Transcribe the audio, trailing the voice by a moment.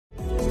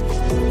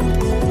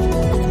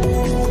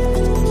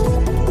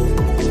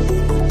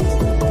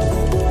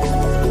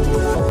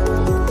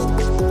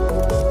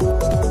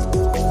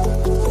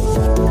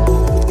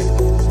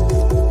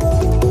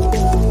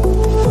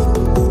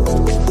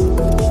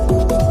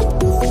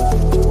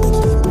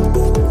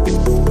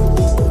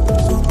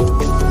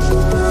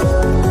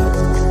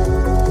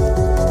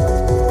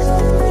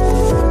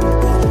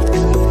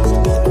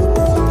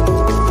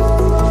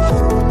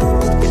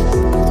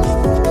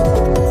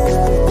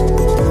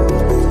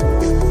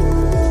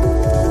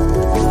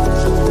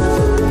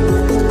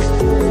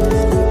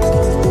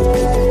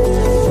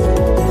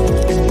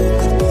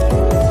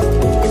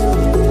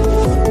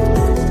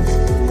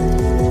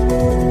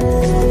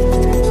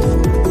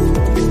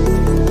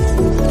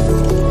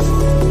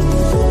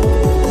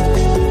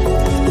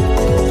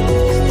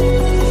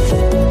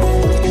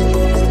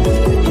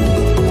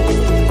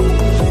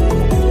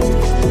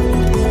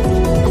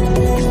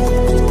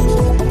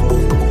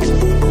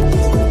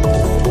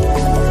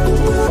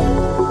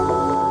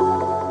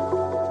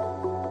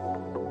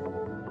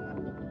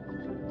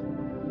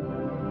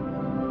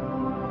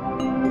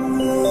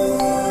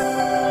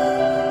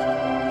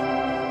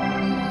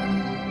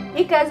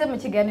ikaze mu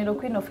kiganiro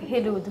Queen of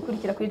Hollywood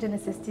ukurikira kuri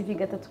Genesis TV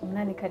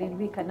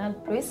 387 Canal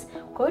Plus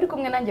ko uri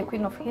kumwe nanjye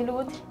Queen of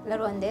Hollywood la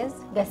Rwandaise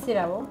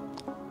Gasirabo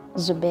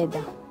Zubeda.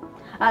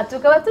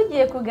 Tukaba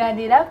tugiye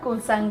kuganira ku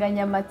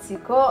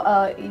nsanganyamatsiko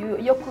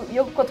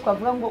yo ko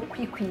twavuga ngo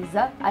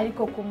kwikwiza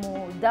ariko ku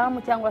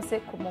mudamu cyangwa se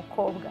ku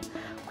mukobwa.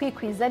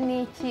 Kwikwiza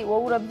ni iki?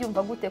 Wowe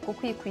urabyumva gute ku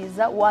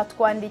kwikwiza?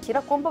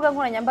 Watwandikira ku mbuga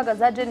nkoranyambaga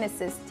za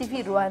Genesis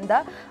TV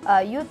Rwanda,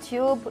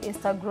 YouTube,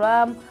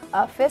 Instagram,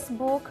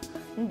 Facebook,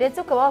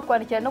 ndetse ukaba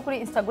wakwandikira no kuri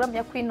Instagram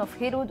ya Queen of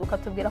Hollywood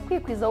ukatubwira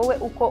kwikwiza wowe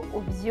uko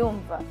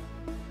ubyumva.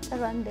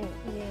 Rwanda,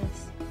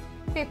 yes.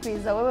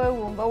 Kwikwiza wowe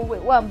wumva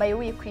wambaye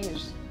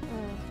wikwije.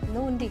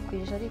 Nundi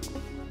kwije ariko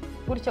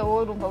Gutya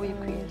wowe urumva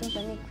wikwije. Ndumva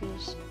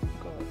nikwije.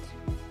 God.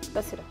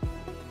 Gasira.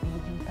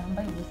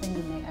 Utambaye ubusa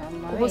nyine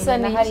Ubusa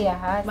ni hariya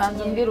hasi.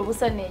 Banza umbwira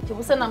ubusa ni iki?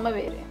 Ubusa ni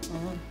amabere.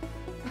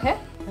 He?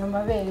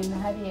 Amabere na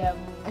hariya.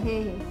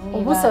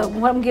 Ubusa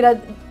mwambwira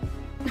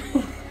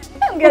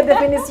mbwira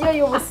definition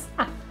y'ubusa.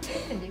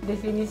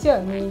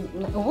 Definition ni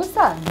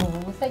ubusa,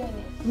 ubusa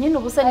nyine. Nyine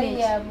ubusa ni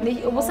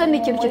ubusa ni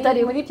ikintu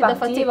kitari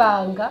kidafatika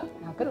ibanga.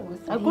 Ntabwo ari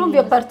ubusa. Urumva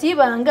iyo parti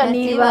ibanga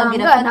ni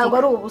ibanga ntabwo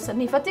ari ubusa.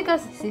 Nifatika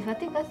se?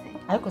 Sifatika se.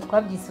 Ariko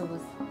twabyise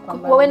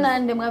ubusa. Wowe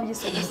nande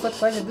mwabyise ubusa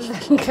twaje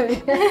dusanga.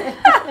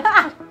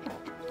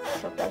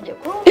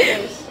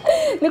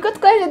 Niko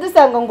twaje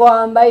dusanga ngo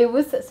wambaye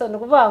ubusa. So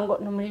nukuvuga ngo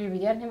no muri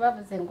Bibiliya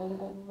ntibavuze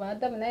ngo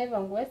Adamu na Eva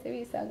ngo wese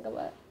bisanga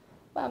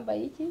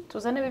bambaye iki?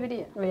 Tuzane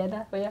Bibiliya.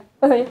 Oya.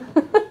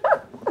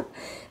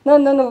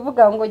 No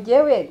uvuga ngo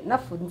jewe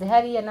nafunze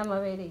hariya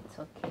n'amabere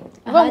itsoke.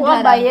 Ngo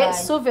wambaye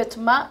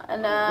sous-vêtement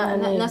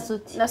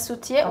na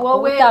soutien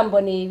wowe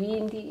utamboneye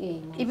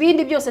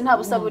ibindi byose nta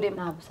busa burimo.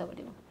 Nta busa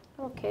burimo.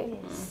 Okay.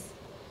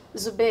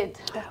 Zubeda,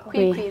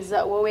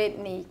 kwikwiza wowe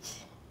ni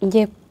iki?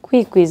 Nge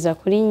kwikwiza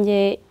kuri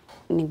nge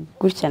ni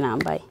gutya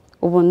nambaye.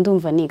 Ubu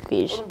ndumva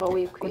nikwije. Urumva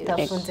wikwije.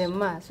 Utafunze mu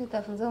maso.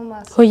 Utafunze mu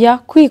maso. Hoya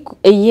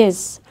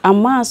yes,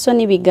 amaso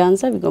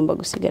n'ibiganza bigomba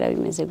gusigara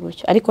bimeze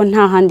gutyo. Ariko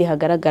nta handi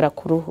hagaragara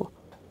ku ruhu.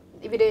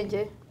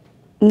 Ibirenge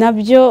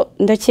nabyo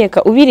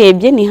ndakeka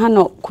ubirebye ni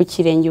hano ku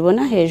kirenge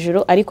ubona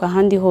hejuru, ariko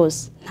ahandi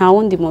hose nta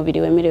wundi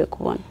mubiri wemerewe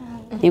kubona.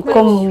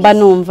 Niko mba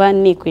numva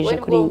nikwije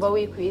kuri nge.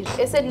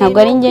 Ntabwo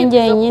ari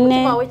nge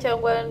nyine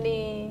cyangwa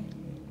ni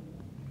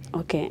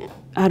okay.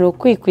 Hari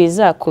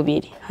ukwikwiza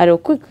kubiri. Hari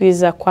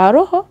ukwikwiza kwa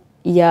roho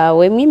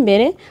yawe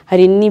mwimbere,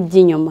 hari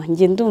n'iby'inyuma.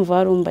 Nge ndumva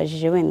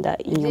warumbajije wenda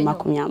inyuma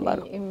ku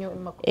myambaro.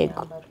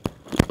 Ego.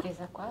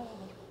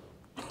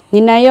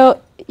 Ni nayo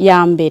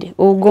ya mbere.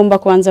 Ugomba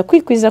kubanza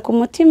kwikwiza ku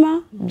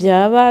mutima,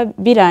 byaba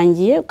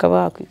birangiye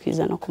ukaba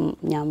wakikwiza no ku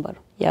myambaro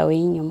yawe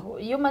y'inyuma.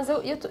 Iyo maze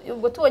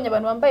ubwo tubonye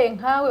abantu bambaye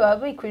nkawe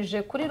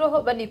babikwije kuri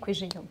roho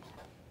banikwije inyuma.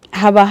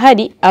 Haba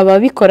hari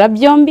ababikora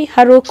byombi,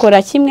 hari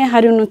ukora kimwe,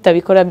 hari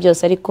n'utabikora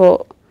byose,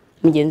 ariko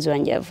mugenzi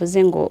wanjye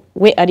yavuze ngo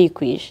we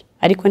arikwije,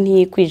 ariko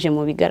ntiyikwije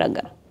mu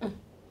bigaragara.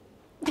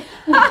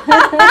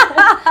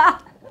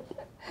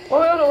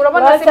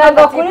 Urabona se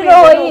kuri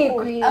roho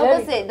yikwije.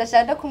 Ahubwo se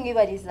ndashaka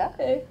kumwibariza.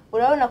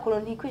 Urabona ko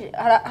ntikwije.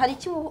 Hari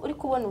iki uri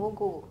kubona ubu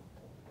ngubu?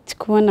 Ndi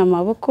kubona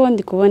amaboko,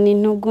 ndi kubona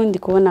intugu, ndi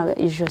kubona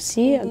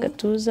ijosi,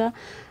 agatuza.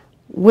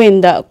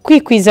 Wenda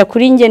kwikwiza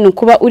kuri nge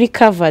nukuba uri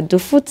covered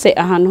ufutse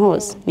ahantu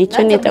hose.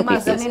 Nicyo nita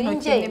kwikwiza.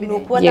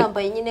 Nuko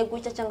nambaye nyine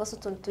gutya cyangwa se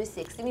utuntu turi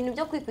sexy. Ibintu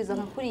byo kwikwiza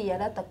nka kuri ya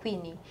rata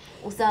queen.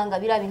 Usanga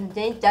bira bintu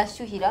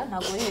byashyuhira,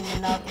 ntabwo ari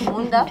ibintu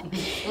nakunda.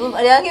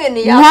 Ari nk'ibintu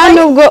yawe.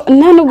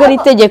 Nta nubwo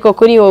ritegeko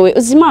kuri wowe.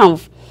 Uzi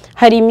impamvu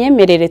hari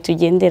imyemerere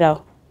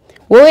tugenderaho.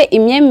 Wowe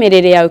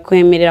imyemerere yawe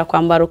kwemerera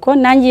kwambara uko,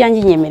 nanjye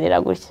yanjye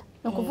nyemerera gutya.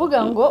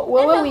 Nukuvuga ngo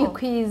wowe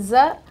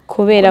wikwiza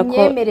kubera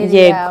ko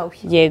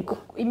yego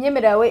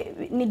imyemerere yawe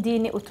ni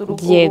dini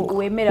uturuko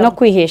wemera no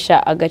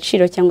kwihesha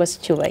agaciro cyangwa se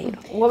cyubahiro.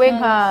 Wowe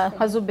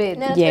nka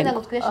Zubeda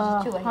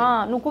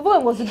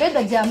nukuvuga ngo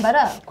Zubeda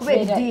byambara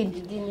kubera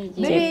dini.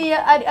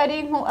 Biriya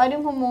ari nko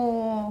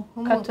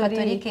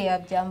katolike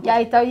yabyambara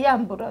yahita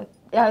yambura,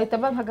 yahita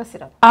nka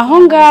Gasirabo.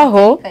 Aho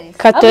ngaho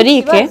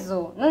katolike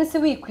none se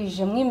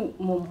wikwije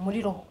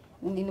muri roho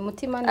ni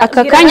mutima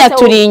aka kanya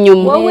turi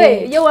inyuma.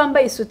 Wowe iyo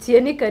wambaye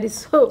isutiye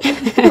n'ikariso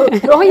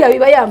roho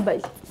yabiba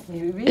yambaye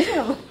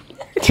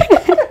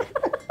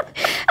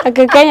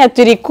aka kanya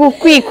turi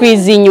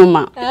kwikwiza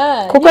inyuma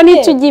kuko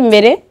nitujya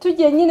imbere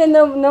tujye nyine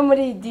no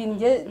muri dini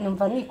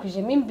numva nikwije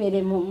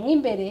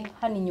imbere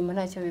hano inyuma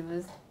ntacyo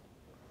bivuze.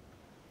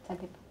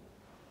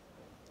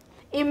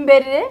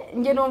 Imbere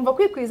nge numva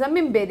kwikwizamo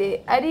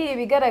imbere ari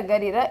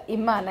ibigaragarira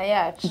Imana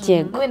yacu.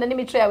 Wenda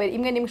n'imico yawe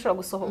imwe n'imwe ishobora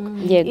gusohoka.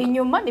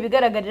 Inyuma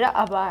nibigaragarira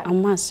abantu,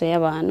 amaso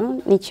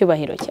y'abantu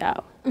n'icyubahiro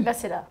cyawe.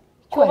 Gasira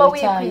kuba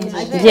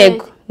wikwije.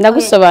 Yego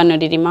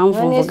ndagusobanurira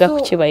impamvu mvuga ku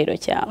cyubahiro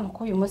cyawe.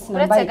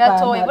 Uretse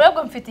gatoya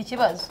burabwo mfite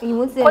ikibazo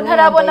ko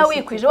ntarabona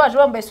wikwije waje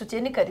wambaye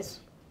isutiye n'ikariso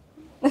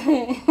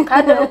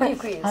kandi ari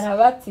kwikwiza.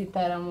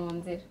 Harabatsitara mu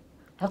nzira.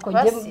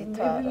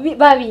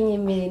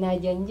 Babinyemere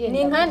najya ngenda.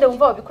 Ni nkande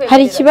wumva wabikwemerera.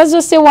 Hari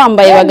ikibazo se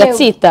wambaye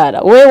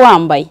bagatsitara, wowe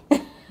wambaye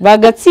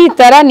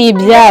bagatsitara ni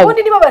ibyabo.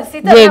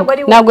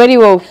 Ntabwo ari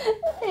wowe.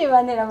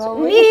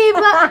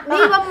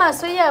 Niba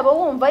amaso yabo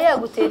wumva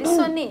yagutera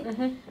isoni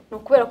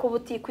ukubera ko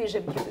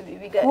ubutikwije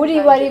kuri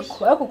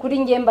ariko kuri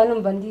ngemba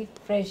numva ndi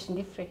fresh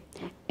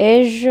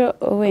ejo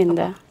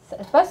wenda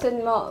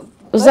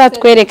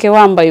uzatwereke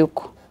wambaye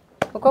uko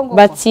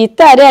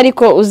batsitare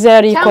ariko uze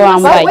ariko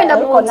wambaye wenda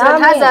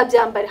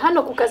ntazabyambare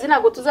hano ku kazi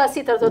ntabwo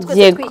tuzasitara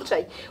twese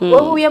twicaye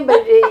wowe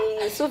wiyambarire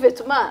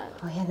suvetuma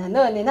oya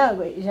nanone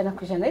ntabwo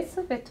 100% ari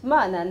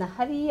suvetuma na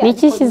hariya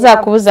niki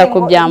kizakubuza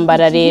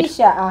kubyambara rero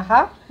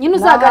nyine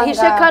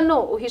uzagahishe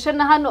kano uhishe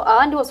na hano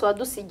ahandi hose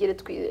wadusigire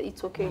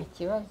it's okay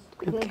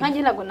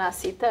nkanjye ntabwo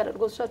nasitara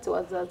rwose ushatse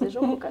wazaza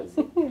ejo mu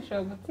kazi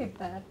ushobora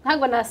gutsitara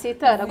ntabwo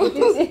nasitara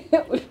gutse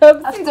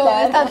afite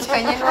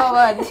bitandukanye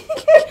n'abandi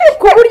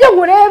ku buryo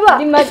nkureba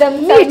ni madame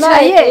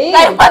nicaye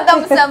ari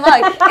madame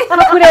Samaki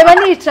kureba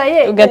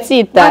nicaye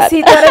ugatsitara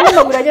nasitara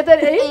n'amaguru ajya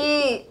atari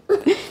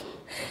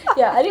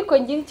ya ariko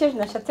ngira icyo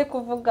nashatse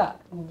kuvuga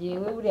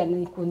ngewe buriya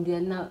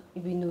nikundira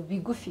ibintu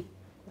bigufi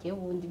ngewe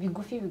ubundi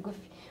bigufi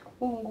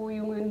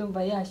nguyu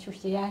ndumva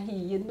yashyushye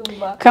yahiye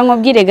ndumva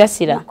kankubwire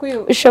gasira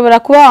ushobora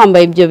kuba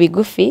wambaye ibyo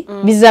bigufi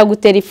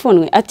bizagutera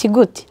ipfunwe ati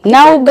gute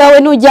nawe ubwawe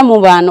nujya mu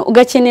bantu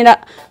ugakenera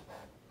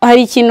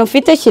hari ikintu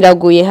ufite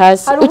kiraguye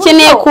hasi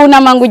ukeneye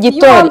kunama ngo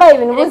ugitore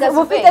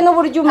ufite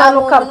n'uburyo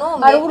umanuka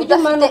hari uburyo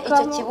umanuka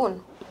icyo kibuno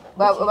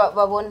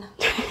babona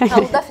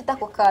ntabwo udafite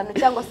ako kantu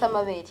cyangwa se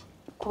amabere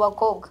ku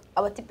bakobwa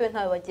abatipe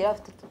ntawe bagira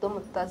bafite utudomo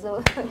tutaza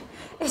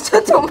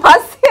icyo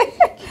tumaze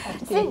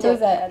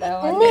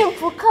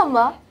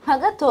nimfukama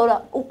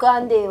nkagatora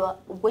ukandeba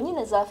ubwo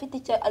nyine zafite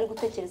icyo ari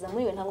gutekereza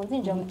muri we ntabwo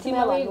nzinjira mu mutima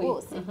w'abantu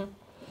bose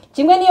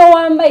kimwe niyo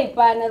wambaye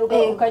ipantaro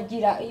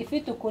ukagira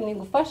ifite ukuntu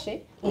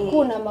igufashe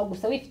ukunama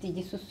gusa wifite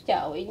igisusu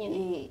cyawe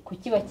nyine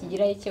kukiba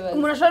kigiraho ikibazo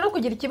umuntu ashobora no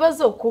kugira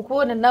ikibazo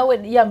kubona nawe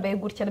yambaye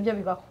gutya nabyo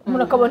bibaho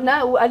umuntu akabona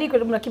ariko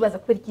umuntu akibaza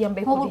kubera iki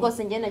yambaye nk'ubu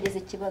rwose njye nageze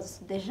ikibazo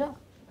deja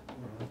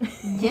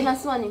njye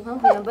nasobanura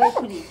impamvu yambaye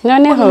kuriya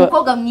noneho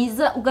umukobwa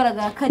mwiza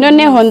ugaragara ko ari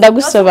noneho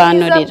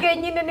ndagusobanurira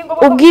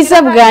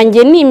ubwiza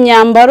bwanjye ni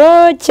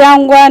imyambaro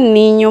cyangwa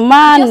ni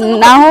inyuma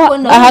naho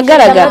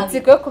ahagaragara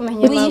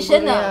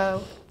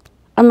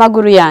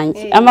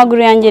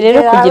amaguru yanjye rero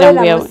kugira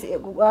ngo yawe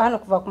hano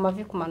kuva ku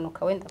mavi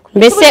kumanuka wenda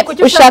mbese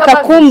ushaka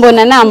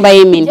kumbona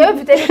nambaye imini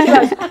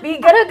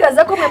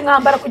bigaragaza ko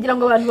mwambara kugira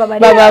ngo abantu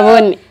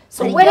bababone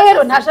we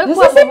rero ntashaka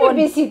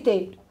kubabona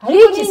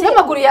iki se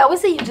amaguru yawe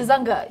se yinjiza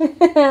ngahe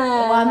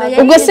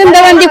ubwo se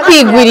ndaba ndi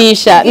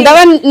kwigurisha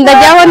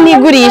ndajyaho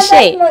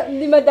nigurishe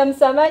ni madame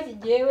Samaki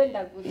jewe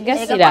ndagurisha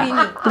gasira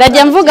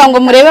ndajya mvuga ngo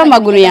murebe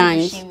amaguru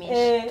yanjye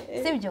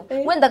sibyo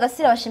wenda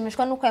gasira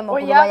bashimishwa nuko aya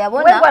maguru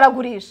bayabona we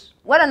waragurisha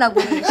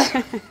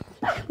waranagurisha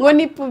ngo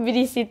ni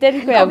publicité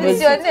ariko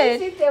yavuze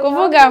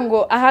kuvuga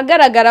ngo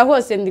ahagaragara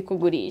hose ndi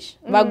kugurisha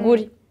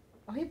bagure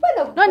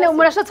none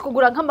umurashatse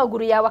kugura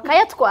nk'amaguru yawe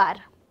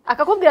akayatwara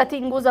akakubwira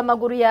ati nguza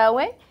amaguru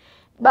yawe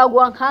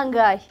baguha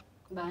nkangahe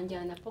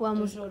banjyana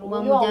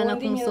wamujyana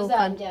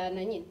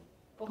kumusohokana nyine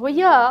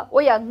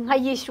oya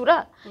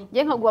nkayishyura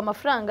ngiye nkaguha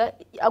amafaranga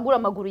agura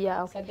amaguru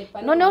yawe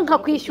noneho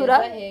nkakwishyura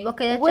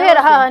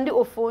guhera hahandi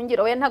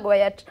ufungira oya ntago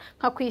bayaca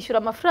nkakwishyura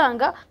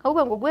amafaranga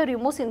nkavuga ngo guhera uyu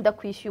munsi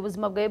ndakwishyuye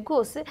ubuzima bwawe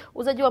bwose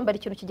uzajya wambara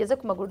ikintu kigeze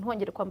ku maguru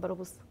ntongere kwambara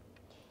ubusa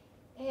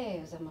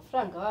uza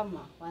amafaranga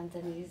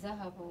wanzanira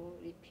izahabu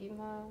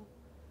ripima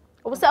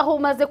ubusa aho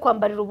umaze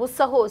kwambarira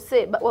ubusa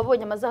hose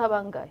wabonye amazahabu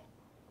angahe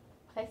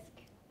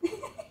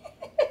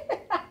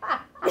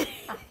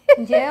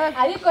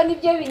ariko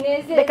nibyo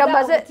binezeza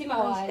umutima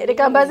wawe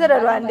reka mbaze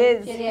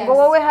rwandeze ngo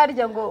wowe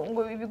harya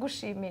ngo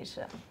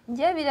bigushimisha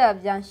ngiye biriya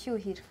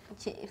byanshyuhira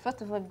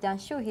ifata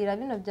byanshyuhira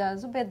bino bya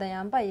Zubeda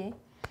yambaye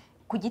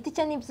ku giti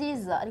cye ni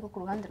byiza ariko ku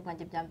ruhande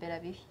rwanjye byambera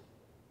bibi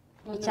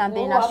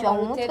icyambere nashyuha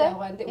mu mutwe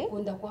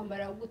ukunda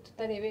kwambara gute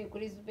utarebeye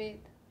kuri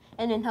Zubeda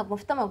ntabwo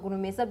mfite amaguru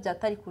meza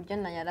byatari kuryo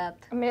na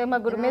yarata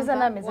amaguru meza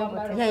nameze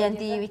gute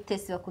yayandi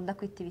y'ibitesi bakunda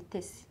kwita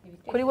ibitesi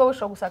kuri wowe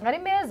ushobora gusanga ari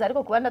meza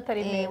ariko kubandi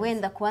atari meza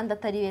wenda kubandi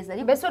atari beza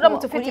ariko mbese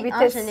uramutse ufite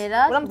ibitesi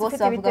bose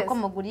bavuga ko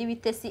amaguru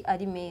y'ibitesi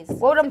ari meza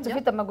wowe uramutse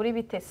ufite amaguru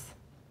y'ibitesi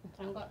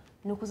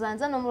ni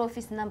ukuzanza no muri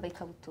ofisi nambaye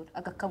ikabutura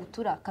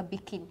agakabutura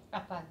akabikini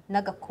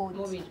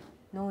n'agakoti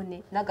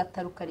none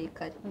n'agataru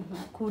karekare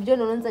ku buryo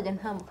none nzajya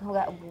ntambuka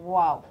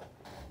wawu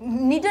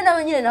nibyo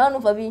nawe nyine nawe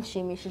numva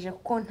binshimishije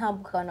kuko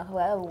ntambukana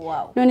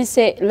wawu none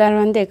se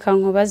Larande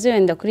kankubaze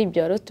wenda kuri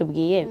ibyo wari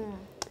utubwiye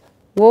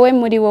wowe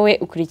muri wowe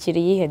ukurikira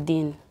iyihe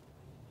dini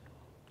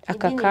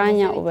aka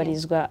kanya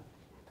ubarizwa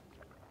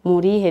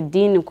muri iyihe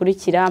dini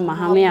ukurikira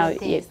amahame yawe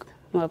yego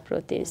mu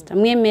baprotesta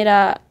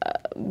mwemera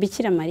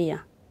Bikira Mariya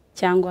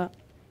cyangwa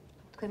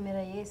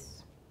twemera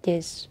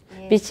Yesu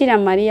Bikira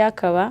Mariya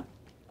akaba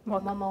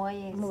mama wa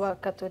Yesu mu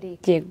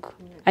bakatolika yego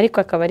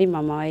ariko akaba ari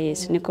mama wa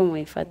Yesu niko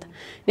mubifata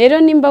rero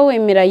nimba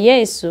wemera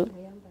Yesu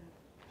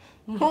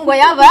ngo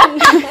yaba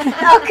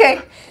okay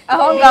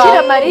aho ngaho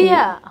Bikira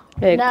Mariya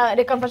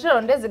reka mfashe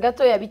rondeze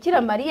gato ya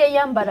Bikira Mariya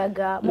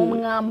yambaraga mu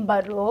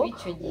mwambaro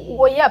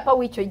yapa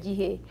w'icyo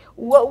gihe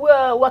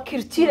wa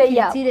culture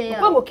ya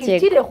kuko ngo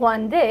culture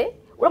rwande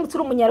uramutse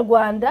uri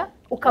umunyarwanda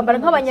ukambara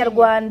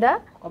nk'abanyarwanda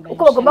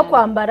uko bagomba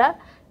kwambara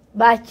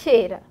ba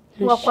kera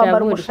nko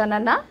kwambara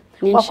umushanana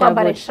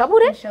wakwambara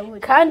inshabure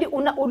kandi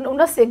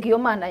unasenga iyo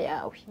mana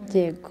yawe.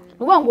 Yego.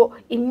 Nuvuga ngo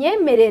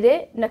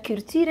imyemerere na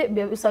culture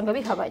usanga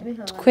bihabanye.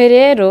 Twe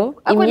rero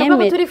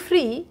imyemerere turi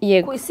free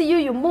ku isi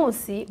y'uyu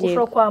munsi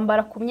ushobora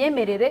kwambara ku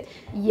myemerere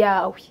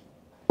yawe.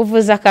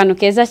 Uvuza akantu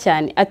keza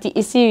cyane ati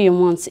isi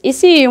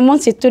y'uyu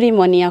munsi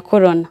turimo ni ya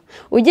corona.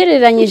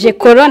 Ugereranyije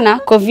corona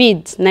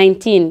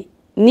covid-19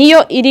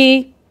 niyo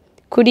iri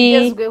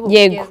kuri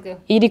yego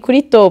iri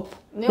kuri top,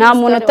 nta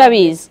muntu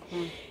utabizi.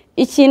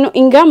 Ikintu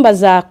ingamba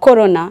za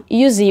corona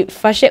iyo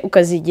uzifashe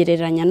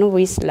ukazigereranya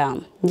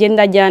n'ubuyisilamu,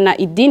 ngenda jyana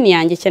idini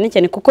yanjye cyane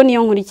cyane kuko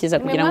niyo nkurikiza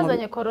kugira ngo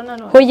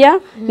hoya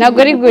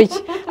ntabwo ari gutya,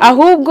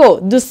 ahubwo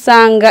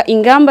dusanga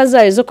ingamba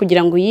zayo zo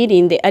kugira ngo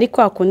yirinde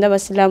ariko akunda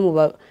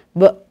abasilamu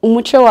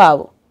umuco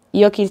wabo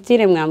iyo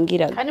kitire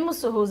mwambwiraga. Kandi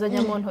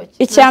musuhuzanya mu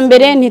ntoki.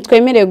 Icyambere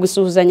ntitwemerewe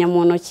gusuhuzanya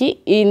mu ntoki,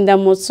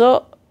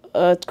 indamutso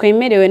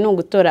twemerewe no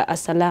gutora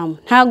asalamu.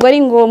 Ntago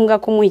ari ngombwa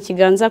kumuha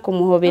ikiganza,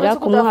 kumuhobera,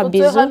 kumuha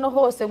bizu.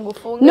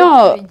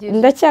 No,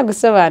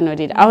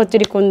 ndacyagusobanurira. Aho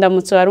turi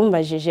kundamutso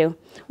warumbajijeho.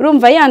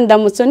 Urumva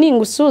yandamutso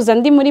ningusuza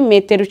ndi muri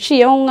metero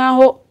uciyeho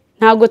nkaho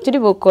ntago turi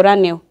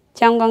bukoraneho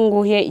cyangwa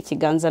nguhe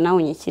ikiganza naho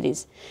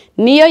unyikirize.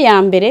 Niyo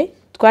ya mbere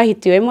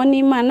twahitiwemo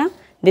n'Imana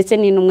ndetse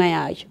n'intumwa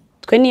yayo.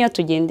 Twe niyo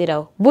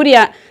tugenderaho.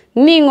 Buriya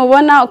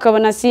ninkubona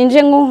ukabona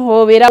sinje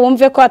nkuhobera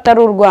wumve ko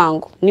atari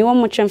urwango. Niwo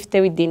muco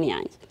mfite w'idini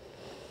yanjye.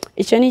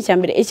 Icyo ni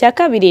icyambere. Icya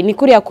kabiri ni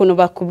kuri yakuntu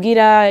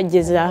bakubwira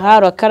geza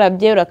haro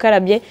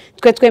urakarabye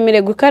twe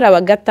twemereye gukaraba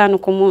 5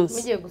 ku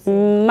munsi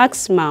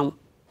maximum.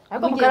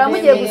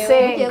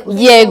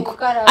 Yego.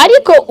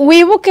 Ariko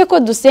wibuke ko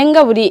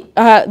dusenga buri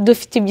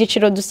dufite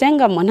ibyiciro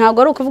dusengamo,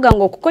 ntago ari ukuvuga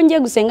ngo kuko ngiye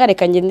gusenga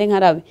reka ngende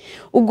nkarabe.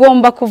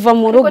 Ugomba kuva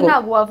mu rugo. Ariko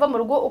ntago wava mu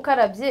rugo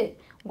ukarabye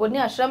ngo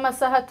ntihashira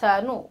amasaha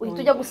 5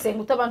 uhita ujya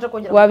gusenga utabanje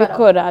kongera gukaraba.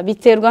 Wabikora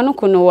biterwa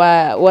n'ukuntu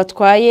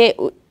watwaye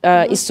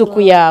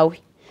isuku yawe.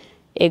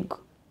 Ego.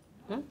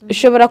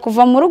 Ushobora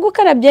kuva mu rugo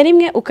ukarabye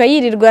rimwe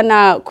ukayirirwa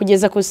na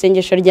kugeza ku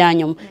sengesho rya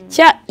nyuma.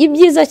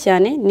 Ibyiza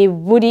cyane ni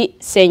buri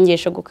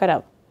sengesho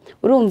gukaraba.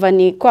 Urumva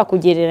ni kwa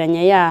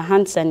kugereranya ya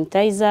hand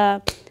sanitizer,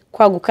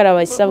 kwa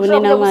gukaraba isabune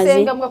n'amazi.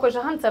 Usenga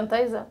mwakoresha hand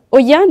sanitizer?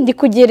 Oya, ndi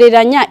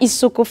kugereranya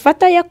isuku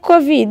fata ya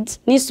covid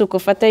n'isuku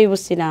fata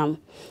y'ubusilamu.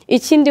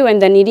 Ikindi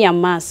wenda ni iriya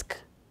mask.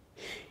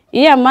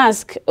 Iriya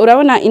mask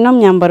urabona ino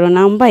myambaro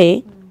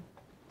nambaye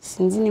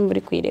sinzi nimba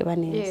uri kuyireba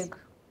neza. Yego.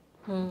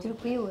 Turi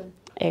kuyibona.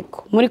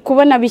 Ego, muri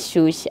kubona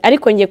bishyushye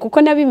ariko ngiye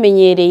kuko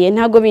nabimenyereye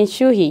ntago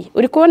binshyuhiye.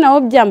 Uri kubona aho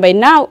byambaye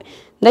nawe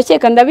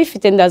ndakeka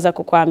ndabifite ndaza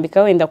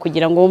kukwambika wenda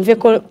kugira ngo wumve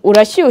ko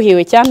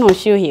urashyuhiwe cyangwa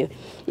ntushyuhiwe.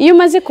 Iyo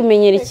umaze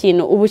kumenyera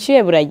ikintu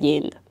ubushyuhe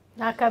buragenda.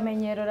 Nta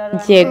kamenyero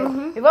rarana. Yego.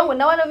 Bivuga ngo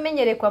nawe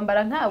namenyereye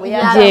kwambara nkawe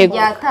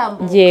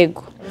yatambuka.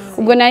 Yego.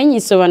 Ubwo nari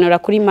nyisobanura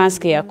kuri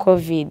mask ya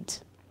covid.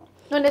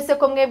 None se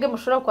ko mwebwe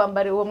mushobora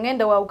kwambara uwo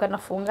mwenda wawe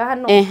ukanafunga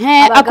hano?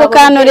 Ako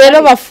kantu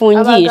rero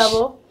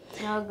bafungisha.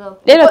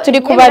 Rero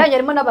turi kuba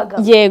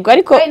yego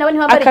ariko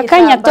aka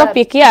kanya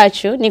topic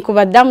yacu ni ku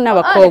badamu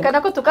n'abakobwa.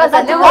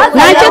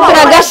 Ntacyo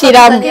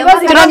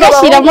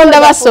turagashyiramo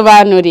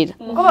ndabasobanurira.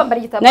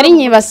 Nari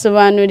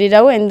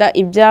nyibasobanurira wenda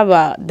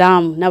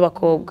iby'abadamu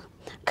n'abakobwa.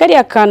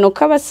 Kariya kantu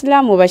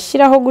k'abasilamu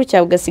bashyiraho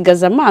gutya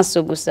ugasigaza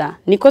amaso gusa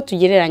niko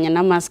tugereranya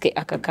na mask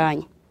aka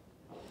kanya.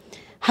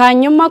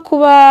 Hanyuma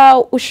kuba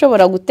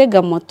ushobora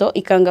gutega moto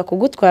ikanga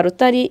kugutwara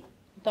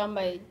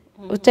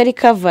utari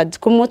covered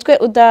ku mutwe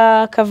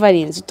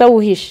udakavarinze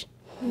utawuhishe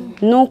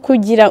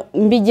nukugira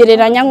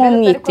mbigereranya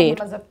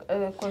nk'umwitero.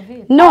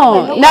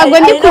 No, ntabwo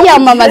ndi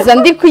kuyamamaza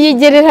ndi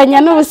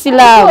kuyigereranya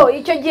n'ubusilamu.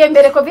 Icyo gihe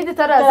mbere covid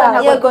itaraza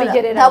ntabwo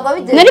kubigereranya.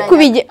 Nari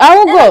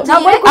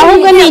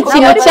ahubwo ni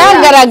ikintu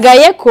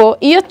cyagaragaye ko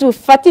iyo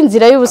tufata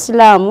inzira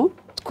y'ubusilamu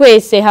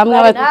twese hamwe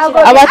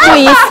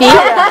abatuye isi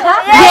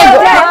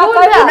ntabwo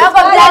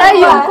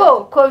byarayuko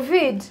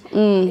covid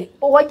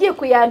wagiye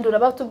kuyandura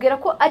batubwira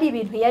ko ari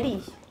ibintu yariye.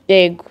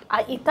 Yego.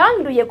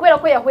 Itanduye kubera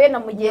ko yahuye na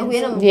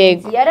mugenzi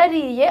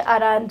yarariye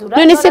arandura.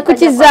 None se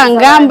kuki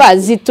zangamba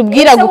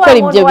zitubwira gukora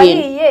ibyo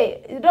bintu?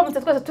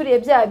 Uramutse twese turiye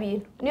bya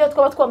bintu niyo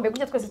twaba twombe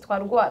gutya twese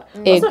twarwara.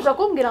 Ushaka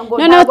kumbwira ngo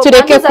none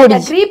tureke kurya.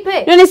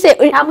 None se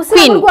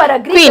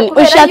Queen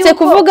ushatse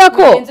kuvuga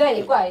ko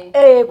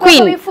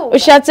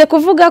ushatse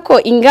kuvuga ko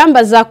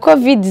ingamba za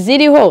covid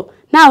ziriho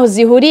ntaho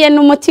zihuriye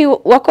n'umuti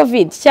wa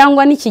covid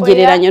cyangwa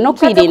n'ikigereranyo no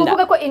kwirinda?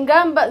 Kuvuga ko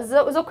ingamba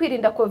zo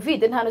kwirinda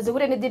covid ntaho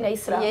zihuriye n'idini ya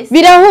Islam.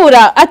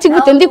 Birahura ati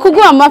gute ndi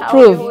kuguha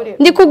amaprove,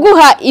 ndi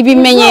kuguha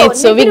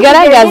ibimenyetso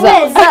bigaragaza.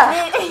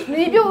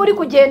 Nibyo uri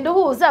kugenda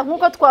uhuza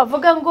nkuko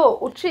twavuga ngo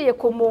uciye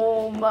ku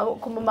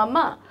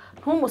mama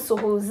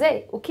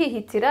ntumusuhuze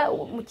ukihitira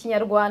mu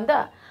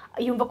Kinyarwanda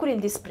yumva kuri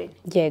indiscipline.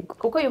 Yego.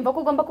 Kuko yumva ko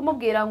ugomba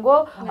kumubwira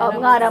ngo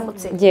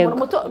mwaramutse.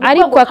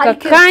 Ariko aka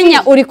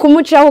kanya uri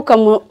kumucaho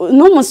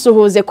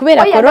ntumusuhuze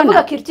kubera corona.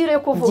 Oya, culture yo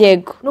kuvuga.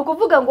 Yego.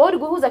 Nukuvuga ngo uri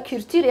guhuza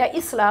culture ya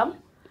Islam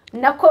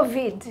na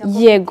covid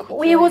yego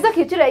wihuza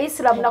culture ya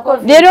Islam na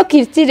covid rero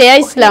culture ya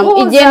Islam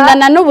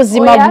igendana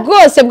n'ubuzima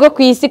bwose bwo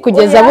ku isi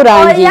kugeza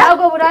burangiye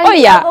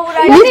oya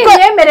nitwo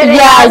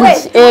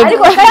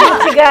ariko kandi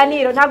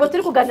ikiganiro ntabwo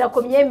turi kuganira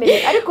ku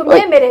myemerere ariko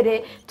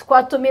myemerere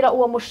twatumira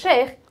uwo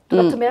mushehe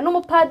tugatumira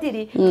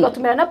n'umupadiri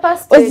tugatumira na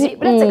pasiteri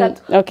uretse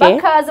gato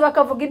bakaza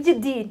bakavuga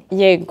iby'idini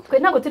yego twe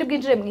ntabwo turi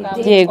bwinjire mu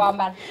idini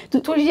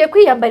tugiye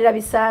kwiyambarira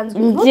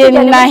bisanzwe njye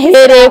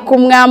nahereye ku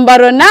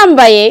mwambaro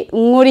nambaye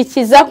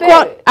nkurikiza ko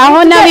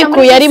aho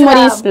nabikuye ari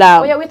muri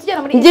Islam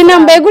njye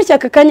nambaye gutya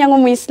akakanya nko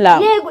mu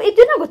Islam yego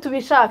ibyo ntabwo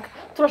tubishaka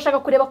turashaka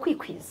kureba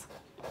kwikwiza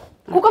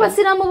kuko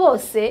abasilamu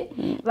bose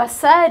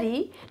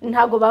basari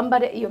ntago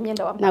bambare iyo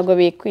myenda wambaye ntago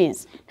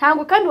bikwiza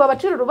ntago kandi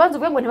wabacira urubanza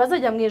uvuga ngo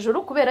ntibazajya mu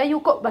ijuru kubera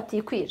yuko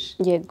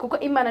batikwije kuko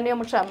Imana niyo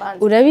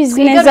mucamanza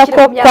urabizi neza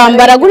ko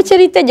kwambara gutya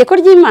ari itegeko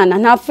ry'Imana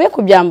ntapfuye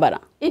kubyambara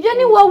ibyo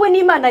ni wowe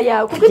n'Imana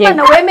yawe kuko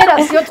Imana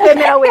wemera siyo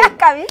twemera we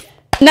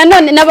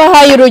nanone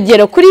nabahaye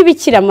urugero kuri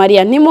Bikira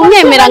Mariya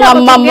ntimumwemera nka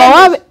mama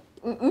wawe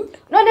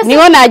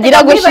niho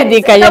nagira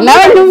gushidikanya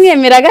nawe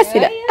ntumwemera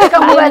gasira reka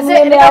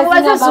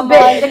nkubaze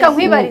Zubeda reka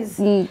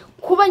nkwibarize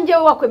kuba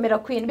njyewe wakwemera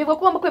Queen bivuga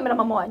kuba kwemera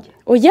mama wanjye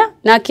oya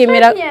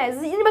nakemera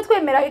niba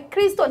twemera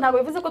Kristo ntabwo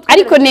bivuze ko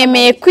ariko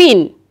nemeye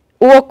Queen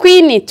uwo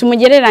Queen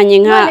tumugereranye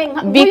nka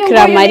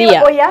Bikira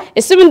Mariya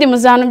ese ubundi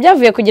muzahano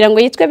byavuye kugira ngo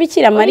yitwe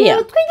Bikira Mariya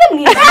twige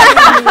mwiza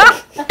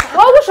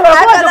wowe ushobora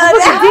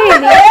kuvuga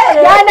idini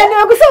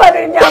yananiwe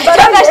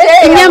gusobanura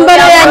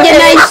imyambaro yanjye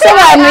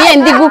nayisobanuye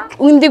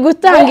ndi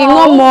gutanga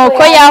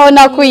inkomoko yaho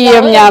nakuye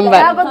iyo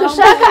myambaro ntabwo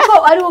dushaka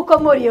ko ari uko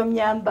muri iyo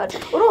myambaro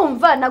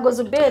urumva nago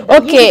Zubeda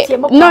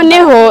yitiyemo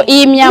noneho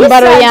iyi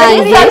myambaro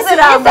yanjye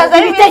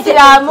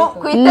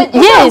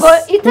yes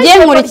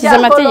nkurikiza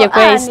amategeko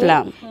ya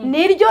Islam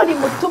niryo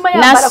rimutuma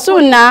yambara na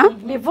suna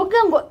bivuga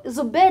ngo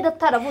Zubeda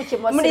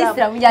ataravukiye mu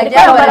Islam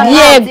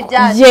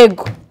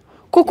yego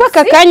kuko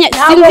aka kanya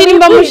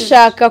sindirimba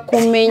mushaka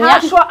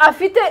kumenya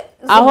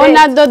aho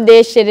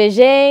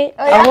nadodeshereje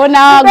aho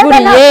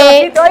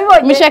naguriye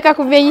mushaka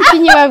kumenya iki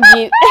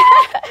nyibabwira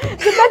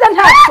Zubeda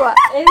ntashwa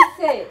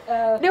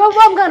niba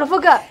mwana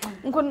uvuga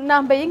ngo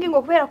nambaye ingi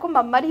ngo kubera ko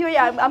mama ariyo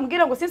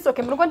ambwira ngo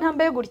sinsoke mu rugo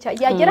ntambaye gutya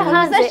yagera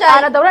hanze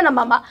aradahura na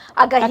mama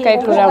agahinda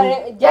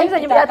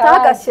yanyuzanye mu yataha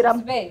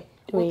agashyiramo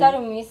utari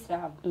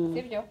umuyisilamu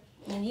sibyo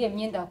niyihe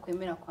myenda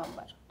wakwemera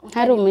kwambara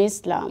ntari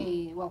umuyisilamu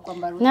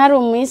ntari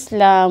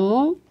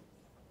umuyisilamu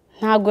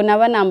ntago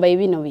naba nambaye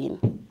bino bintu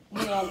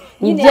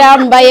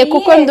ndyambaye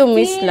kuko ndi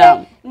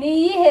umuyisilamu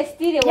niyihe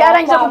style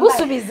yarangiza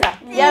kugusubiza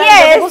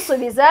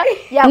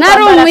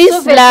ntari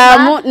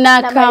umuyisilamu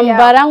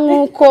nakambara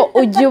nk'uko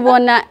ujya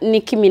ubona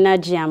Nicki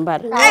Minaj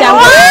yambara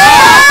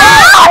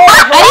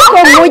ariko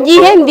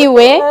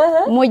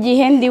mu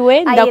gihe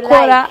ndiwe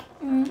ndakora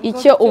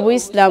icyo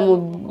ubuyisilamu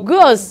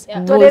bwose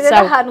busaba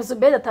ahantu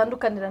Zubeda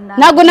atandukanira nawe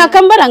ntago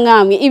nakambara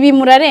nkamwe ibi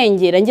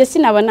murarengera njye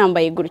sinaba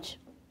nambaye gutyo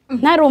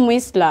ntari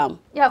umuyisilamu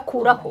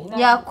yakuraho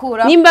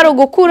nimba ari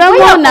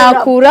ugukuramo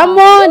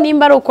nakuramo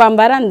nimba ari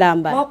ukwambara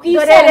ndambara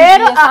dore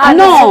rero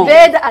ahantu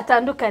Zubeda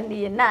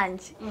atandukaniye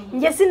nanjye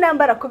njye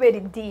sinambara kubera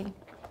idini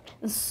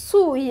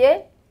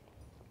nsuye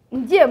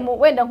ngiye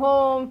wenda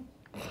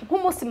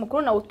nk'umunsi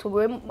mukuru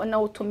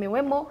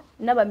nawutumiwemo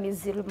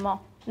n'abamizirima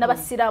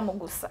n'abasilamu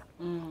gusa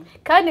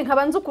kandi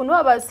nkaba nzi ukuntu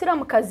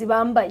abasilamukazi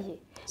bambaye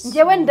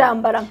njyewe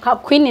ndambara nka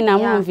Queen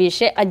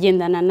namwumvishe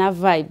agendana na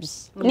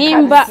vibes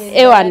nimba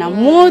ewana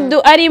mood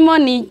arimo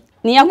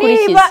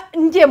niyakurikiza niba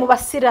ngiye mu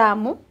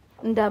basilamu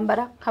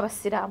ndambara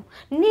nk'abasilamu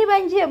niba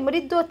ngiye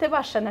muri dote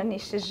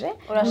bashananishije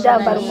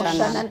ndambara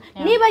umushanana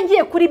niba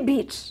ngiye kuri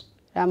beach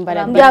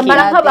ndambara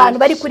nk'abantu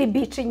bari kuri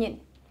beach nyine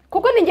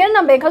kuko ninjye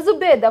nambaye nka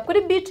Zubeda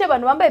kuri beach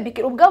abantu bambaye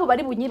bikira ubwabo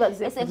bari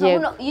bunyibaze ese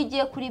nkabuno iyo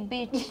ugiye kuri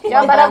beach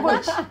yambara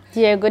gutya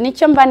yego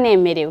nicyo mba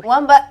nemerewe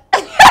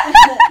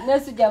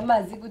nese ujya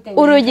amazi gute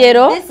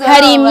urugero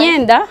hari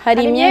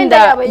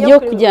imyenda yo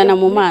kujyana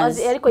mu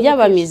mazi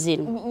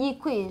y'abamizirima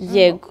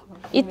yego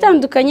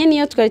itandukanye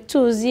niyo twari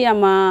tuzi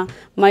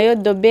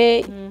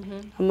amayodobe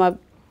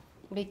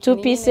two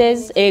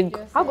pieces ego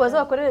ahubwo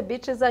bazakorera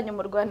beach zanyu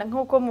mu Rwanda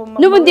nkuko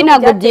n'ubundi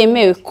ntabwo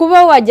byemewe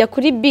kuba wajya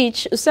kuri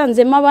beach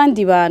usanzemo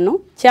abandi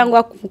bantu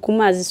cyangwa ku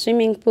mazi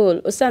swimming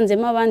pool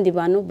usanzemo abandi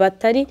bantu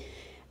batari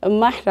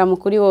mahram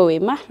kuri wowe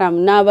mahram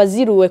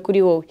nabaziruwe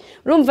kuri wowe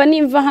urumva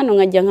nimva hano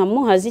nkajya nka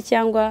Muhazi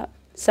cyangwa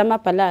Sama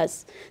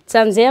Palace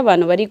nsanze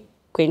y'abantu bari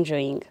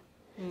kwenjoyinga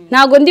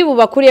ntago ndi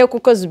bubakuriye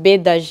kuko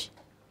Zubeda aje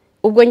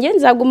ubwo nge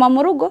nzaguma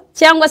mu rugo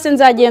cyangwa se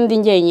nzagenda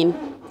njyenyine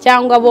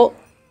cyangwa bo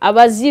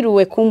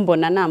abaziruwe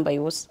kumbona nambaye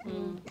ubusa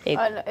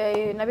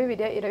na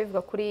Bibiliya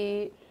irabivuga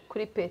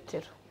kuri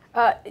Petero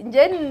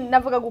nge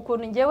navuga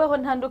ukuntu ngeweho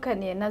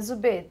ntandukaniye na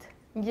Zubeda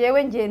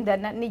ngewe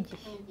ngendana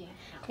n'igihe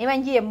niba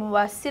ngiye mu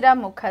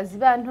basilamukazi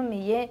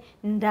bantumiye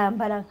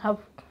ndambara nkabo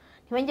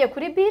niba ngiye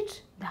kuri beach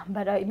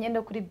ndambara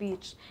imyenda kuri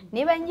beach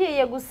niba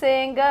ngiye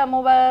gusenga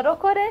mu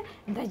barokore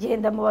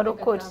ndagenda mu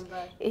barokore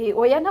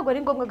oya ntago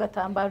ari ngombwa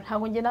gatambaro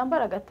ntago nge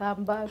nambara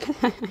gatambaro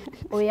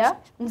oya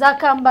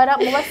nzakambara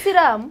mu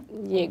basilamu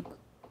yego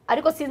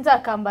ariko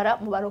sinzakambara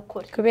mu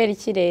barokore. kubera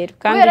iki rero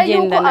kandi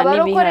ugendana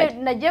n'ibihari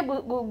nagiye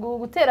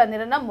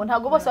guteraniramo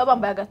ntabwo bose baba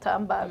bambaye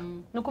agatambaro.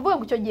 Ni ukuvuga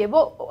ngo icyo gihe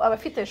bo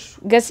abafite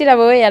shu.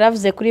 Gasirabo we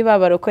yaravuze kuri ba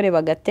barokore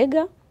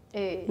bagatega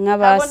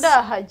ntabwo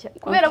ndahajya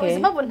kubera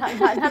ubuzima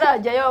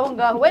ntarajyayo aho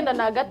ngaho, wenda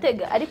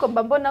nagatega ariko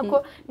mba mbona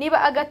ko niba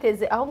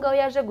agateze aho ngaho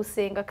yaje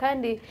gusenga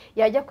kandi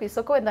yajya ku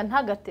isoko wenda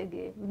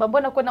ntagatege, mba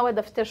mbona ko nawe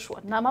adafite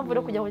shuwa, nta mpamvu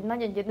yo kujya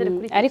nanjye ngendere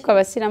kuri iki. ariko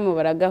abasiramu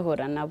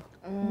baragahora nabo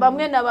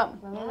bamwe na bamwe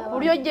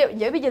uburyo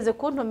ngiye bigeze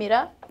kuntumira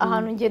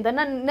ahantu ngenda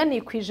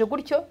nanikwije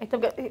gutyo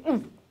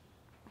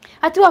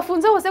ati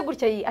wafunze hose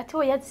gutya ati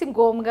we yatsi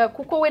ngombwa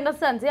kuko we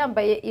nasanze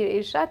yambaye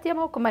ishati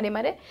y'amaboko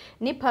maremare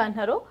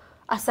n'ipantaro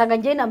asanga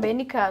ngiye nambaye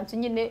n'ikanzu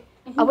nyine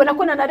abona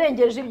ko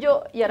nanarengeje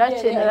ibyo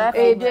yarakenera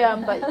ibyo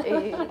yambaye.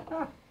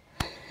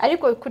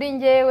 Ariko kuri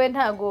ngewe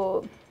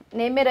ntago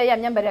nemera ya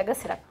myambaro ya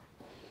Gasirabo,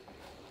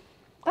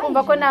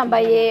 kumva ko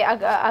nambaye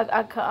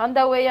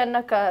underwear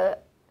naka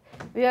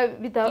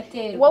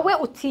wowe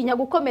utinya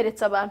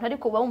gukomeretsa abantu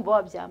ariko uba wumva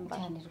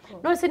wabyambara,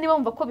 none se niba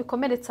wumva ko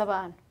bikomeretsa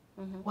abantu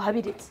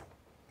wabiritse.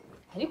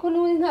 Ariko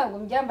n'ubundi ntabwo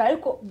mbyambara,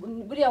 ariko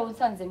buriya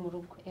unsanze mu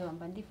rugo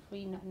mba ndi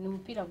free ni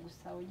umupira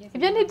gusa ugeze.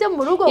 Ibyo ni ibyo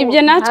mu rugo,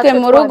 ibyo natwe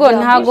mu rugo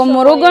ntago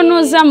mu rugo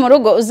nuza mu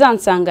rugo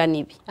uzansangana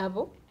ibi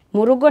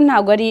mu rugo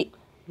ntago ari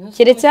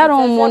keretse hari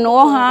umuntu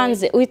wo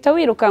hanze uhita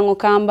wirukanka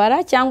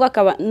ukambara cyangwa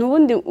akaba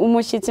n'ubundi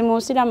umushyitsi mu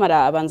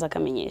Busiramara abanza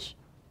akamenyesha.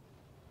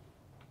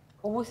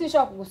 Ubu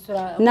sishaka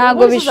kugusura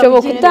ntago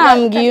bishoboka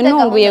utambwiye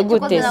ununguye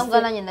gute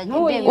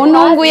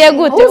ununguye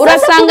gute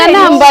urasanga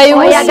nambaye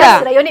ubusa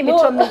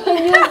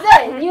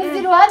nyuze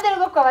iruhande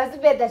rwo kwa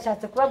Zubeda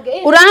ashatse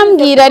kubabwira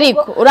urambwira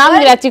ariko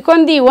urambwira ati ko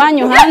ndi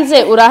iwanyu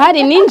hanze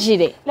urahari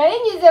ninjire nari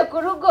ngize ku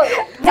rugo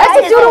ese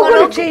cy'urugo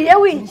ruciye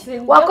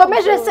wiki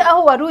wakomeje se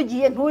aho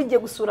warugiye ntujye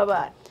gusura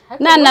abantu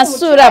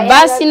nanasura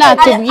basi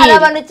natubwire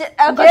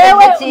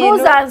yewe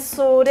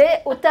ntuzansure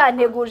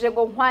utanteguje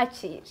ngo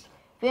nkwakire.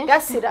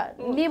 Gasira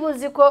niba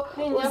uzi ko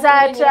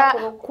uzaca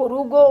ku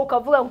rugo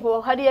ukavuga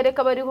ngo hariya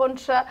reka bariho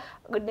nca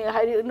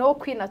hari no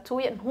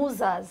kwinatuye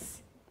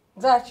ntuzaze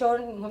nzaco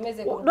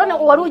nkomeze none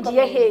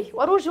warugiye hehe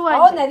waruje wanje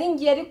aho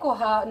naringiye ariko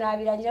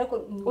nabirangira ariko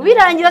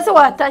ubirangira se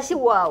watashye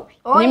wawe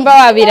nimba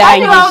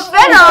wabirangije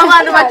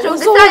abantu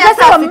bacungitse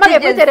se wamamaye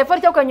kuri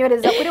telefone cyangwa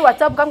ukanyoreza kuri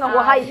WhatsApp bwamwe ngo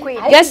hayi kwi.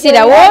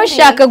 Gasira wowe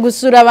ushaka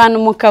gusura abantu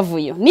mu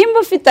kavuyo nimba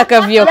ufite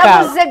akavuyo kawe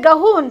yavuze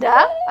gahunda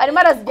arimo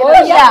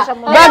arazigera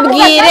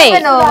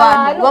babwire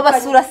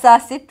babasura saa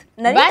sita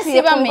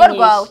basi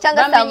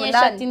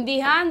bamenyesha ati ndi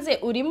hanze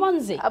urimo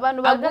nze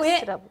abantu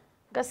bagasirabo.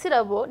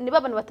 Gasirabo niba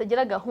abantu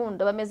batagira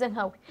gahunda bameze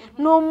nkawe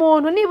ni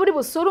umuntu niba uri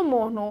busura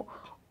umuntu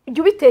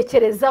jya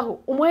ubitekerezaho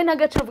umuhe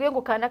n'agace uvuge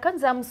ngo kana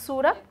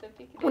kanzamusura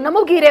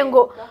unamubwire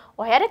ngo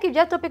wayareka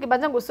ibya topic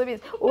banza ngo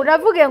usubize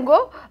unavuge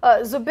ngo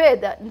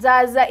Zubeda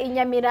nzaza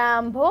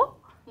inyamirambo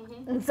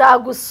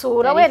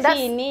nzagusura wenda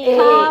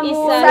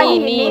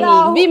isabini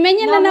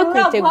bimenye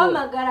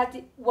nanakwitegura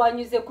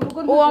wanyuze ku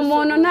rugo uwo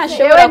muntu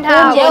ntashobora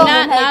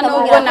kumbona nta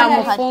nubwo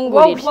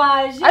namufungurira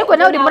ariko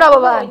nawe uri muri abo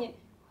bantu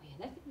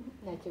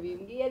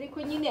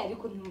ariko nyine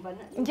ariko ntumva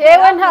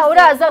ngewe nta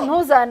uraza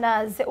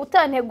ntuzanaze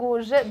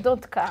utanteguje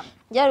 .com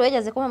byari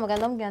wegeze kumpamagara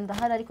ndamubwira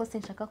ndahari ariko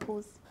sinshaka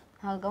kuza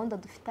nta gahunda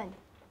dufitanye.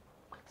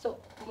 So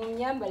mu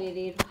myambare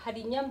rero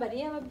hari imyambare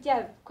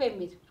y'ababyaye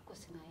kwemera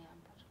rwose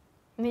nayambara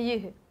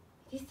niyihe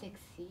ndi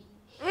sexy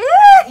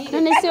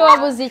none se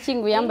wabuze iki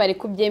ngo uyambare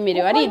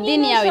kubyemerewe ari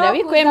idini yawe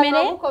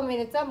irabikwemereye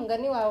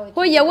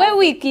hoya we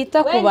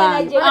wikita ku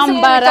bantu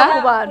ambara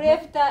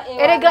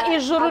erega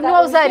ijuru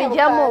niho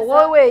uzarijyamo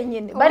wowe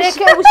wenyine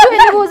bareke ubushyuhe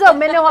nibuza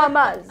umeneho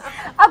amazi.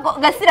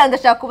 Gasira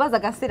ndashaka kubaza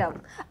Gasira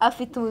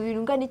afite umubiri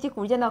ungana iki ku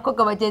buryo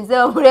n'abakobwa bagenzi be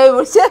bamureba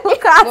uburyo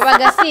ngo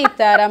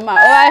bagasitara ma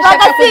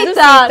washaka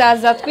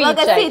kudusitaza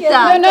twicaye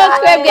noneho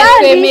twebwe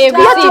twemeye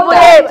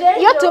gusitara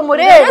iyo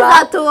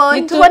tumureba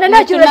ntitubone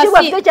nta kintu na kimwe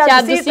afite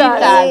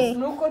cyadusitara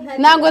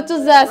ntabwo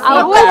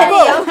tuzasitara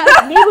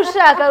niba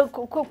ushaka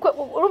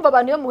urumva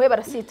abantu iyo muhuye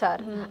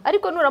barasitara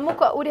ariko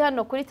nuramuka uri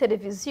hano kuri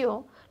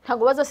televiziyo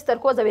ntabwo bazasitara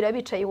kuko bazabira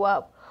bicaye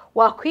iwabo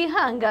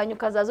wakwihanganya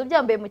ukazaza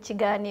ubyambaye mu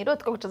kiganiro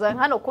tukagucaza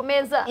hano ku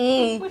meza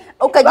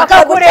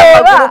ukagira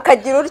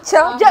ukagira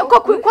utya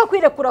ko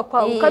kwirekura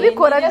kwawe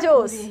ukabikora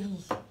byose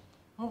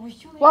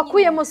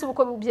wakuyemo se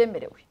uko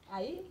byemerewe.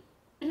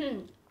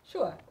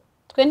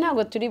 twe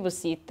ntabwo turi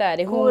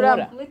busitare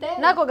humura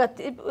nako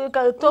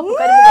gatopu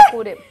karimo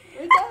gakuremo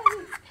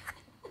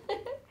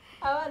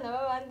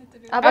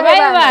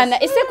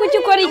abana ese kuki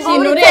ukora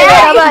ikintu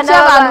ureba icyo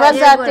abantu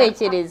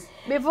bazatekereza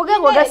bivuga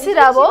ngo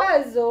Gasirabo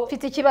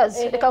mfite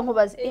ikibazo reka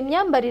nkubaze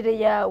imyambarire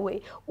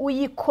yawe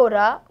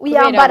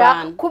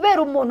uyambara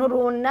kubera umuntu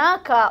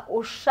runaka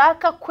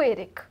ushaka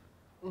kwereka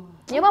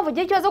niyo mpamvu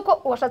ugira ikibazo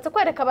ko washatse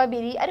kwereka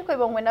babiri ariko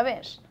bibonywe na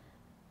benshi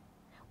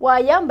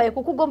wayambaye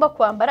kuko ugomba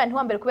kwambara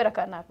ntiwambare kubera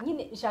kanaka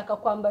nyine nshaka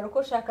kwambara uko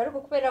ushaka ariko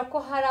kubera ko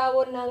hari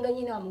abo nanga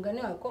nyine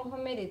wamugane wawe ko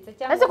nkomeretse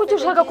cyangwa ese kuki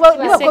ushaka kuba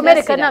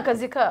nibakomereka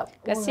n'akazi kabo.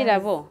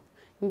 Gasirabo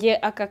nge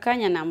aka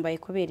kanya nambaye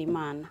kubera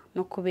Imana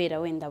no kubera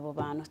wenda abo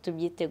bantu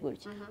tubyite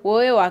gutya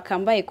wowe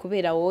wakambaye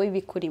kubera wowe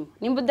bikurimo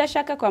nimba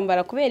udashaka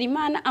kwambara kubera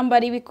Imana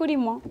ambara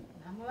ibikurimo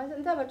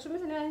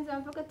nzabacumize niba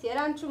nzamvuga ati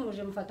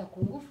yarancumuje mufata ku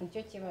ngufu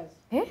nicyo kibazo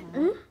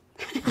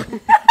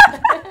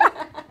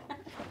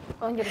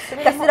ongera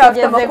usubire Gasira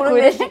afite amakuru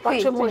menshi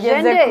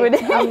tugeze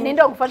kure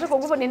ninde wagufashe ku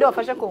ngufu ninde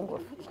wafashe ku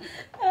ngufu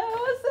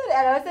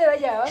abasore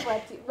bajya bavuga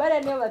ati bara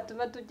niyo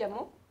batuma tujya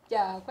mu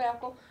byaha kubera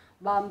ko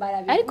bambara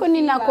bigufi ariko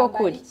ni nako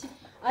kuri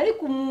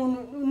ariko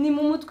umuntu ni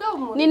mu mutwe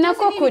w'umuntu ni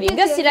nako kuri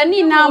Gasira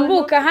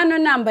ninambuka hano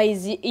nambaye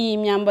iyi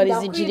myambaro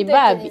izijiri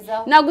babi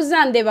nago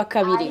uzandeba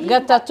kabiri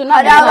gatatu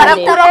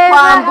barakora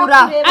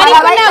kwambura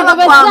ariko nago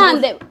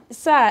bazande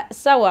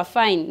sawa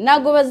fine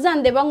nago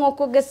bazandeba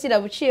nk'uko Gasira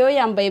buciyeho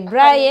yambaye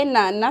braye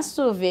na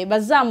suve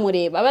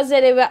bazamureba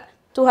bazereba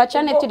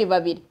tuhacane turi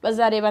babiri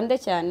bazareba nde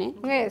cyane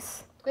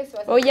mwese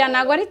oya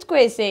nago ari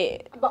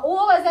twese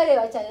uwo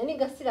bazareba cyane ni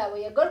Gasira abo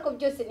yego ariko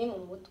byose ni mu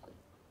mutwe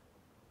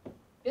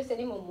byose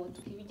ni mu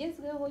mutwe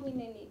ibigezweho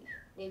nyine ni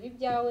reba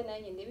ibyawe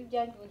nanjye ndeba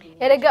ibyanjye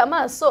erega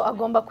amaso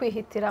agomba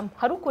kwihitiramo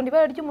hari ukundi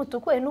ibara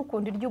ry'umutuku hari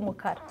n'ukundi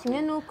ry'umukara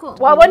kimwe nuko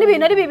wabona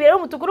ibintu ari bibiri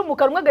umutuku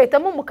n'umukara umwe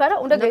agahitamo umukara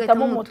undi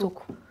agahitamo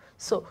umutuku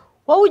so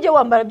wowe ujye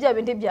wambara bya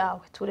bindi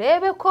byawe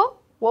turebe ko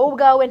wowe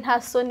ubwawe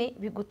nta soni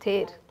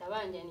bigutera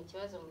ndabanjyana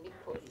ikibazo muri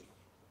polisi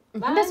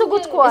mbese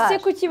ugutwara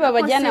ese kuki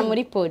babajyana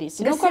muri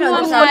polisi nuko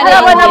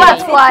ntarabona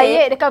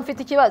batwaye reka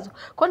mfite ikibazo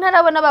ko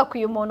ntarabona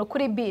bakwiye umuntu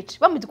kuri beach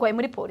bamutwaye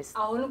muri polisi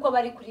aho nuko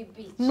bari kuri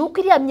beach nuko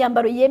iriya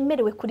myambaro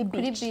yemerewe kuri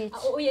beach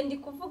uye ndi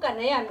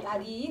kuvugana ya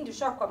hari iyindi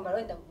ushaka kwambara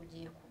wenda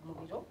ugiye mu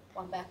biro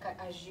wambaye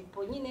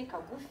akajipo nyine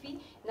kagufi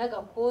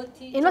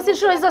n'agakoti ino si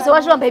inshuro zose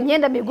waje wambaye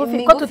imyenda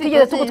migufi ko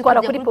tutigeze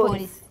tugutwara kuri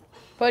polisi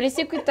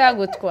polisi ko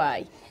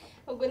itagutwaye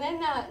ubwo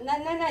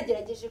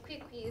nagerageje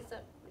kwikwiza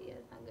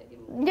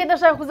njye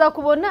ndashaka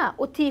kuzakubona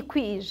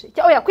utikwije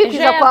oya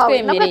kwikwiza kwawe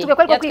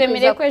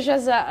yatwemereye ko ejo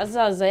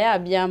azaza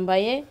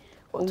yabyambaye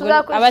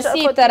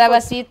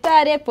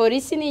abasitare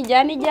polisi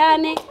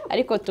nijyane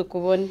ariko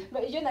tukubone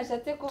iyo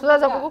nashatse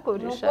tuzaza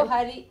kugukurisha nuko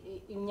hari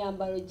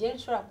imyambaro ngiye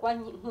nshobora kuba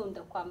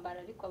nkunda kwambara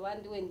ariko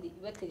abandi wenda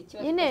ibatera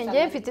ikibazo nyine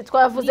njye mfite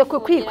twavuze ko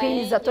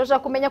kwikwiza turashaka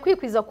kumenya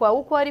kwikwiza kwawe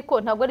uko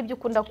ariko ntabwo ari byo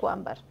ukunda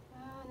kwambara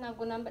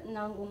ntabwo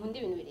nkunda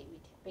ibintu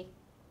birebire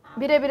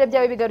birebire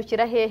byawe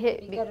bigarukira hehe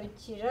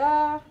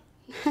bigarukira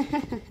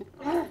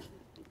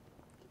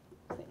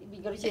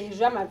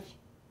hejuru y'amavi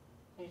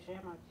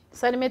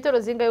santimetero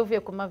zingahe uvuye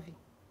ku mavi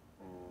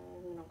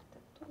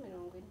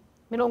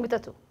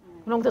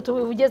 30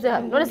 ugeze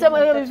hano none se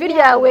ivi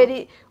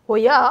ryawe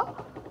oya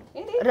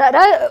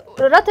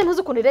rate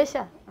ntuzi ukuntu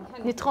ireshya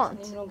ni 30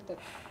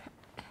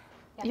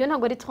 iyo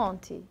ntabwo ari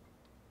 30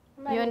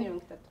 iyo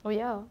ni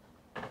oya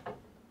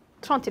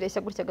 30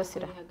 ireshya gutya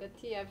Gasira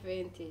hagati ya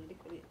 20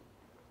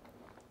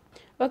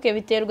 Okay,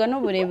 biterwa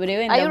n'uburebure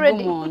wenda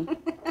bw'umuntu.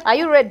 Are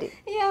you ready?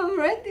 Yeah, I'm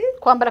ready.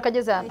 Kwambara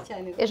kageze hano.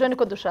 Ejo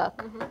niko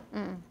dushaka.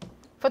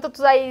 Foto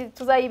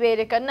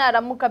tuzayibereka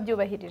naramuka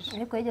byubahirije.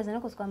 Ariko yigeze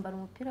no kuzwambara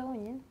umupira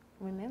wonyine.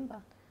 Remember?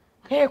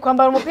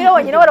 Kwambara umupira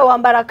wonyine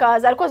wambara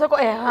kaza ariko se ko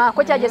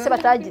ko cyagese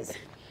batagize.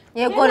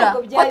 Yegora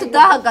ko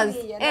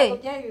tudahagaze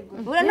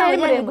bura nta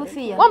muri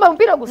bigufiya wambaye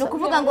umupira gusa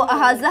nukuvuga ngo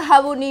ahaza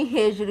habu ni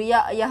hejuru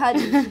ya hari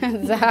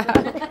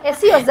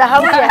ese iyo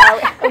zahabu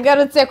yawe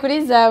ugarutse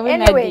kuri zahabu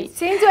anyway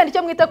sinzi wenda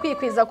icyo mwita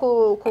kwikwiza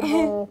ku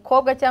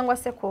mukobwa cyangwa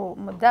se ku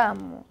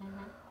mudamu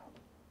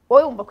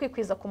wowe wumva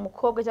kwikwiza ku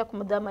mukobwa cyangwa ku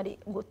mudamu ari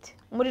gute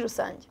muri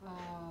rusange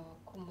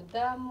ku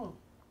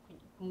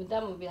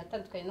mudamu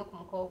biratandukanye no ku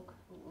mukobwa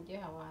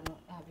ngiye abantu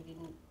habiri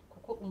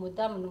kuko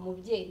umudamu ni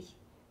umubyeyi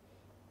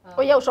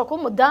oya ushaka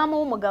kuba umudamu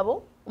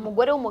w'umugabo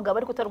umugore w'umugabo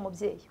ariko utari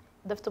umubyeyi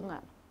udafite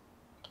umwana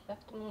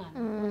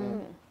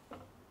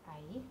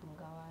ayi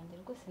umugabo wanjye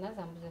rwose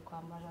nazambuze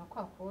kwambara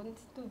kwa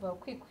kundi tuva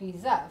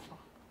kwikwiza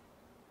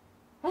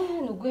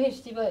ni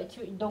uguhesha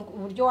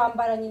uburyo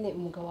wambara nyine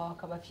umugabo wawe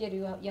akaba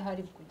fiyeri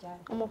y'ahari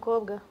bukujyane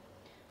umukobwa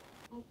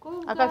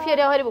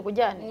akafiyeri y'ahari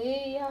bukujyane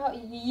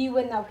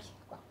yiwe nawe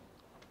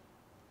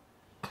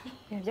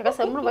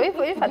byagasa murumva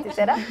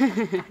bifatishera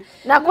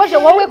nakoje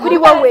wowe kuri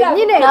wowe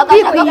nyine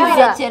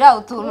kwikwiza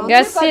utuntu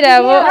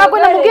Gasirabo ntabwo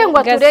namubwiye ngo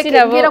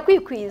atureke mbwira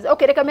kwikwiza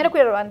okay reka mere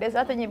kuri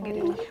Rwandeza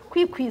atanyibwirira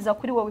kwikwiza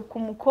kuri wowe ku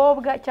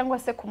mukobwa cyangwa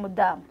se ku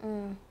mudamu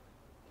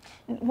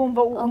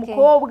bumva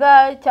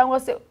umukobwa cyangwa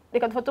se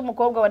reka dufate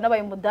umukobwa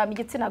wanabaye umudamu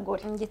igitsina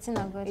gore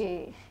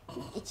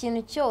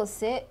ikintu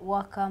cyose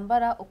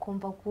wakambara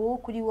ukumva ko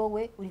kuri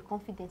wowe uri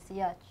confidence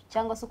yacu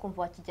cyangwa se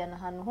ukumva wakijyana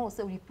ahantu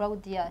hose uri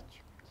proud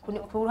yacu ku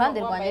ruhande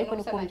rwanjye ariko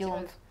ni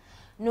kubyumva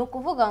ni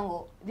ukuvuga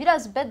ngo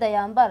birazi beda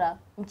yambara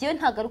ngiye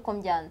ntago ari uko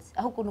mbyanze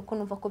ahubwo nuko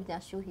numva ko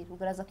byanshyuhira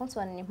ugaraza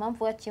kunsobanurira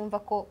impamvu yakimva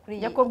ko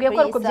kuri yakubwiye ko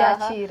ari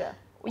kubyakira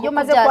iyo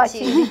maze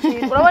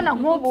kwakira urabona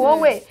nk'ubu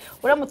wowe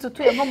uramutse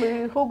utuye nko mu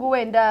bihugu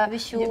wenda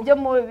byo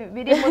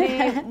biri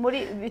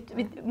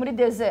muri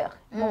desert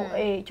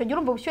icyo gihe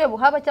urumva ubushyuhe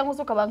buhaba cyangwa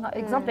se ukaba nka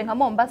example nka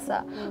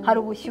Mombasa hari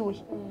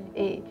ubushyuhe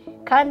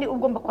kandi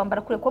ugomba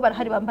kwambara kure ko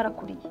barahari bambara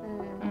kuriye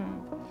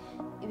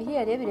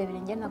ibihira rero birebire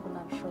nge ntabwo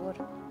nabishobora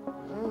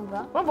urumva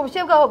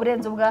ubushyuhe bwaho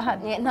burenze ubwa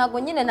hano ntabwo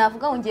nyine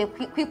navuga ngo ngiye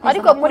kwikwiza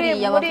ariko muri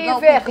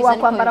veke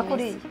wakwambara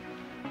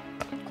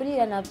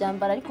kuriya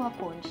nabyambara ariko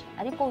hakonje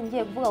ariko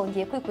ngiye kuvuga ngo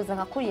ngiye kwikwiza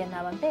nka kuriya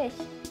ntaba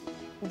mbeshye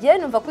ngiye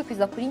numva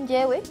kwikwiza kuri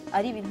njyewe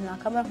ari ibintu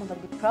nakamara nkumva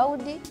ndi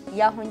proud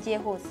yaho ngiye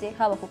hose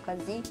haba ku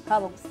kazi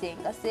haba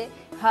gusenga se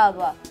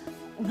haba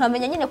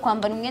nkamenya nyine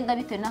kwambara umwenda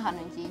bitewe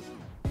n'ahantu ngiye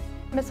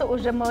mbese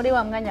uje muri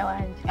wa mwanya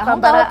wanjye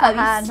kwambara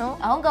ahantu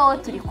aho ngaho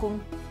turi kumwe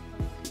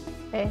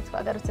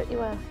twagarutse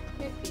iwawe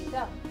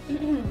kwikwiza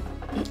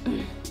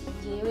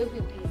ngewe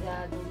kwikwiza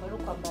numva ari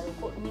ukwambara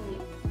uko nyine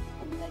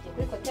nzajya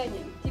kuri kotanye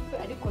bitipe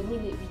ariko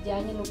nyine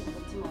bijyanye no ku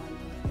mutima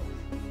wanjye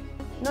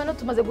none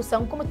tumaze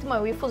gusanga uko umutima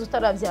wawe wifuza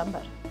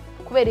utarabyambara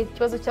kubera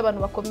ikibazo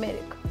cy'abantu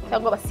bakomereka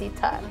cyangwa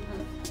basitara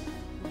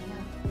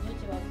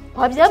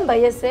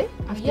wabyambaye se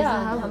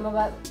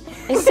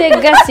ese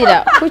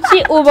gasira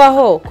kuki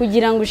ubaho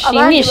kugira ngo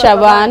ushimishe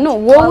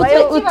abantu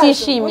wowe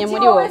utishimye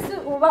muri wowe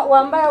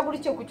wambara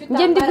gutyo kuki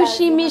utambara njye ndi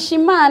gushimisha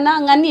Imana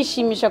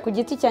nkanishimisha ku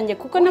giti cyanjye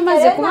kuko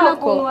namaze kubona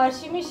ko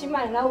washimisha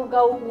Imana nawe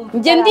ubwawe wumva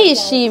njye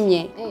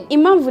ndishimye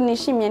impamvu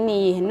nishimye ni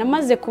iyihe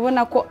namaze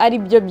kubona ko ari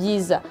byo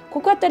byiza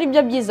kuko atari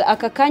byo byiza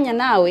aka kanya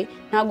nawe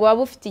ntabwo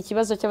waba ufite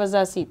ikibazo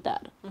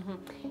cy'abazasitara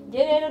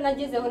njye rero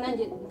nagezeho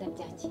nanjye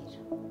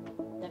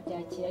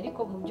ndabyakira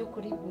ariko mu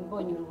by'ukuri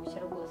mbonye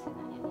uruhushya rwose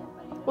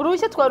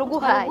uruhushya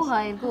twaruguhaye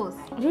rwose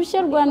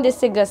uruhushya rwa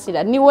ndetse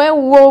gasira ni wowe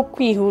wo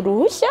kwiha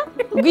uruhushya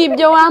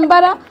rw'ibyo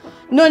wambara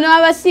noneho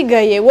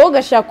abasigaye wowe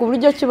ugashaka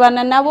uburyo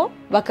kibana nabo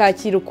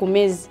bakakira uko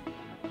umeze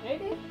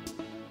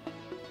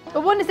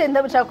ubundi se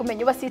ndabashaka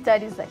kumenya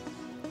ubasitariza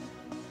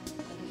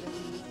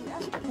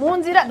mu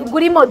nzira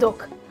gura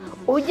imodoka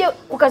ujye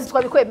ku kazi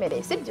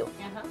twabikwemereye sibyo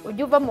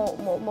ujye uva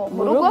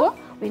mu rugo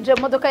winjira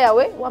mu modoka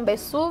yawe wambaye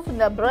suvu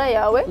na bra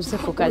yawe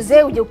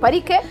uze ujye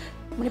uparike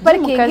muri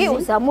parikingi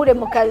uzamure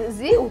mu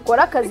kazi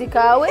ukora akazi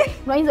kawe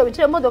nurangiza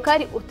wicire mu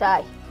modokari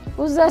utahe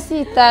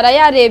uzasitara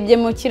yarebye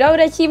mu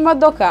kirahure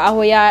cy'imodoka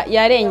aho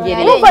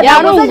yarengereye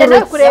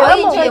yarungurutse kureba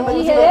mu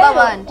buzima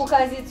bw'abandi ku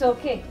kazi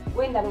itsoke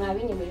wenda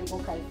mwabinyemereye ku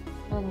kazi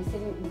none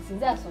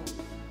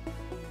sinzasohoka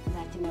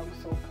nzakenera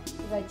gusohoka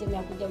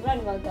nzakenera kujya muri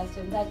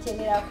animation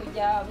nzakenera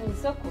kujya mu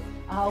isoko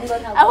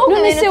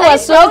none se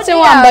wasohotse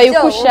wambaye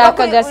uko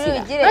ushaka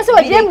gasira ese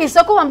wagiye mu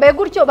isoko wambaye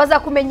gutyo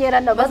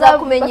bazakumenyerana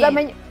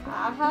bazamenya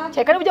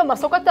cyeka n'ibyo mu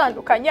masoko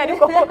atandukanye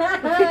ariko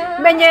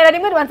menyera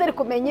rimwe ribanza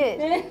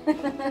rikumenyere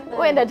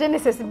wenda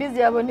Genesis busy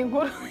yabona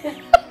inkuru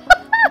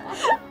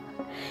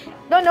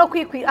noneho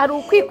hari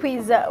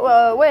ukwikwiza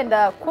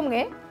wenda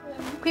kumwe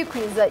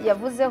kwikwiza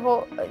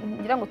yavuzeho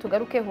ngira ngo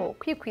tugarukeho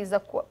kwikwiza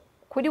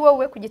kuri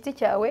wowe ku giti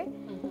cyawe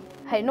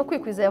hari no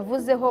kwikwiza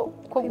yavuzeho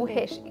ko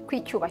guhesha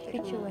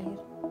kwicyubahiro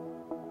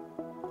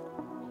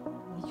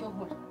nicyo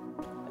nkora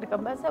reka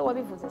mbaze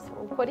wabivuze se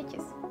ukora iki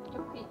se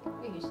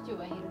kwihesha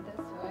icyubahiro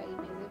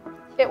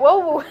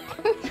wowe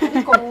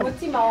ariko mu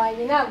mutima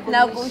wanjye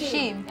ntabwo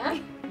ushimye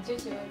nicyo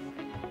kibazo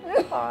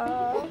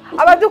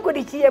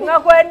abadukurikiye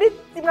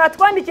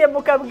mwatwandikiye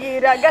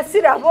mukabwira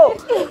gasirabo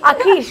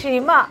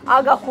akishima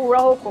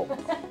agakuraho koko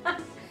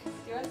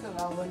ikibazo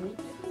babona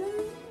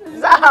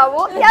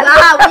zahabu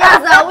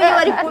yazahabu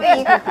bari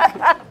kubika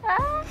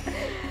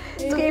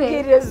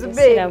twibwirire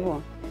Zuberi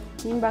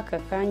nimba aka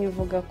kanya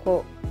uvuga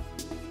ko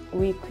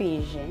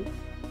wikwije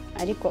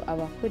ariko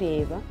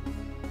abakureba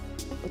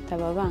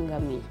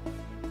utababangamiye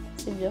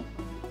sibyo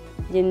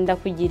genda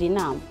kugira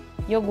inama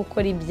yo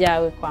gukora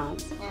ibyawe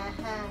kwanza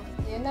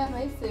iyo nama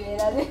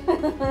y'isubirane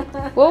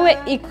wowe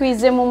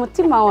ikwize mu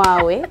mutima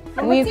wawe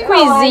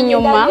wikwiza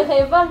inyuma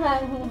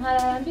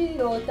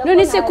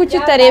none se kuki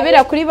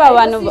utarebera kuri ba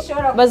bantu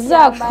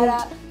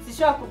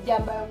zishobora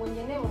kubyambara ngo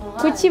ngene mu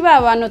muhanda kuki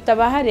ba bantu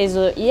utabaha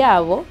rezo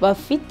yabo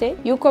bafite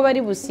yuko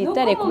bari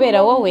busitare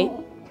kubera wowe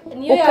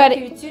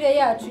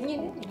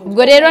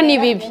ubwo rero ni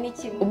bibi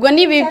ubwo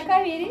ni bibi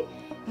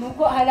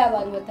nuko hari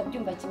abantu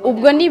batabyumva kimwe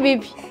ubwo ni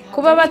bibi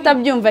kuba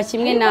batabyumva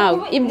kimwe nawe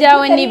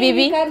ibyawe ni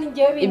bibi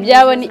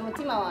ibyawe ni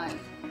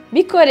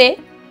bikore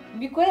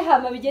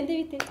hama bigende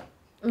bite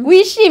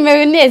wishime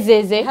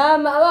winezeze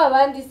hama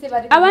abandi se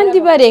bari abandi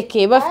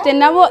bareke bafite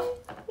nabo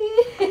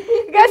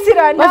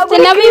gasira bafite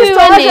nabo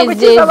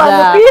ibibanezeza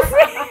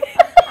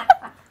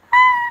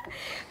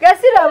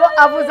gasirabo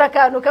avuze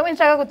akantu kamwe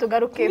nshaka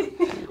kutugarukeho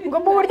ngo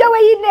mu buryo we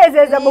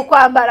yinezeza mu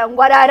kwambara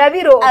ngo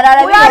ararabirota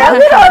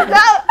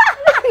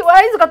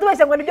wahize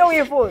ukatubeshya ngo nibyo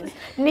wifuza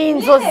ni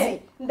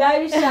inzozi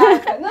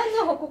ndabishaka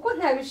noneho kuko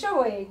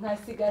ntabishoboye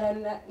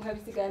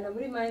nkabisigarana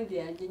muri mind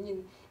yanjye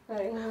nyine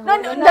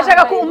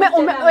ndashaka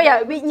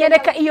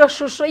nyereka iyo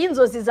shusho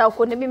y'inzozi zawe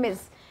ukuntu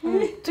imeze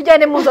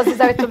tujyane mu nzozi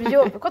zawe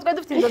tubyumve ko twari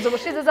dufite inzozi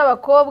ubushize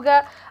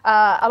z'abakobwa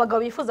abagabo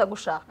bifuza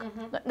gushaka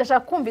ndashaka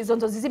kumva izo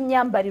nzozi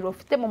z'imyambarire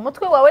ufite mu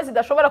mutwe wawe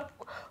zidashobora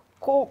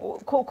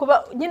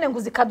kuba nyine ngo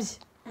uzikabye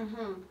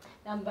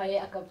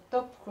yambaye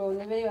agatopu koro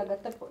nabere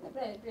agatopu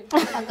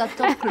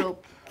agatopu koro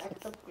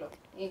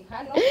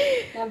hano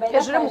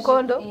hejuru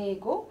y'umukondo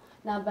yego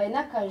nambaye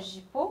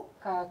n'akajipo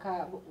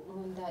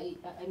nkunda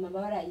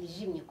amabara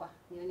yijimye kwa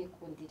niyo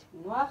nikundira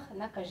noir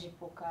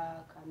n'akajipo ka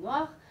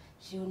noir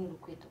jiho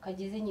n'urukweto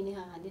kageze nyine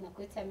hahandi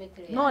nakwetse ya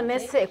metre none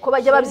se ko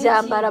bajya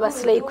babyambara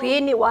abaslay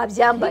queen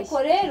wabyambaye ariko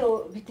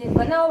rero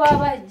biterwa naho baba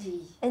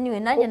bagiye anyway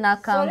nanjye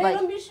nakambaye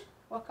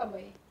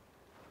wakambaye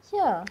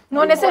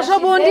none se ejo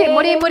bundi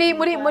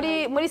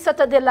muri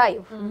Saturday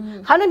live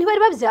hano ntibari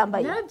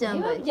babyambaye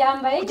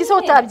kuki se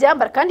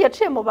utabyambara kandi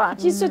yaciye mu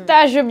bantu kisi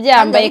utaje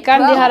ubyambaye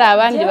kandi hari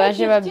abandi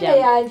baje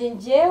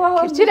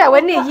babyambaye kirire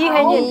we ni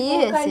iyihe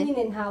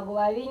nyine ntabwo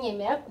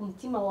babinyemera ku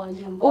mutima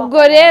wanjye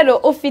ubwo rero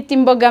ufite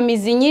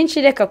imbogamizi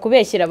nyinshi reka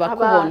kubeshyira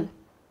bakubona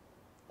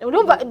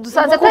urumva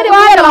dusanze atari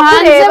hano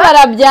hanze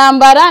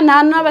barabyambara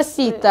nta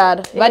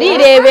n'abasitara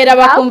barirebera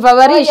bakumva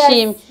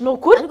barishimye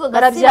nukuri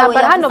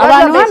barabyambara hano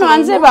abantu hano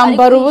hanze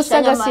bambara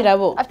ubusa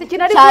gasirabo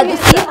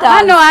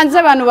hano hanze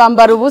abantu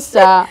bambara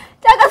ubusa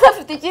cyangwa se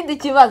afite ikindi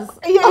kibazo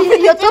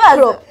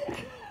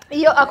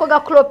iyo ako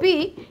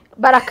gakropi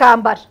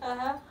barakambara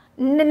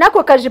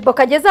nako kajipo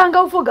kageze aha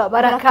ngaho uvuga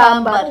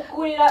barakambara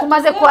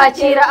tumaze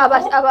kwakira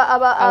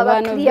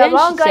abakiriya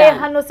bangaye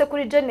hano se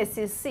kuri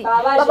Genesis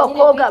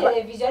b'abakobwa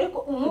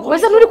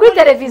bose n'uri kuri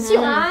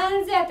televiziyo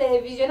hanze ya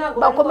televiziyo ntabwo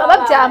bakoma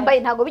babyambaye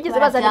ntabwo bigeze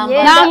bazana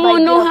imyenda nta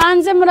muntu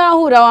hanze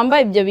murahura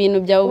wambaye ibyo bintu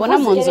byawe ubona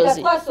mu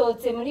nzozi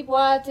twasohotse muri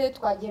boîte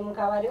twagiye mu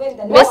kabari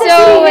wenda mbese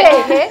wowe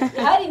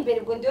hari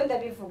imbere ngo ndiyo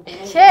ndabivuga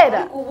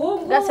kera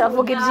gase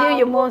bavuga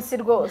iby'uyu munsi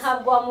rwose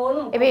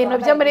ibintu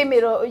byo muri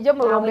byo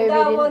mu bihumbi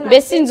bibiri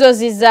mbese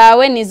inzozi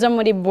zawe nizo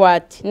muri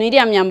boîte ni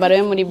iriya myambaro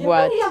yo muri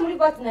boîte iriya muri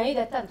boîte nayo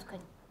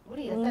iratandukanye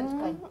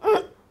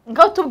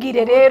ngaho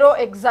tubwire rero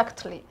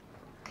exactly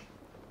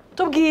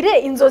tubwire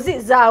inzozi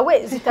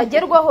zawe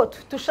zitagerwaho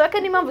tushake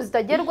n'impamvu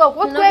zitagerwaho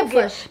kuko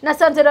twebwe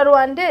nasanze la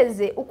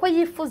Rwandeze uko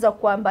yifuza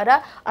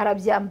kwambara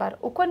arabyambara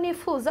uko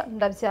nifuza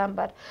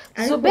ndabyambara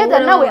Zubeda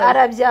nawe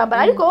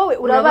arabyambara ariko wowe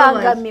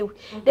urabangamiwe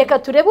reka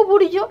turebe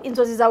uburyo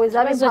inzozi zawe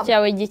zabe izo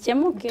cyawe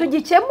gikemuke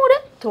tugikemure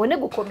tubone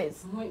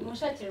gukomeza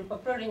mushakire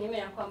urupapuro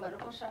runyemerera kwambara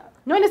uko ushaka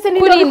none se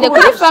kurinde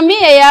kuri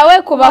famiye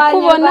yawe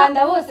kubakubona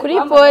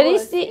kuri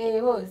polisi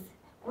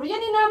uryo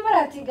ni nambara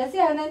ati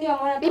gasirana niyo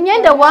mwana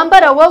imyenda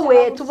wambara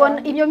wowe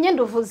tubona iyo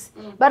myenda uvuze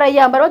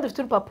barayambara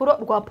badufite urupapuro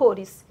rwa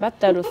polisi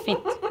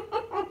batarufite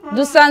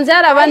dusanze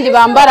hari abandi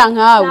bambara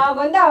nkawe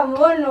ntabwo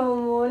ndamubona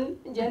umuntu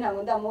nje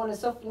ntabwo ndamubona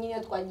soft nyine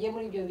twagiye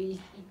muri ibyo bihe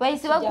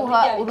bahise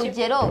baguha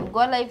urugero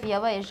rwa live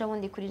yabaye ejo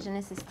bundi kuri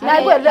Genesis TV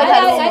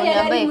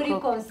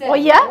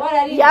oya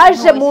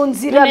yaje mu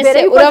nzira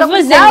mbere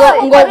uravuze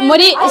ngo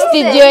muri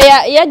studio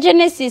ya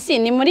Genesis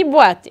ni muri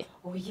boîte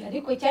oya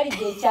ariko cyari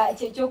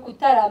igihe cyo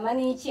kutarama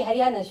n'iki hari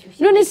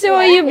hanashyushye none se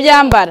wowe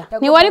ubyambara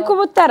ntiwari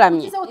kuba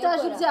utaramye ese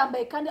utaje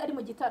ubyambaye kandi ari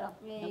mu gitaramo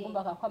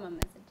nagombaga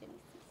kwamamaza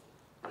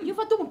Genesis iyo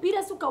ufata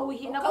umupira se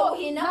ukawuhina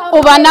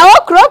uba nawo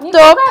crop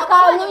top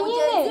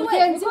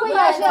mugenzi we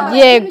yaje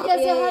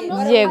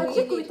yego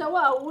akikubita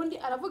wa wundi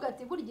aravuga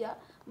ati burya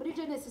muri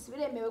Genesis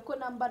biremewe ko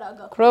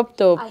nambaraga crop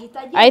top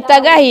ahita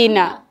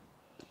agahina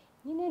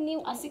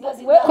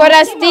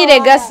kora style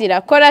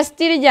gasira kora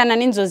style ijyana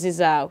n'inzozi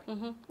zawe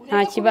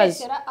nta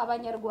kibazo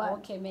abanyarwanda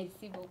okay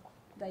merci beaucoup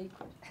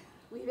ndayikora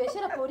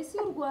wibeshyera polisi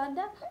y'u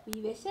Rwanda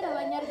wibeshyera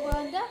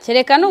abanyarwanda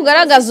kereka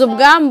nugaragaza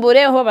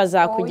ubwambure ho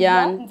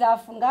bazakujyana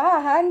nzafunga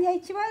hahandi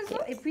ikibazo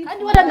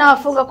kandi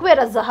waranahafunga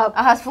kubera zahabu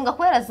ahafunga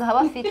kubera zahabu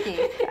afite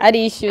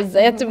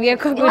arishyuza yatubwiye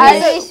ko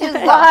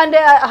arishyuza ahandi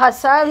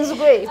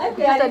hasanzwe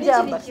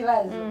kutabyambara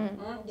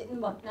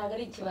ntabwo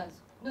ari ikibazo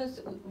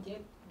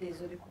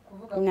désolé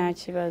kuvuga nta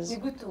kibazo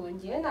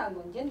nigutungiye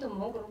ntabwo ngende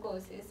umuhungu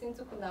rwose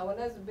sinzi uko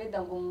nabona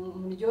Zubeda ngo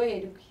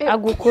muryoherwe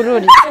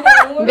agukurure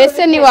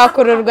mbese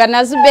ntiwakururwa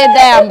na Zubeda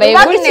yambaye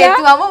gutya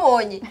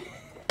wamubonye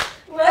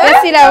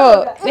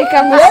gasirabo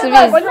reka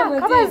musubize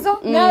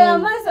ni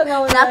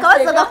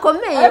akabazo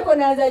gakomeye ariko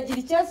nazagira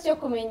ikibazo cyo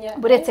kumenya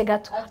buretse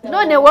gato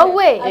none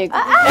wowe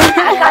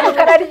akantu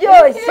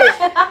kararyoshye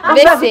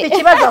mbese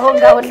ikibazo aho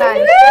ngaho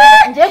nanjye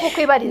ngiye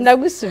kukwibariza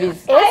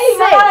ndagusubiza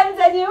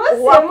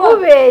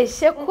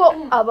wakubeshye ko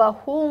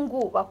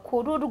abahungu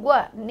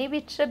bakururwa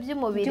n'ibice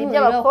by'umubiri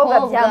by'abakobwa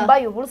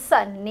byambaye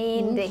ubusa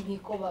ninde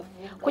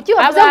kuki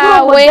wavuze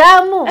ngo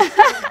umudamu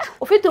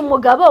ufite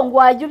umugabo ngo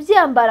wajya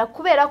ubyambara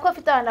kubera ko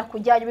afite ahantu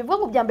akujyanye bivuga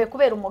ngo ubyambaye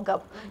kubera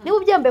umugabo niba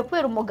ubyambaye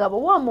kubera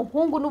umugabo wa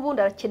muhungu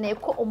n'ubundi arakeneye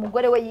ko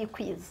umugore we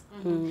yikwiza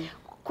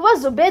kuba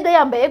Zubeda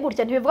yambaye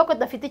gutya ntibivuga ko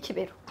adafite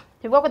ikibero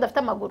ntibivuga ko adafite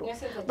amaguru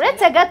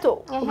uretse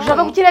gato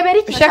ushaka kukirebera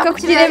iki ushaka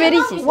kukirebera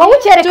iki wowe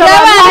ukereka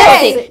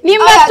abantu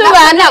nimba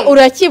tubana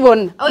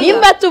urakibona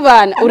nimba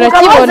tubana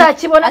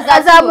urakibona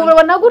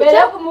azamubona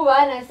gutya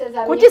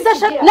kuki se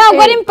ashaka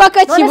ntabwo ari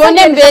mpaka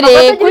kibone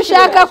mbere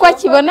kushaka ko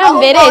akibona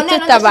mbere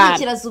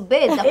tutabana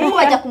Zubeda kuko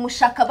bajya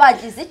kumushaka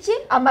bagize iki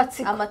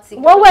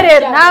amatsiko wowe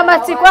rero nta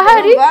matsiko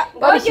ahari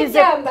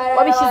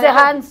wabishyize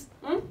hanze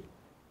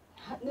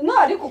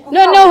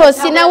noneho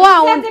sina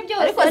wawe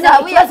ariko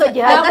zahabu ikibazo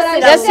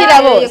gihari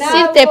Gasirabo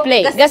s'il te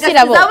plaît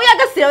Gasirabo zahabu ya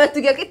Gasirabo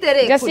tugiye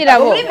kwitereka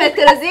Gasirabo muri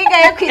metero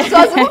zingaye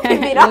kwisoza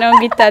umupimira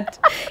 30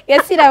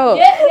 Gasirabo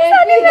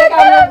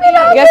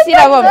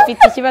Gasirabo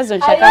mfite ikibazo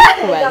nshaka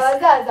kukubaza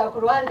abazaza ku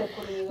ruhande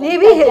kureba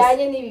nibihe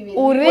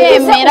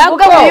uremera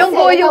ko uyu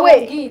nguyu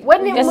we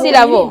ni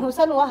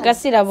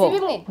Gasirabo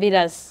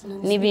birasa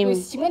ni bimwe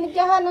kimwe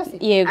n'ibya hano se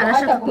yego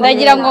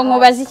ndagira ngo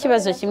nkubaze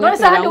ikibazo kimwe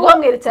kugira ngo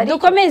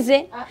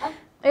dukomeze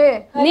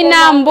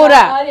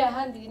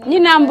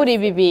ninambura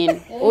ibi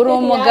bintu uri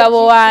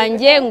umugabo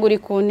wanjye ngo uri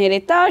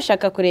kuntereta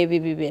ushaka kureba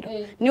ibibero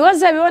niwe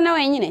azabibona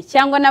wenyine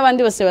cyangwa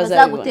n'abandi bose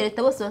bazabibona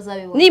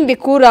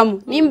nimbikuramo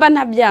nimba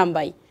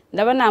ntabyambaye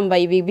ndaba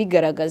nambaye ibi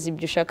bigaragaza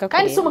ibyo ushaka kureba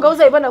kandi se umugabo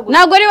uzabibona gusa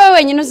ntabwo ari wowe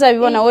wenyine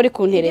uzabibona wowe uri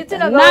kuntereta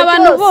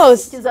n'abantu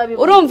bose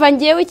urumva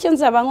ngewe icyo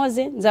nzaba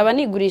nkoze nzaba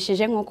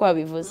nigurishije nk'uko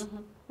wabivuze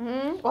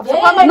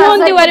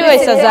n'undi wari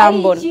wese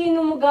azambona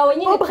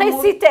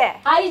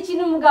hari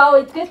ikintu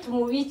umugabo twe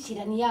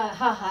tumubikira ni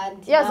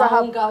hahandi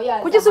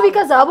kugeza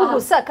ubika zahabu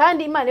gusa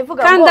kandi Imana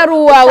ivuga ngo kandi ari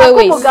uwawe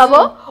wese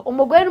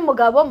umugore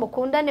n'umugabo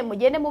mukundane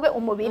mugende mube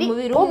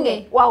umubiri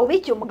umwe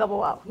wawubikiye umugabo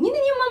wawe nyine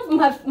niyo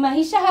mpamvu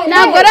mahisha hari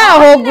ntabwo ari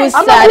aho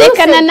gusa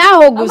rekana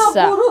naho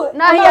gusa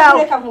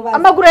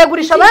amaguru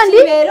yagurisha abandi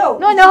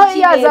noneho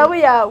ya zahabu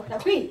yawe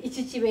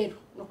iki kibero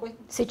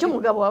si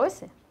cy'umugabo wawe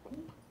se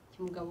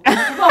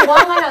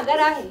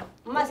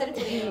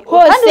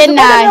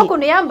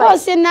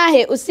hose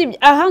nahe usibye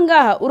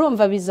ahangaha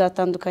urumva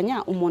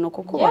bizatandukanya umuntu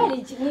kukubona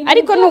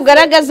ariko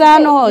nugaragaza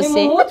hano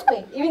hose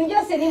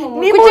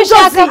kuki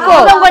ushaka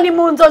ko ngo ni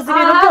mu nzozi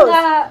ibintu byose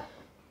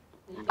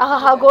aha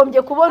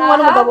hagombye kubonwa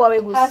n'umugabo wawe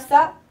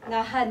gusa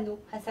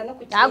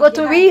ntabwo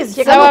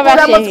tubizi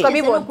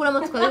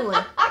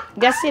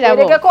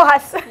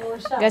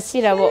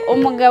Gasirabo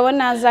umugabo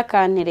naza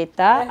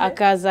akantereta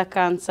akaza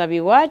akansaba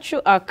iwacu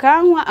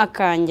akankwa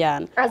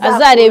akanjyana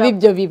azareba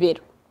ibyo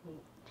bibero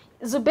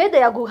Zubeda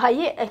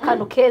yaguhaye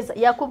akantu keza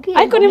yakubwiye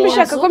ariko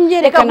nimushaka ko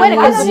myerekana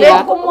mu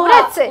nzira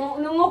uretse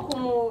nko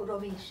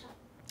kumurobesha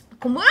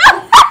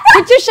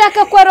kuki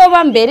ushaka ko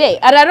aroba mbere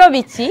araroba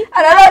iki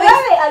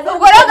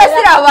ubwo rero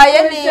Gasirabo abaye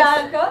neza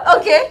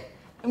okay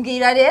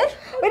mbwira rero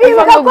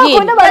uribuka ko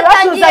akunda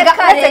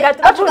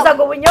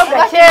bacuruzaga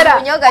ubunyobwa kera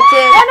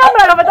rero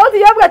muragafata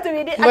utuyobwa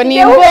tubiri ngo ni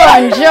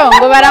imbonjo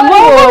ngo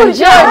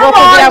baramuhonjo ngo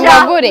kugira ngo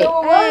agure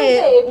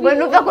ngo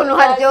nuva kuntu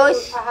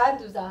haryoshye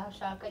ahandi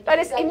uzahashaka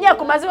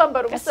imyaka umaze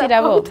wambara ubusa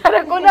Gasirabo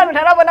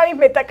ntarabona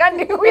impeta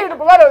kandi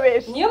wirirwa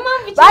barobesha niyo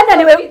mpamvu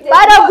bananiwe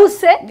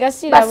baraguse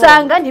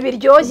basanga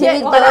ntibiryoshye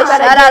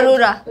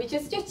ararura icyo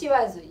si cyo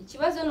kibazo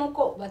ikibazo ni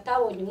uko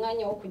batabonye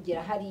umwanya wo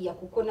kugera hariya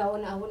kuko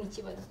nabona abona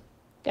ikibazo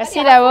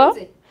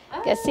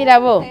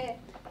Gasirabo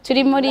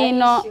turi muri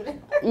ino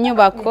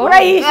nyubako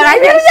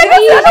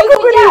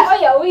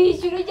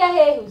wishyura ujya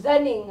hehe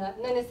uzana inka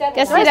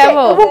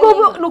Gasirabo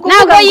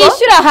ntabwo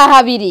yishyura aha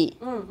habiri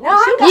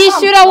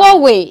yishyura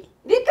wowe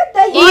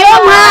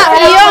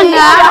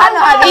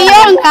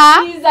iyo nka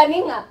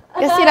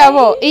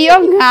Gasirabo iyo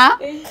nka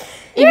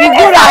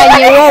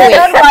ibiguranye wowe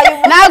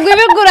ntabwo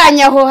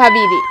ibiguranye aho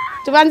habiri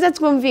tubanze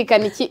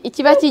twumvikana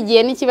ikiba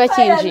kigiye n'ikiba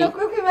kinjiye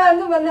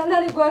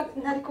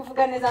ntari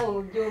kuvuga neza ngo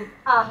mubyumve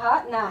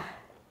aha na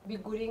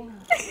bigura inka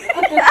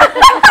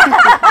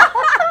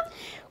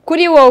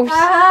kuri wowe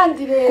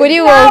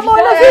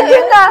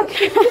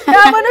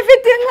nta muntu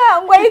ufite inka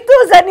ngo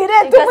ayituzanire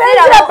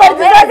tumwegera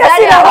partiza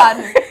Gasirabo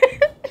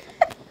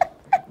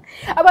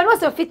abantu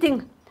bose bafite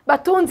inka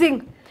batunze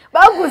inka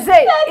baguze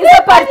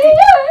izo parti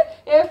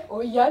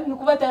oya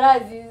nuko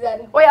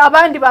batarazizana oya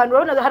abandi bantu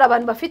urabona hari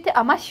abantu bafite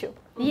amashyo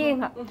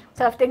y'inka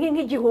bafite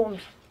nk'igihumbi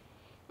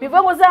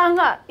bivuga ngo za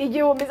nka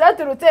igihumbi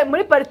zaturutse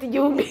muri parti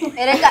igihumbi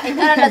erega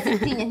intara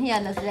ndazitinya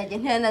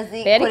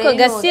ntiyanazikoreye ariko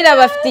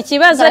Gasirabo afite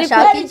ikibazo ariko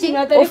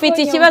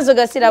ufite ikibazo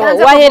Gasirabo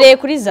wahereye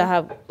kuri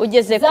zahabu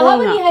ugeze ku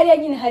nka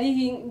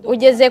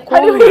ugeze ku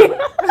nka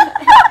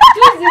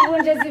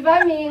tuzivunje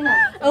zivamo inka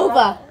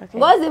uva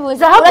ngo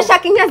zivunje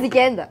urashaka inka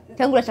zigenda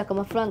cyangwa urashaka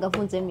amafaranga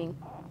avunzemo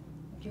inka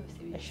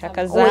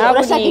shaka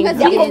zahabu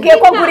yakubwiye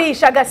ko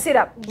gurisha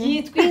Gasirabo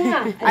yitwa inka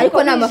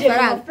ariko ni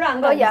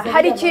amafaranga oya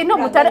hari ikintu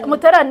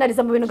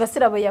mutaranariza mu bintu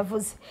Gasirabo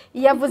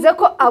yavuze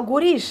ko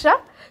agurisha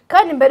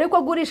kandi mbere yuko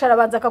agurisha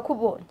arabanza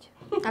akakubonja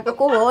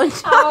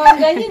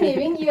nyine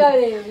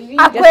ibingibi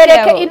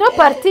akwereke ino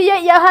parti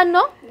ye ya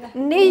hano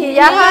n'iyi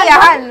ya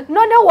hano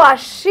none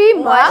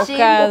washima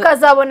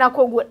ukazabona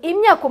kugura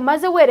imyaka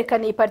umaze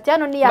werekana iyi parti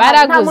hano n'iya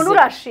hano nta muntu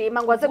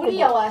urashima ngo aze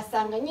kugura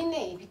wasanga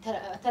nyine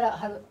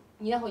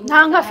nta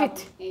nka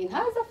afite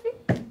ntazo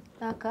afite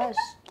ntakaje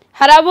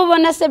hari abo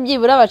ubona se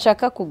byibura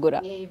bashaka kugura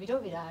ibiro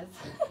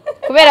biraza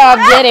kubera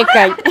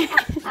wabyerekanye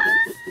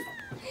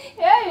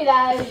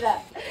biraza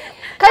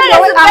kandi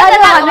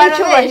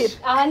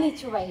aha ni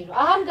icyubahiro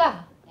aha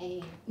ngaha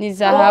ni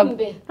zahabu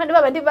kandi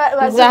babandi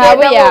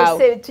zahabu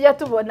yawe tujya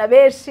tubona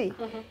benshi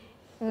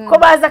ko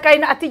baza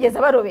kandi atigeze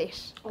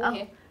barobesha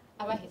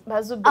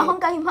aho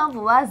ngaho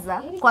impamvu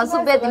baza kwa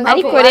Zubeda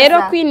ariko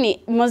rero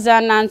kwini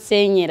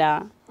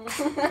muzanansenyera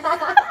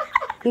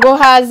ngo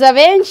haza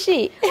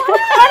benshi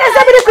neza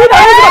biri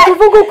kwibaheza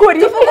tuvuga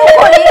ukuri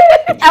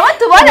abo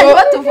tubona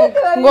nibo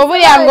tuvuga ngo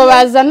buriya ngo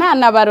baza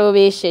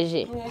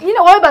ntanabarobesheje nyine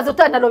wowe baza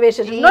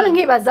utanarobesheje none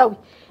nkibaza we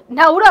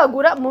ntawe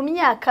uragura mu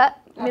myaka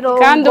 50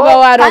 kandi uba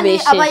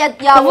warobesheje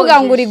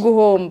kuvuga ngo uri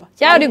guhomba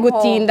cyangwa uri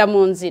gutinda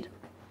mu nzira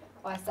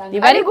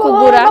niba ari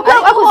kugura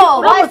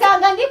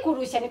wasanga ndi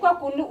kurushya ni kwa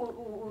kundi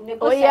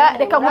oya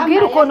reka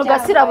nkubwire ukuntu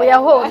Gasirabo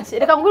yahombye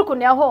reka nkubwire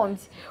ukuntu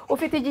yahombye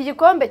ufite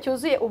igikombe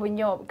cyuzuye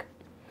ubunyobwa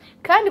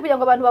kandi kugira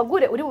ngo abantu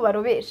bagure uri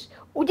bubarobeshe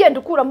ugenda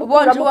ukuramo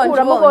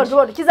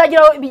bonje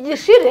kizagira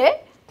bigishire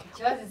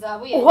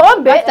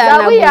uhombe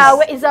zawe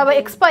yawe izaba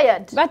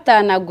expired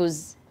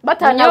batanaguze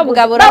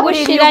ubunyobwa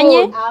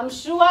burabushiranye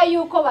amshuwa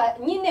yuko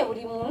nyine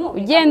buri muntu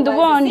ugenda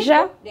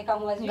ubonja reka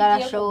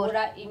nkubaze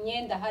kugura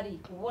imyenda hari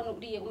ubona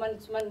uriye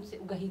umanitse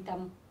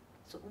ugahitamo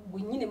ubwo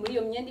nyine muri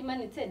iyo myenda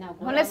imanitse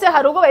ntabwo none se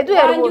hari ubwo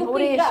bayiduhera ubuntu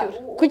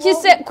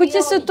urishyura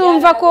kuki se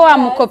utumva ko wa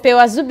mukope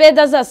wa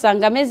Zubeda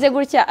azasanga ameze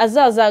gutya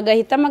azaza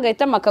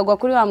agahitamo akagwa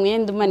kuri wa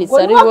mwenda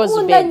umanitse ari wo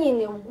Zubeda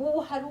nyine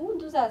ubwo hari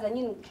undi uzaza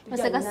nyine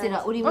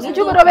Gasira uri mu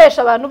cyo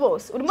urobesha abantu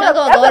bose urimo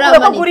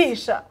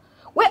aragurisha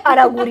we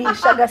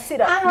aragurisha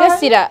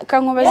Gasira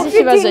kankubaza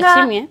ikibazo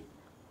kimwe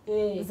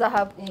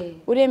zahabu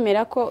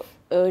uremera ko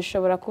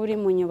ushobora kuba uri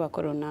mu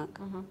nyubako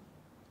runaka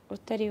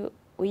utari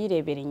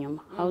uyirebera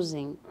inyuma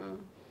housing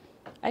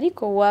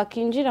ariko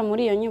wakinjira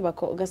muri iyo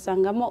nyubako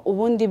ugasangamo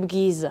ubundi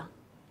bwiza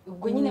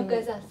ubwo nyine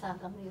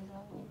bwazasanga muri zo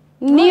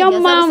niyo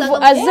mpamvu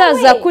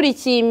azaza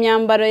akurikiye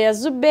imyambaro ya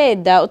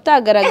Zubeda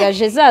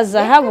utagaragaje za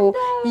zahabu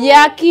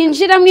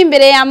yakinjiramo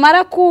imbere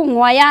yamara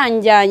kunywa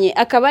yanjyanye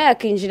akaba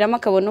yakinjiramo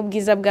akabona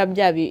ubwiza bwa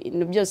bya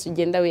bintu byose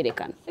ugenda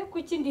werekana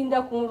kuki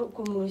ndinda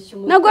kumurusha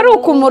ntabwo ari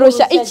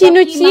ukumurushya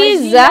ikintu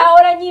cyiza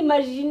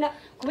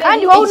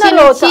kandi wowe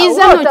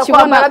unarota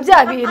kwambara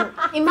bya bintu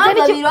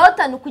impamvu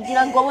birota ni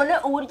ukugira ngo abone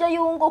uburyo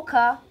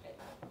yunguka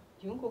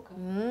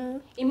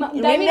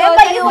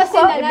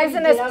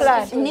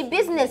ni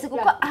business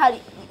kuko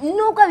hari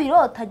nubwo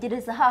birota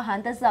gereza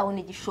hahandi azabona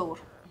igishoro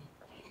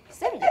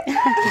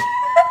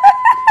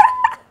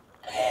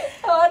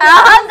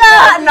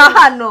ahangaha na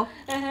hano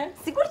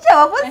si gutya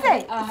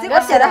wavuze si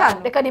gutya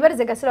hano reka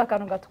nibarize Gasira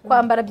akantu gato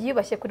kwambara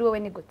byiyubashye kuri wowe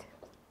ni gute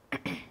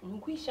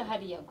ngwisha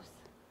hariya gusa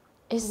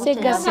ese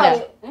Gasira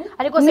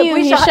ariko se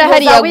kwisha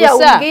hariya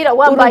gusa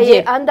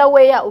wambaye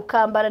underwear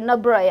ukambara na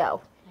bra yawe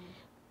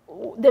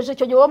deje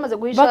cyo wamaze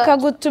guhisha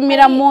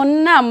bakagutumira mu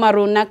nama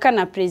runaka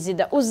na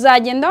president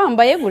uzagenda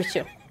wambaye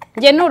gutyo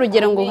nge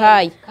n'urugero ngo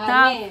uhaye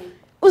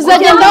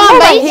uzagenda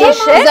wambaye iki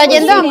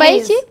uzagenda wambaye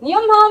iki niyo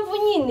mpamvu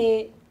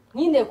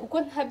nyine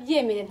kuko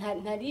ntabyemere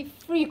ntari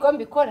free ko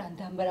mbikora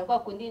ndambara kwa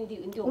kundi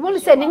ndi umuntu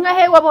se ni nka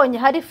he wabonye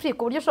hari free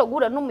ku buryo ushobora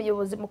guhura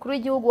n'umuyobozi mukuru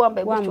w'igihugu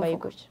wambaye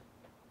gutyo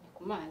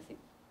ku mazi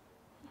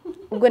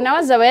ubwo nawe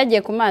azaba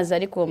yagiye ku mazi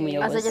ariko uwo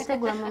muyobozi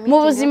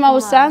mu buzima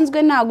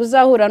busanzwe ntabwo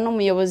uzahura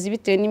n'umuyobozi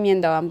bitewe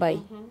n'imyenda wambaye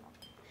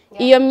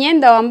iyo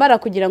myenda wambara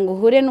kugira ngo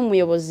uhure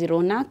n'umuyobozi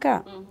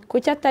runaka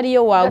kuki atari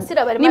yo wawe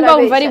nimba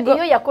wumva ari bwo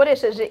iyo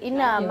yakoresheje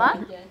inama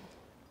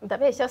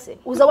ndabeshya se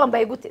uza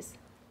wambaye gute se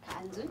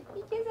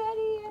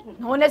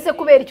none se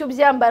kubera icyo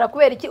ubyambara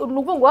kubera iki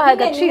nuvuga ngo waha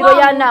agaciro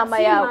ya nama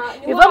yawe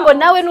bivuga ngo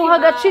nawe nuha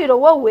agaciro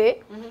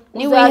wowe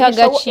niwiha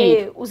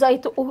agaciro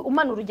uzahita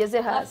umanura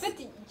ugeze hasi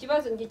afite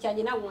ikibazo nge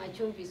cyane ntabwo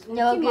mwacyumvise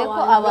yababwiye ko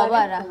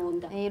ababara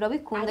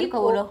urabikunda ariko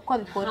abura ko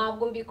abikora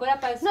ntabwo mbikora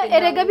pasi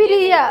erega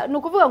biriya ni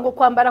ukuvuga ngo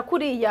kwambara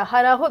kuriya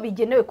hari aho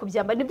bigenewe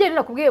kubyambara nibyo rero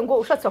nakubwiye ngo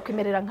ushatse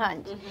wakwemerera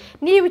nkanjye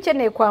niba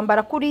ukeneye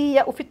kwambara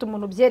kuriya ufite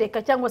umuntu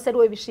ubyereka cyangwa se ari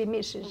we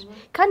bishimishije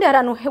kandi hari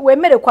ahantu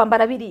wemerewe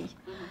kwambara biriya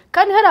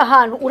kandi hari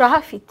ahantu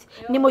urahafite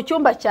ni mu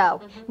cyumba cyawe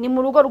ni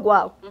mu rugo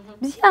rwawe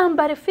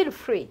byambare feel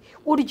free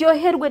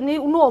uryoherwe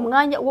n'uwo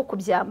mwanya wo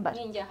kubyambara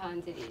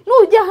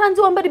nujya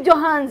hanze wambara ibyo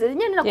hanze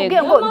nyine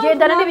nakubwiye ngo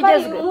gendana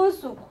n'ibigezweho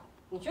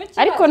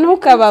ariko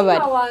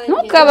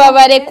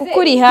ntukababare kuko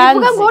uri hanze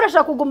bivuga ngo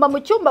urashaka kuguma mu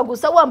cyumba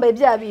gusa wambaye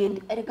bya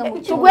bindi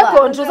tugwe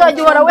konje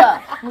uzajya uhora we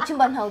mu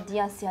cyumba nta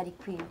audience hari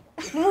queen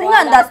ni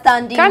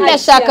understanding kandi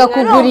ashaka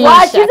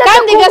kugurisha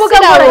kandi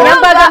Gasira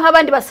yambaga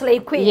nk'abandi baslay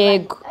queen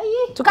yego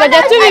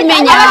tukajya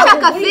tubimenya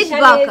ashaka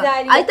feedback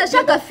ahita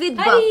ashaka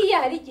feedback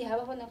hari igihe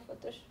habaho na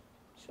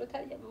photoshoot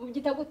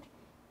mugita gute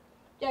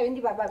bya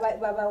bindi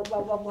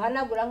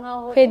baguhanagura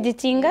nkaho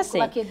editinga se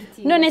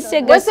none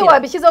se Gasira we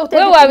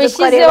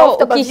wabishyizeho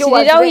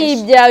ukishyiriraho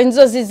ibyawe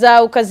inzozi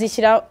zawe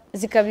ukazishyira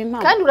zikaba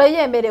impamvu kandi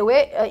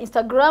urayemerewe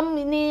Instagram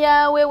ni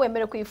yawe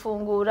wemerewe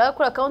kuyifungura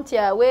kuri account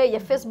yawe ya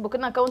Facebook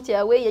na account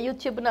yawe ya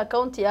YouTube na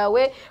account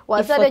yawe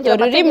wazarengera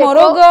amategeko mu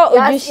rugo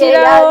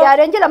ugishiraho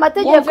yarengera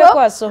amategeko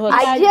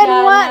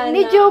agenwa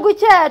n'igihugu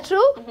cyacu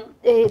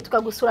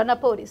tukagusura na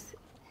polisi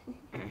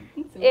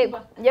ego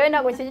yewe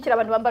ntabwo nshyigikira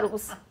abantu bambara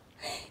ubusa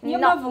niyo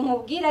mpamvu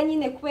nkubwira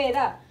nyine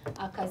kubera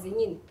akazi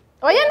nyine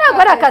oya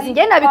ntabwo ari akazi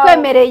njye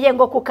nabikwemereye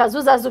ngo ku kazi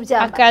uzaza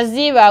ubyambara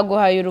akazi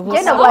baguhaye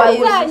uruhusa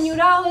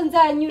nzanyuraho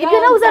ibyo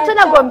nawe uzaca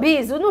ntabwo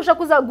mbizi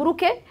nushaka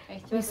uzaguruke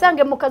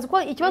wisange mu kazi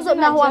ko ikibazo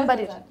naho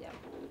wambarira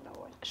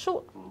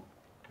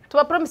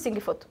tuba promising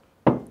ifoto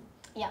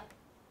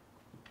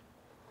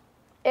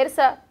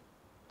Elsa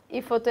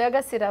ifoto ya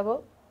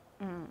Gasirabo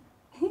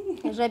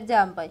ejo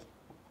byambaye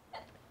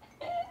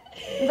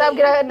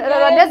nzabwira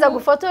Raneza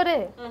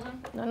gufotore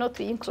none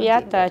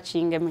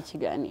tuyatacinge mu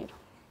kiganiro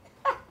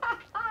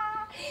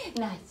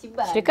nta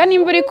kibazo reka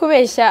nimba uri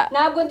kubeshya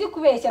ntabwo ndi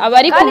kubeshya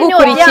abari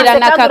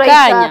kugukurikirana aka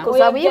kanya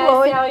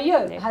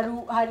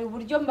hari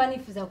uburyo mba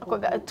nifuza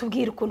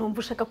tubwira ukuntu wumva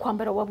ushaka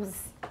kwambara wabuze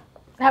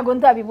ntabwo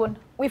ndabibona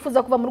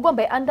wifuza kuva mu rugo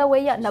wambaye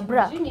underwear na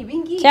bra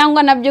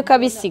cyangwa nabyo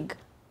ukabisiga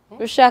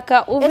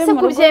ushaka uve ese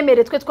mu rugo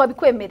kubyemere twe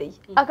twabikwemereye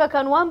aka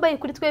kantu wambaye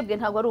kuri twebwe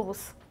ntabwo ari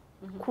ubusa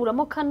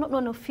kuramo kano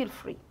none feel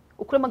free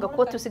ukuremo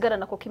agakote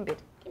usigarana ko k'imbere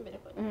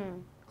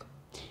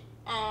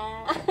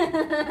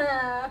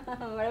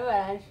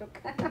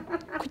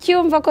kuki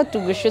wumva ko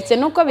tugushutse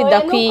nuko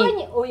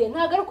bidakwiye oya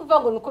ntabwo ari ukuvuga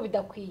ngo nuko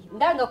bidakwiye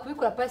ndanga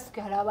kubikora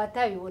pasike hari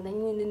abatabibona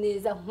nyine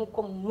neza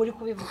nkuko muri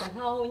kubivuga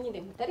nkaho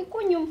nyine mutari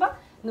kunyumva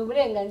ni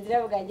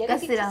uburenganzira bwanjye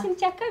ariko ikintu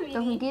cya kabiri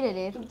ahubwire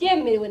rero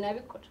byemerewe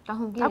nabikora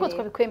ntabwo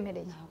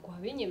twabikwemereye ntabwo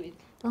wabinyemereye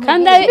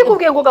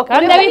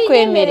kandi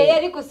abikwemereye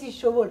ariko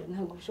sishobora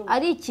ntabwo bishobora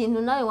ari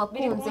ikintu nawe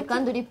wakunze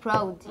kandi uri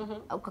proud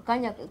aka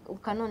kanya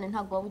kanone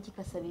ntabwo waba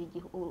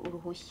ugikasabira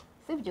uruhushya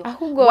sibyo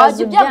ahubwo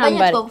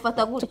wabyambara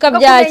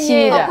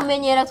tukabyakira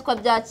tukakumenyera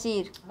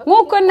tukabyakira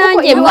nkuko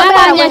nanjye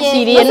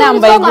mwaranyakiriye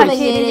nambaye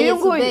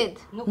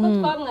nuko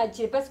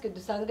twamwakiriye pasike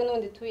dusanzwe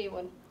n'ubundi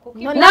tubibona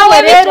nawe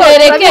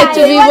bitwereke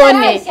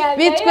tubibone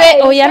bitwe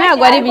oya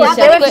ntabwo ari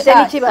bishya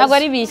ntabwo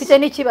ari bishya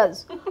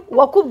n'ikibazo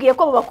wakubwiye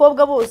ko abo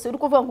bakobwa bose uri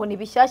kuvuga ngo ni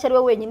bishyashya ari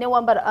we wenyine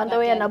wambara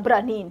underwear na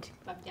bra ntindi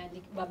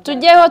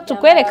tujyeho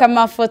tukwereka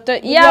amafoto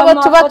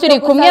yabo tuba turi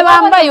kumwe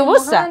bambaye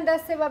ubusa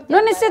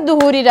none se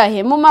duhurira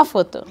he mu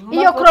mafoto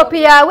iyo crop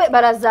yawe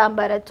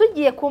barazambara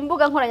tugiye ku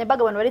mbuga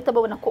nkoranyambaga abantu barita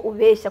babona ko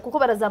ubeshya kuko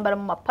barazambara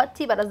mu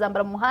mapati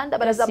barazambara mu muhanda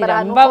barazambara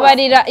ahantu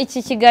babarira iki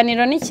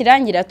kiganiro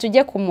nikirangira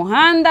tujye ku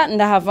muhanda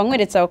ndahava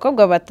nkweretse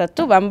abakobwa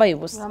batatu bambaye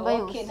ubusa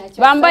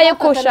bambaye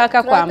ko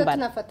ushaka kwambara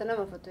tunafata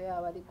n'amafoto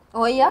yabo ariko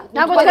oya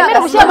ntabwo twemera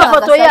gushyira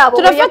amafoto yabo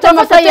turafata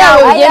amafoto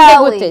yawe ugende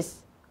gute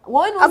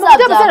wowe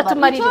ntuzabyambara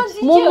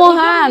mu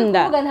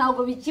muhanda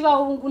ntabwo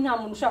bikibaho ubu nta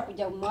muntu ushaka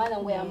kujya mu muhanda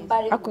ngo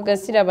yambare ako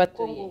gasira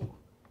batuye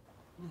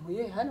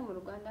hano mu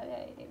Rwanda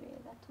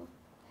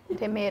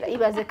Remera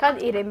ibaze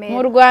kandi iremera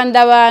mu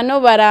Rwanda abantu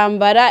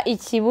barambara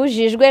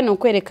ikibujijwe no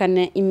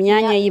kwerekana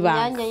imyanya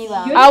y'ibanga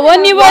abo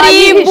nibo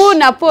rimbu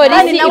na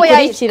polisi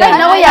ikurikirana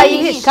nawe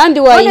yayihisha kandi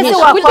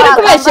wayihisha kuko uri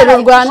kubeshyera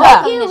u Rwanda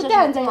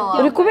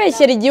uri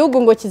kubeshyera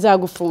igihugu ngo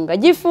kizagufunga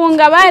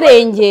gifunga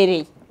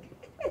barengereye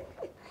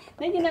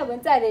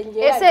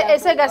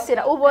ese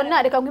Gasira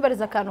ubona reka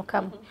nkwibariza akantu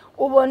kamwe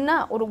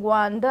ubona u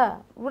Rwanda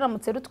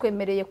ruramutse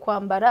rutwemereye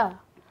kwambara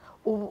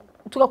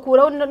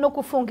tugakuraho no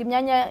gufunga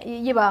imyanya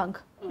y'ibanga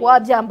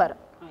wabyambara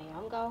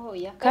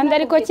kandi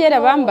ariko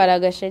kera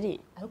bambaraga sheri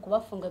ariko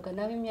bafungaga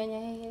nabi imyanya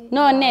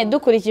none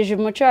dukurikije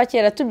umuco wa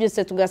kera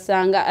tubyutse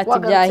tugasanga ati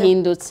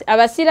byahindutse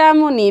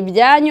abasilamu ni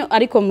ibyanyu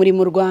ariko muri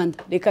mu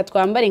Rwanda reka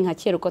twambare nka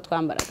kera uko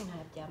twambaraga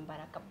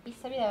ntabyambara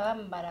kabisa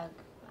birabambaraga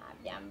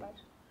ntabyambara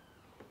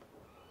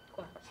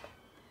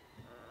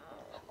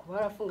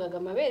barafungaga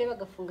amabere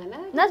bagafunga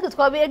natwe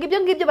twabega ibyo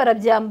ngibyo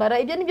barabyambara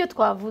ibyo nibyo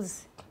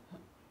twavuze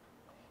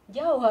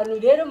Jyaho hano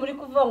rero muri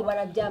kuvuga ngo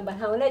barabyamba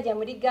ntawe najya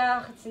muri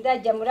gare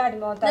sindajya muri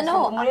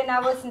alimentation muri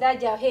nabo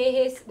sindajya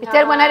hehe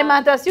biterwa na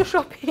alimentation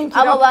shopping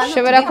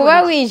ushobora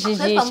kuba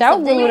wijijisha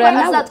ahubwo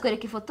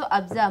azatwereka ifoto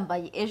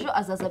abyambaye ejo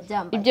azaza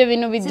byambaye ibyo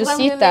bintu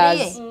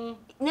bidusitaza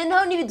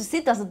noneho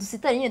nibidusitaza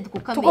dusitare nyine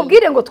dukukamenya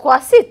tukubwire ngo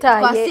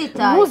twasitaye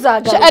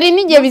ntuzagaruke ari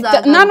n'igihe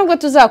nta nubwo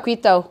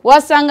tuzakwitaho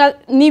wasanga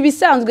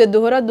nibisanzwe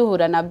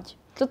duhura nabyo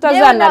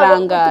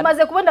tutazanarangara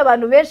tumaze kubona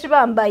abantu benshi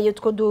bambaye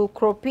utwo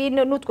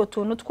dukropine n'utwo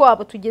tuntu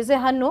twabo tugeze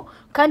hano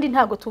kandi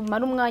ntago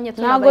tumara umwanya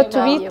ntago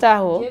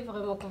tubitaho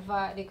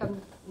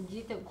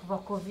kuva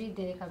covid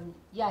reka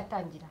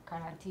yatangira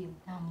karantine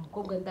nta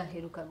mukobwa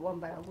ndaheruka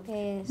wambara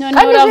gutya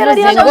kandi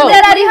uravuze ngo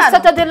ari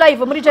Saturday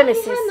live muri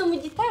Genesis hano mu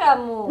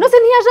gitaramo nose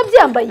ntiyaje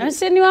byambaye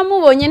nose ni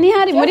wamubonye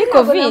ntihari muri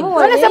covid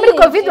none se muri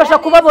covid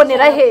bashaka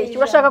kubabonera he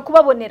urashaka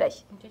kubabonera he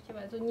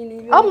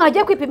aho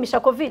mwagiye kwipimisha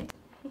covid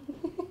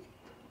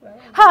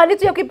handi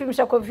tujya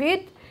kwipimisha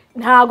covid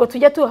ntago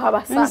tujya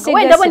tuhabasanga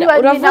wenda bo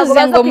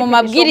uravuze ngo mu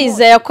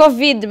mabwiriza ya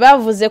covid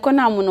bavuze ko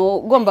nta muntu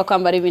ugomba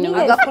kwambara ibintu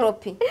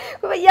bigakoropi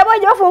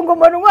yabonye bafunga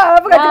umunwa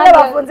bavuga ati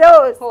bafunze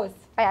hose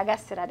aya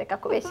Gasira reka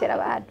kubeshyera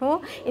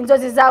abantu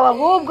inzozi zawe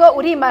ahubwo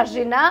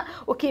urimagina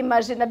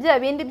ukimagina bya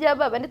bindi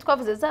by'ababa ndi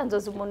twavuze za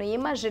nzozi umuntu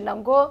yimagina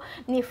ngo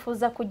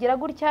nifuza kugira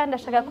gutya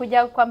ndashaka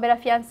kujya kwambara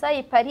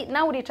fiançailles Paris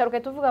nawe uricara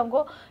ukatuvuga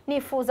ngo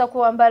nifuza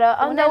kuwambara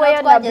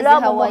underwear na bra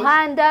mu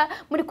muhanda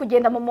muri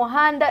kugenda mu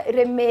muhanda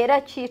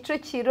Remera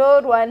Kicukiro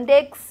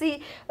Rwandex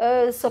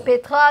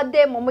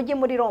Sopetrade mu mujyi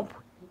muri Rompo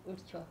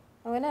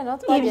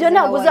ibyo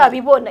ntabwo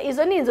uzabibona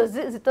izo ni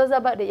inzozi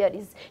zitazaba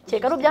realize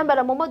cyeka rubyambara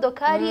mu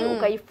modokari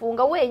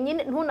ukayifunga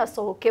wenyine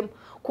ntunasohokemo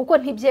kuko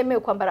ntibyemewe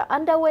kwambara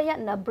underwear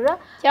na bra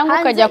cyangwa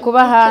ukajya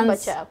kuba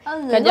hanze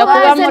ukajya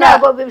kuba muri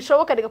ntabwo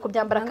bishoboka reka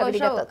kubyambara kabiri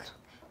gatatu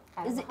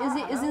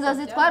izi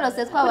nzozi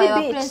twarose twabaye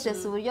aba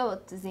princess uburyo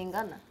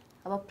zingana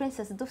aba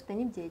princess dufite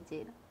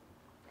n'ibyegera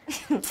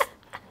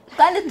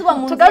kandi tuba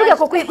mu tugaruke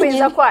ku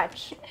kwikwiza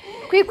kwacu.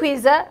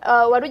 Kwikwiza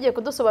wari ugiye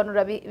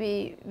kudusobanura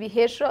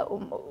bihesha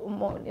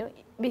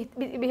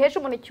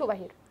umuntu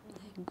icyubahiro.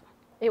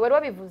 Wari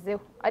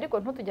wabivuzeho ariko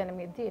ntutujyane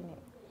mu idini.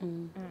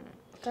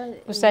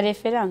 Gusa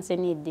reference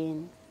ni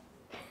idini.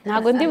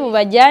 Ntago ndi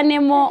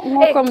bubajyanemo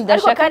nkuko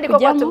mudashaka kandi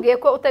kujyamo. Kandi tubwiye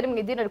ko utari mu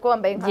idini ariko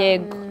wambaye nka.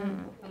 Yego.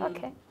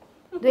 Okay.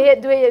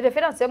 Duhe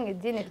reference yo mu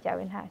idini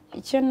ryawe ntacyo.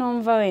 Icyo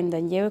numva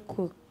wenda ngewe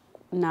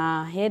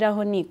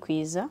naheraho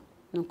nikwiza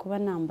nukuba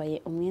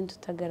nambaye umwenda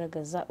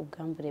utagaragaza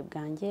ubwambure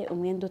bwanjye,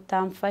 umwenda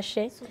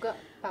utamfashe.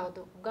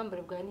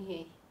 Ubwambure bwa ni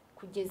hehe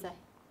kugeza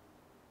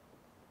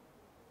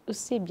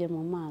usibye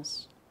mu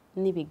maso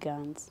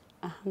n'ibiganza,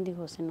 ahandi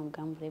hose ni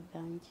ubwambure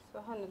bwanjye.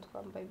 hano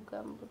twambaye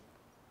ubwambure.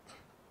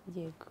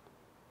 Yego.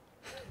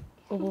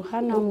 Ubu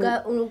hano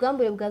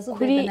ubwambure bwa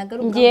kuri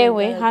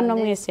ngewe hano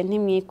mwese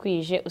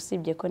ntimwikwije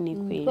usibye ko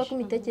nikwije. Kuko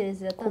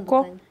imitekerereze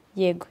yatandukanye.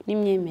 Yego,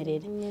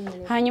 n'imyemerere.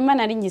 Hanyuma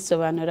nari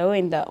ngisobanura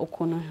wenda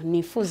ukuntu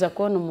nifuza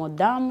kubona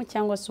umudamu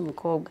cyangwa se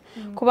umukobwa.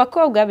 Ku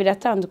bakobwa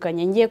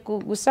biratandukanye, ngiye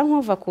gusa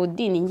nkuva ku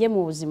dini ngiye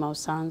mu buzima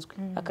busanzwe.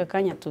 Aka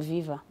kanya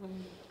tuviva.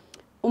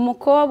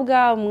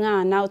 Umukobwa,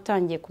 umwana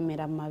utangiye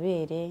kumera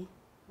amabere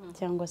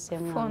cyangwa se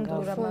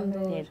umwangavu.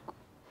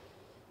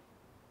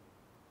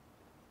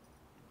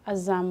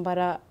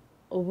 Azambara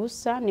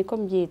ubusa niko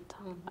mbyita.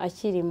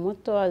 Akiri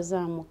muto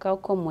azamuka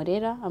uko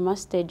murera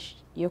amastage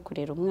yo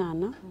kurera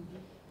umwana.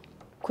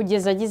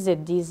 Kugeza agize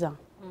 10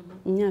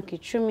 imyaka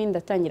 10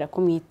 ndatangira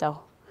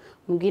kumwitaho.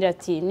 Mubwira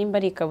ati nimba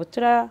ari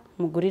ikabutura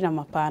mugurira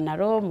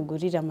amapantaro,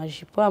 mugurira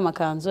amajipo,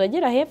 amakanzu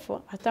agera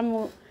hepfo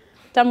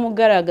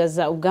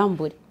atamugaragaza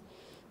ubwambure.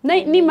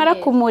 Nimara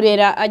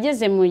kumurera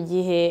ageze mu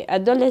gihe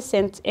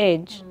adolescent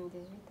age.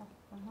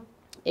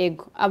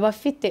 Ego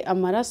abafite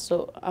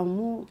amaraso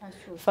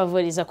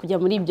amufavoriza kujya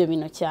muri ibyo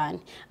bintu cyane.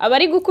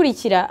 Abari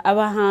gukurikira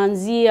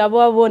abahanzi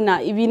abo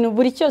abona ibintu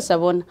buri cyose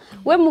abona.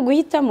 We mu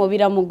guhitamo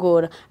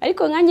biramugora.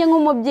 Ariko nkanjye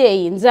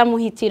nk'umubyeyi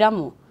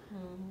nzamuhitiramo.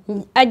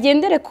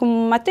 Agendere ku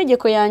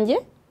mategeko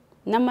yanjye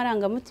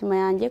n'amarangamutima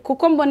yanjye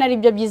kuko mbona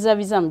ari byo byiza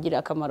bizamugira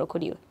akamaro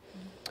kuri we.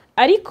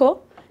 Ariko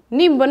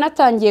nimbona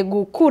atangiye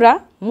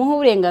gukura muhe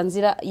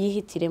uburenganzira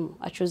yihitiremo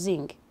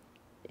acuzinge.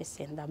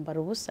 Ese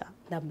ndambara ubusa,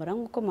 ndambara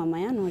nk'uko mama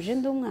yantoje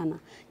ndi umwana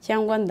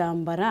cyangwa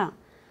ndambara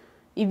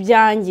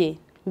ibyanjye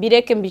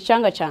mbireke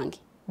mbicanga-cange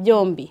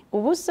byombi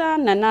ubusa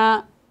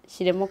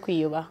nanashyiremo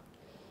kwiyubaha.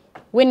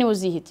 We ni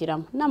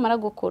uzihitiramo namara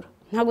gukura.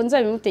 Ntago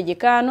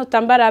nzabimutegeka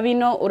nutambara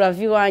bino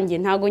uravi wanjye,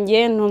 ntago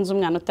ngiye ntunze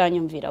umwana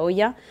utanyumvira.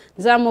 Oya,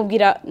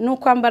 nzamubwira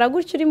nukwambara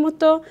gutyo uri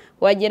muto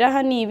wagera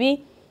aha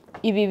nibi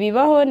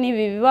bibaho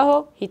nibi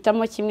bibaho,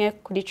 hitamo kimwe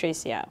kuri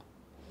choice yawe.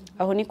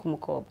 Aho ni ku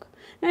mukobwa.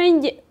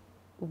 Nanjye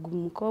ubwo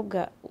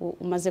umukobwa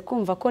umaze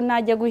kumva ko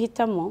najya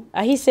guhitamo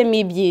ahisemo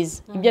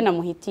ibyiza ibyo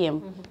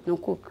namuhitiyemo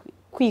nuko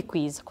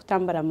kwikwiza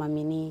kutambara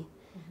amamini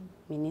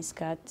mini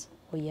skirt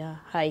oya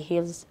high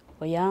heels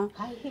oya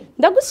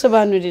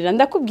ndagusobanurira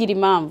ndakubwira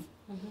impamvu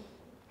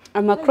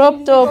ama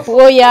crop top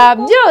oya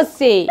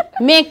byose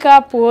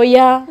makeup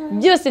oya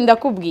byose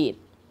ndakubwira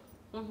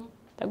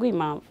ndaguha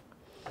impamvu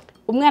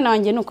umwana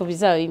wanjye nuko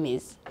bizaba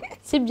bimeze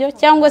sibyo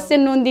cyangwa se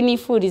nundi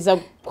nifuriza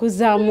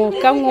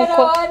kuzamuka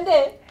nkuko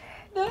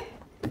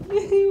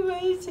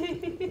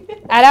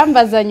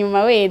arambaza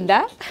nyuma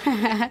wenda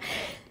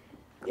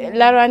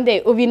la Rwanda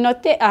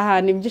ubinote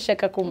ahantu ibyo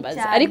ushaka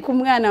kumbaza ariko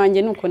umwana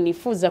wanjye nuko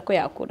nifuza ko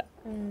yakura.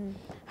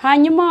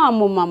 Hanyuma wa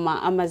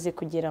mama amaze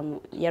kugera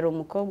yari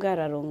umukobwa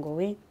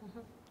ararongowe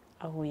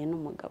ahuye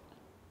n'umugabo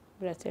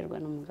biraterwa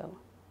n'umugabo.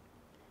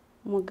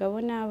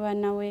 Umugabo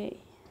n'abana we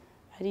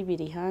ari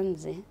biri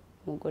hanze,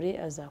 umugore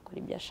azakora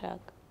ibyo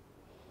ashaka.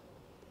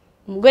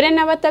 Umugore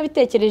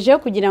n'abatabitekerejeho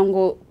kugira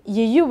ngo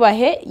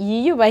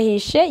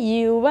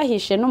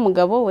yiyubahishe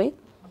n'umugabo we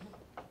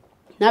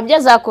nabyo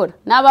azakora.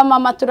 N'aba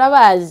mama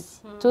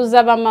turabazi, tuza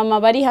aba mama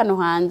bari hano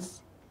hanze.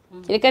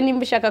 Kereka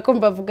nimba ushaka ko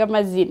mbavuga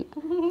amazina.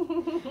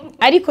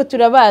 Ariko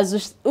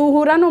turabazi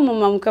uhura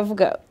n'umumama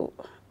ukavuga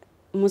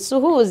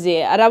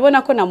musuhuze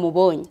arabona ko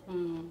namubonye.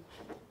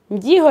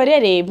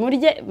 Mbyihorere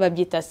murye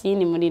babyita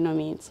sini muri no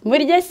minsi.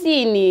 Murye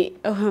sini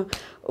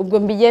ubwo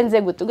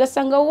mbigenze gute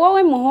ugasanga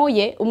wowe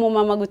muhuye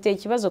umumama guteye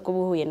ikibazo ko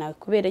buhuye nawe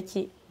kubera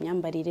ki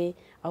myambarire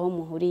aho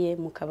muhuriye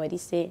mu kabari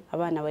se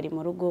abana bari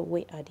mu rugo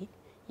we ari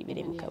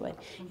ibire mu kabari.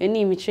 Iyo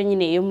ni imico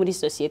nyine yo muri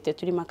societe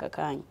turimo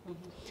akakanya.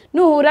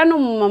 Nuhura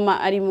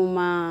n'umumama ari mu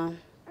ma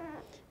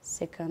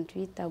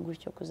 58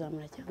 gutyo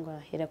kuzamura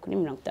cyangwa hera kuri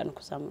 50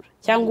 kuzamura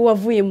cyangwa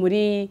wavuye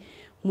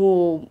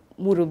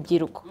mu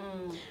rubyiruko.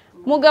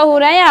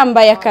 Mugahura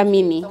yambaye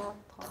akamini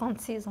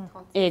 36 ans.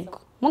 Ego.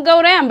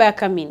 Mugahura yambaye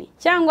akamini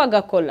cyangwa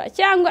agakora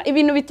cyangwa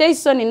ibintu biteye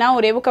isoni nawe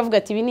ureba ukavuga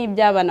ati ibi ni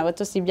iby'abana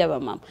bato si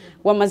iby'abamama.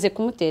 Wamaze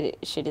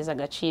kumutereshereza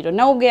agaciro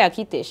nawe ubwe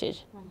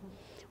yakitesheje.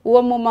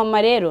 Uwo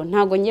mumama rero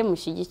ntago ngiye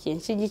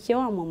mushyigikiye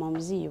wa mumama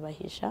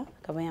uziyubahisha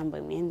akaba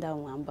yambaye umwenda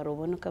umwambaro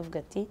ubona ukavuga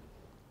ati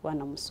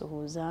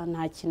wanamusuhuza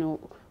nta kintu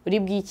uri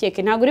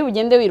bwikeke ntago uri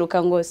bugende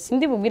wiruka ngo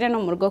sindi bubwire no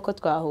mu rugo ko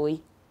twahuye.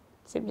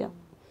 Sibyo?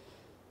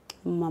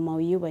 mama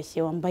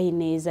wiyubashye wambaye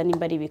neza,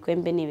 nimba ari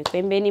ibikwembe ni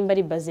ibikwembe, nimba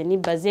ari baze ni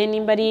baze,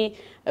 nimba ari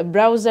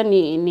brawuza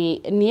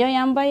niyo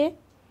yambaye.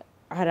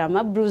 Hari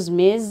amabluze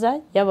meza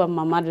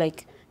y'abamama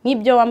like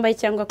nk'ibyo wambaye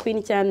cyangwa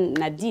Queen cyangwa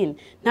Nadine,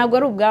 ntabwo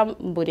ari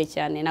ubwambure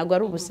cyane, ntabwo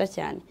ari ubusa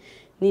cyane.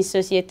 Ni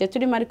sosiyete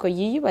turimo ariko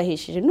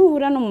yiyubahishije.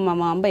 Nuhura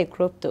n'umumama wambaye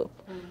crop top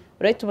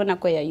urahita ubona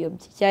ko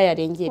yayobye cyangwa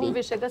yarengereye.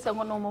 Umvishe gasa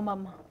ngo ni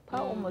umumama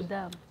pa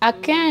umudamu.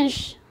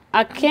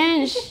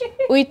 Akenshi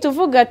uhita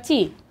uvuga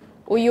ati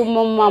uyu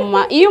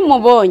mumama iyo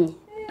umubonye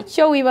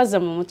icyo wibaza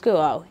mu mutwe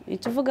wawe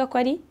uhita uvuga ko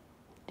ari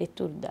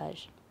retour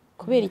d'âge.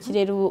 Kubera iki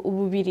rero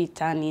ubu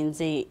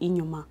biritaninze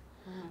inyuma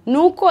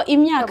nuko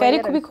imyaka yari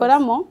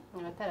kubikoramo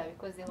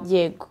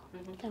yego.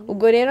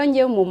 Ubwo rero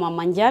ngewe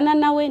umumama njyana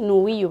nawe ni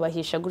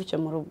uwiyubahisha gutyo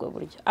muri ubwo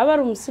buryo. Aba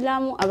ari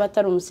umusilamu, aba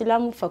atari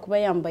umusilamu, upfa kuba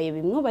yambaye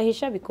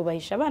bimwubahisha,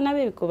 bikubahisha abana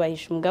be,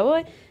 bikubahisha umugabo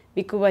we,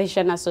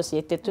 bikubahisha na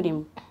sosiyete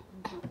turimo.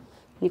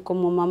 Niko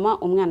umumama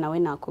umwana we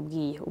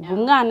nakubwiye. Ubwo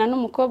umwana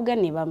n'umukobwa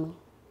ni bamwe.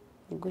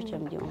 Ni gutyo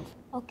mbyumva.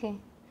 Okay.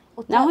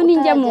 Naho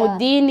ninjya mu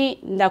dini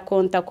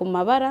ndakonta ku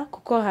mabara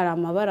kuko hari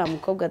amabara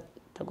umukobwa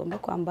atagomba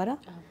kwambara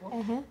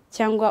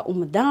cyangwa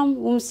umudamu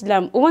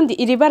w'umusilamu. Ubundi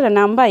iri bara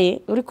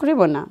nambaye uri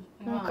kuribona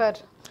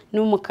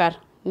n'umukara.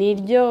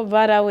 Niryo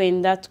bara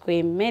wenda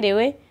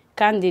twemerewe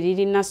kandi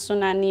riri na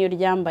suna niyo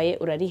ryambaye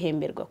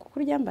urarihemberwa kuko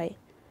uryambaye.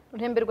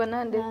 Urihemberwa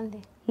nande?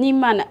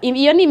 N'Imana.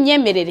 Iyo ni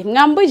imyemerere.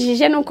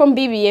 Mwambujije nuko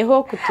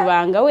mbibiyeho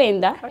kutubanga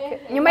wenda.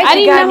 Nyuma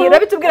y'ikiganiro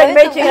bitubwira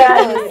nyuma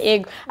y'ikiganiro.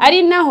 Yego.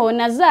 Ari naho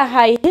na za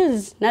high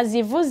heels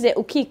nazivuze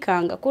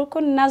ukikanga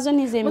kuko nazo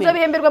ntizemera.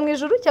 Muzabihemberwa mu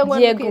ijuru cyangwa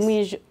no kwisi? Yego mu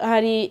ijuru.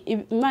 Hari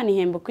Imana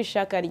ihemba ko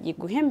ishaka ari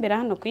guhembera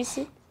hano ku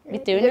isi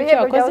bitewe n'icyo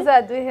wakoze.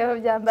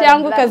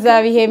 Cyangwa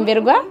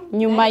ukazabihemberwa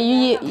nyuma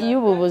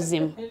y'ubu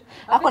buzima.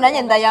 Ako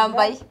nanjye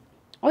ndayambaye.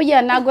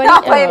 Oya nago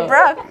ari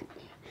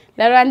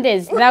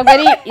Larandez nago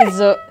ari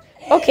izo.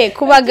 Okay,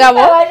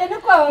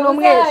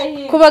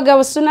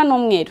 kubagabo suna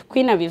n'umweru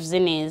kwina bivuze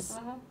neza.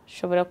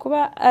 Shobora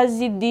kuba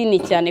azi dini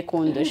cyane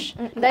kundusha.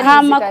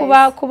 Hama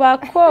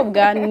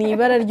kubakobwa ni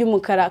ibara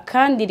ry'umukara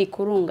kandi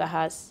rikurunga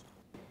hasi.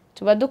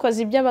 Tuba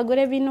dukoze ibyo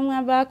abagore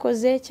b'intumwa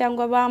bakoze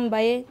cyangwa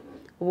bambaye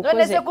ubukoze.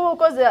 None se ko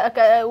ukoze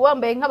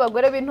wambaye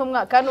nk'abagore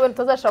b'intumwa kandi we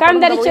tutazashaka.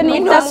 Kandi aricyo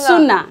nita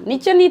suna.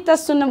 Nicyo nita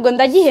suna ubwo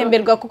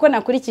ndagihemberwa kuko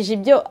nakurikije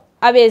ibyo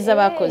abeza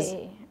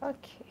bakoze.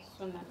 Okay.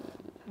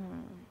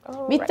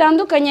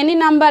 Bitandukanye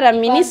n'intambara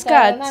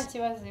miniskirt.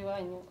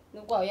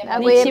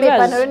 Ni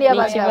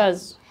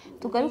ikibazo.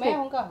 Tugaruke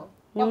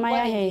nyuma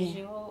ya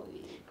hehe.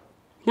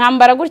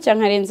 Nkambara gutya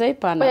nkarenzaho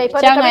ipantaro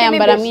cyangwa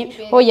yambara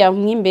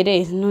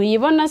mwimbere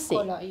ntuyibona se?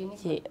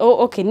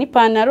 Okay, ni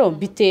ipantaro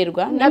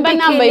biterwa. Nimba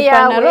nambaye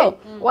ipantaro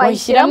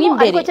washyiramo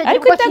imbere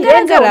ariko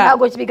itagaragara.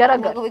 Ntago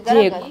bigaragara.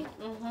 Yego.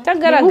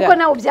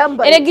 Tagaragara.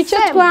 Erega icyo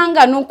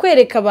twanga ni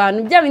ukwereka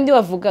abantu bya bindi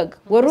wavugaga.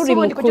 Wari uri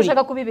mu kuri.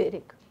 Ushaka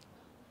kubibereka.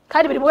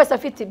 Kandi buri wese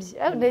afite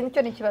ibye.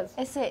 Nicyo ni kibazo.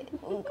 Ese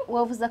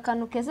wavuze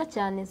akantu keza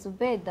cyane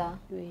Zubeda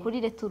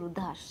kuri retour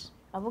d'âge.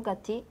 Avuga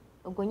ati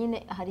ubwo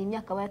nyine hari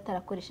imyaka aba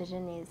yatarakoresheje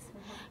neza.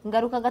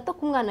 Ngaruka gato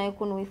ku mwana we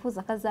kuntu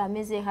wifuza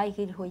kazameze high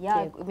heel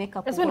hoya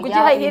makeup. Ese undi kuki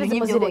high heels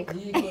muzireka?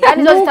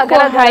 Kandi zo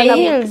zitagaragara high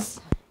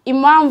heels.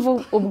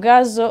 Impamvu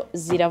ubwazo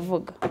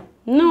ziravuga.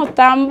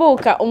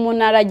 Nutambuka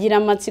umuntu aragira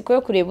amatsiko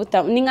yo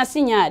kureba ni nka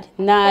sinyari.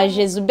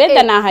 Naje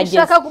Zubeda nahageze.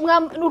 Ushaka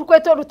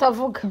n'urukweto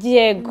rutavuga.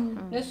 Yego.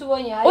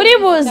 Uri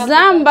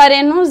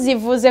buzambare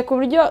ntuzivuze ku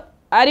buryo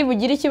ari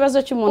bugira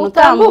ikibazo cy'umuntu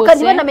utambutse.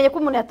 Niba namenye ko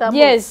umuntu yatambutse.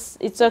 Yes,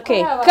 it's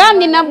okay.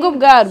 Kandi nabwo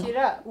bwarwo.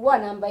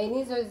 Wanambaye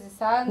nizo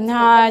zisanzwe.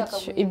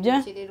 Ntacyo ibyo.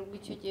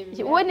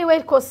 Wowe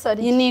niwe kosa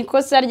rye. Ni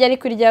ikosa rye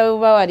ariko ryawe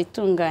uba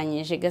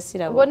waritunganyije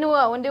gasirabo. Wowe ni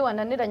wa wundi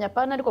wananiranya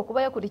pana ariko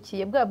kuba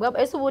yakurikiye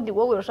bwa ese ubundi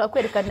wowe urashaka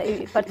kwerekana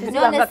parti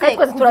zibanga kandi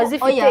twese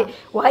turazifite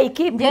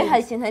wayikipe.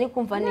 Hari ikintu ari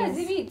kumva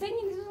neza.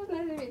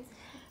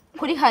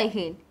 Kuri high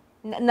heel.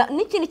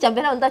 N'ikindi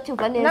cyambere nawe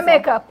ndacyumva neza. Na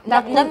makeup.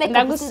 Na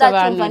makeup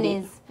ndacyumva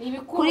neza.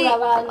 Kuri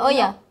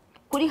oya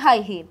kuri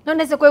high heel.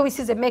 None se ko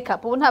wisize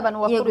makeup ubu nta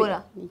bantu wakuruye.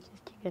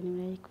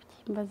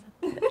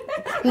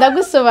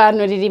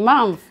 Ndagusobanurira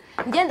impamvu.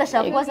 Ngenda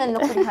shaka kubaza no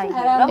kuri high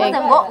heel.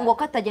 Uravuze ngo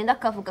katagenda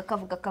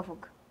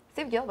kavuga.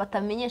 Sibyo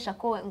batamenyesha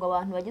ko ngo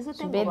abantu bagize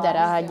utembo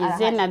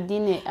barahageze na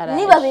dine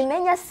araje. Niba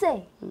bimenya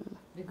se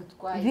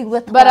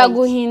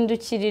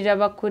baraguhindukirira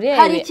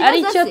bakurebe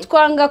aricyo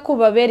twanga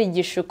kubabera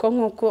igishuko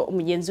nkuko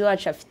umugenzi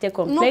wacu afite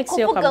complex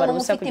yo kwambara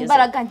ubusa kugeza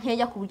imbaraga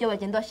nkeya ku buryo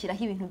bagenda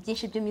bashyiraho ibintu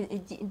byinshi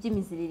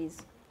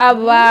by'imiziririzo.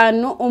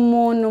 Abantu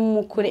umuntu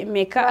mu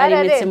kuremeka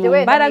arimetse mu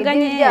mbaraga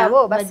nkeya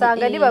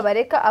basanga niba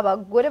bareka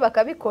abagore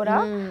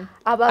bakabikora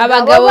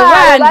abagabo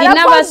bandi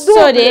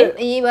n'abasore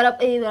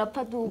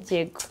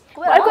barapaduka.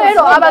 Ariko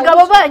rero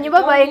abagabo banyu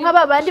babaye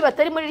nk'ababandi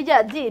batari muri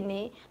rya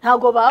dini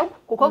ntago bawo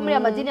kuko muri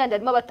amadini yandi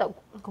arimo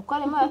abatagwa kuko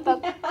arimo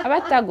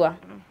abatagwa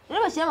rero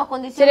bashyira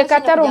amakondisiyo kereka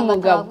atari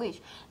umugabo.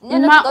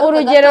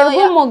 Urugero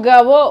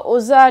rw'umugabo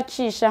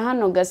uzacisha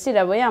hano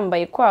gasirabo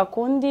yambaye kwa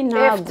kundi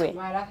ntagwe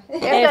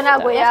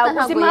ntago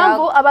yaguze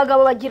impamvu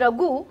abagabo bagira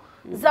gu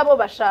zabo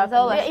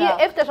bashaka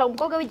efite ashaka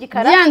umukobwa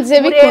w'igikara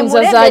byanze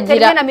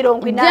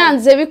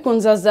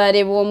bikunze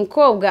azareba uwo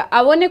mukobwa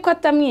abone ko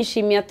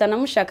atamwishimiye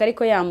atanamushaka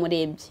ariko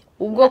yamurebye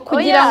ubwo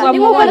kugira ngo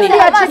amubone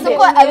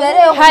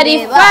hari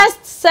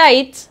first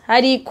sight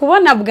hari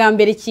kubona bwa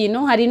mbere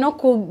ikintu hari no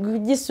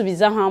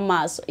kugisubiza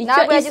nk'amaso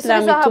icyo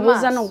Islam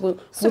itubuza no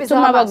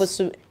gutuma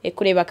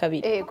kureba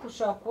kabiri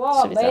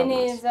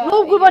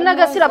nubwo ubona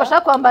Gasira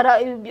bashaka kwambara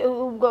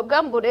ubwo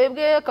bwambure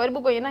bwe akaba ari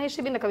bwo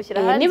yenahisha ibindi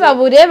akabishyira hanze niba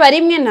bureba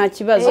rimwe nta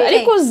kibazo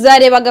ariko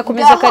uzareba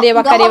agakomeza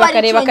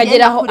akareba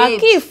akageraho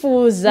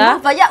akifuza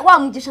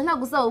wamugisha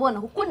ntabwo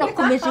uzabona kuko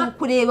nakomeje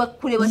kureba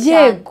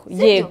cyane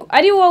yego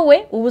ari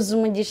wowe ubuze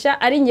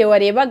umugisha ari nge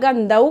warebaga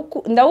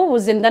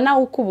ndawubuze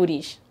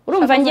ndanawukuburisha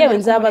urumva ngewe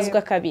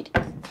nzabazwa kabiri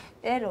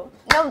rero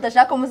niba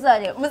mudashaka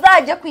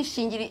muzajya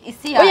kwishingira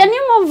isi yawe oya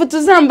niyo mpamvu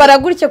tuzambara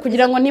gutya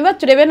kugira ngo niba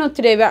turebe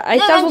n'utureba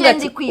ahita avuga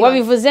ati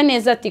wabivuze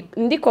neza ati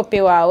ndi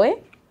kope wawe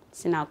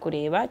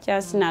sinakureba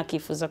cyangwa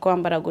sinakifuza ko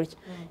wambara gutya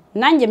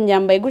nanjye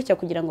mbyambaye gutya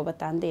kugira ngo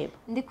batandeba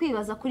ndi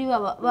kwibaza kuri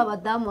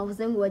babadamu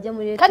bavuze ngo bajya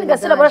muri kandi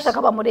Gasira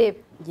barashaka bamurebe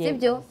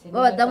sibyo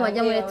babadamu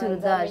bajya muri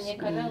turudaje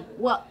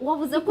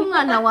wavuze ko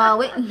umwana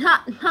wawe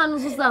nta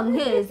nuzu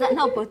uzamuhereza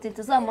nta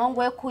opportunity uzamuha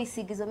ngo yo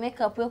kwisiga izo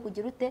makeup yo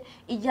kugira ute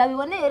igihe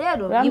abiboneye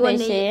rero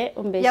yiboneye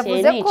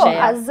yavuze ko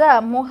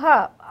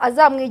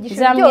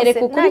azamwigisha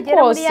byose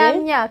nagera muri ya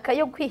myaka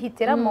yo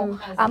kwihitiramo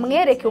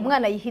amwereke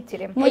umwana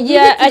yihitiremo mu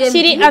gihe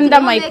akiri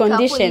under my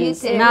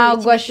conditions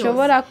ntabwo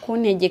ashobora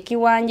kuntegeka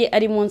iwanjye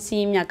ari munsi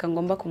y'imyaka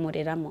ngomba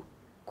kumureramo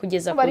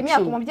kugeza ku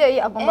 10 umubyeyi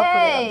agomba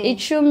kurera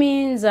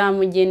 10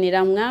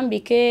 nzamugenera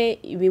mwambike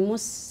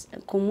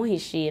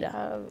kumuhishira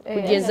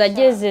kugeza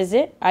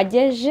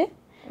ageje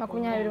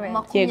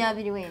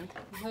 20 wenda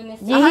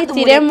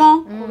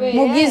gihitiremo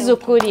mugize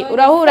ukuri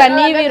urahura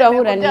n'ibi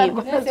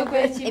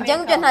ibyo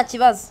ngibyo nta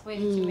kibazo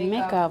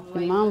makeup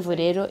impamvu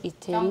rero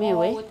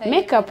itemewe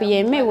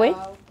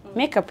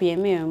makeup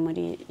yemewe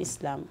muri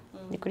Islam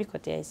ni kuri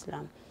kote ya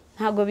Islam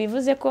ntabwo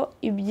bivuze ko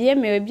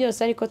ibyemewe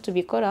byose ariko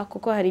tubikora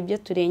kuko hari ibyo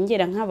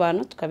turengera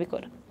nk'abantu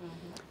tukabikora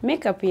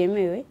makeup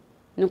yemewe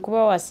ni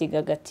ukuba wasiga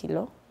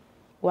agatiro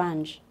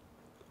wanje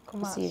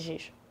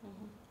kusijisho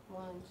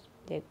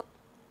yego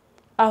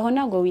aho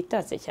ntabwo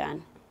witatse cyane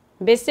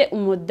mbese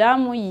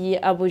umudamu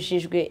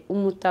abujijwe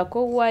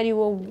umutako uwo ari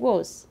wo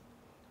wose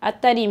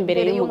atari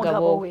imbere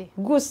y'umugabo we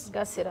gusa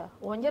Gasira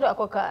wongera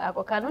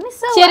ako kantu ni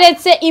sawa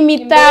keretse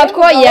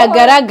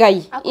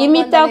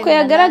imitako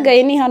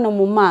yagaragaye ni hano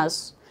mu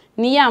maso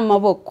ni ya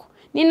maboko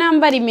ni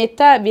nambara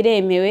impeta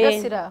biremewe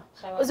Gasira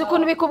uzi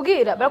ukuntu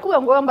bikubwira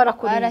barakubwira ngo wambara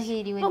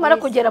kuri numara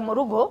kugera mu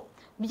rugo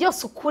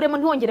byose ukuremo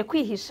ntihongere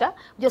kwihisha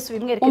byose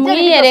ubimwereke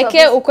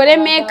umwiyereke ukore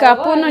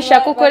makeup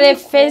nushaka ukore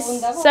face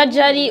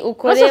surgery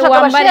ukore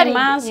wambare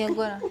mask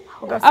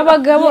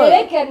abagabo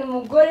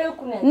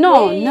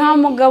nta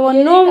mugabo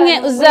n'umwe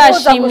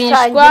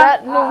uzashimishwa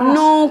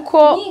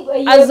nuko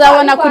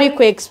azabona kuri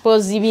ku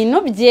expose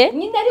ibintu bye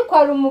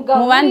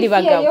mu bandi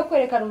bagabo yo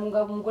kwerekana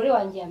umugore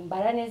wanjye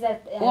yambara neza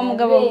uwo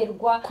mugabo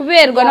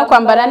kuberwa no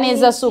kwambara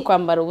neza si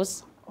ukwambara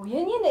ubusa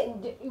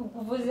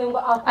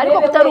ariko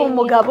utari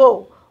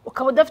umugabo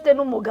ukaba udafite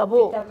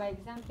n'umugabo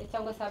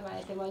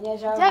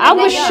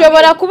ahubwo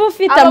ushobora kuba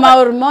ufite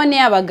amahormone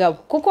y'abagabo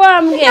kuko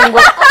wambwiye ngo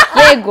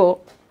yego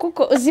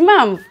kuko uzi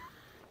impamvu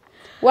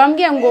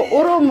wambwiye ngo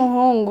uri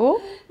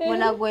umuhungu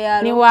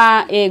ni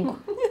wa ego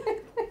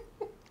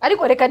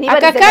ariko reka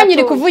nibarize aka kanya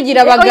uri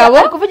kuvugira abagabo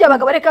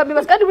reka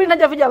mbibaza kandi uri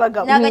najya avugira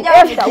abagabo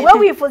wowe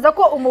wifuza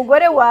ko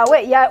umugore wawe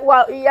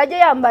yajya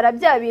yambara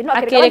bya bintu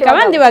akereka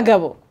abandi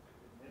bagabo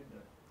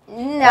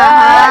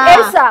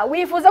Elsa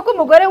wifuza ko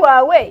umugore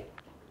wawe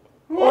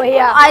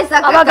oya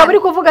abagabo uri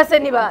kuvuga se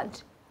ni bande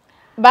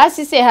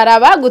basi se hari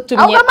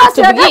abagutumye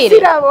tubwire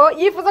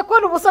yifuza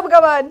kubona ubusa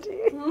bw'abandi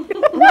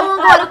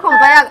nubwo ari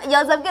kumva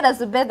yazabwira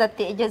Zubeda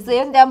ati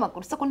igezeyo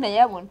ndayamakuru se ko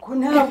ntayabona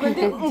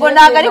ngo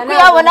ntabwo ari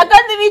kuyabona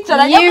kandi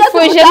bicaranye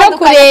yifuje no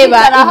kureba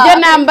ibyo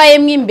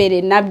nambayemo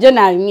imbere nabyo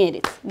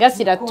nabimweretse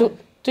Gasira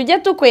tujye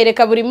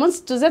tukwereka buri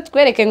munsi tuze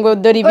twereke ngo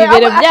dore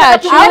ibibero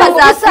byacu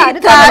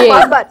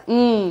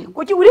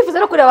kuki urifuza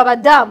no kureba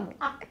abadamu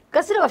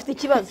Gasira bafite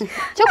ikibazo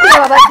cyo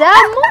kureba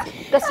abadamu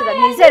Gasira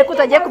nizere ko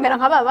utagiye kumera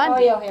nk'aba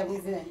bandi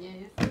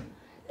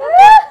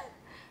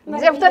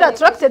nizere ko utari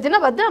attracted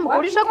n'abadamu ku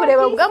buryo ushaka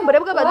kureba ubwambure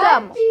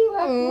bw'abadamu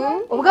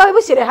ubwawe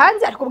bushyire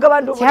hanze ariko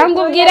ubw'abandi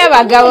cyangwa ubwire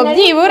abagabo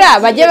byibura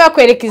bajye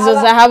bakwereka izo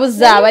zahabu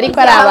zabo ariko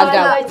ari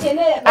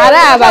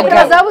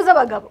abagabo zahabu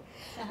z'abagabo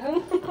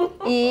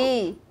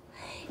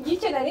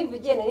Gice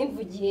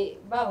narimvugiye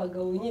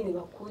babagabo nyine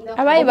bakunda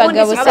abaye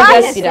bagabo se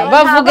Gasira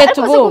bavuge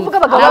tubumva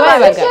abaye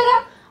bagabo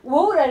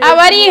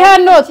abari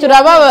hano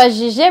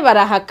turababajije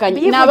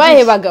barahakanye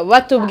nabahe bagabo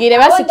batubwire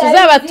basi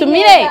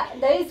tuzabatumire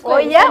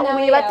oya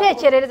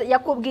wibatekerereza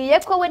yakubwiye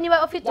ko we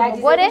niba ufite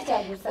umugore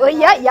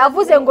oya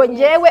yavuze ngo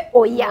ngewe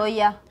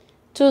oya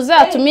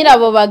tuzatumira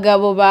abo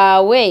bagabo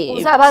bawe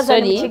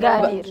sorry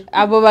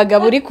abo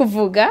bagabo uri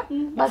kuvuga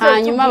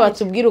hanyuma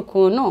batubwire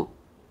ukuntu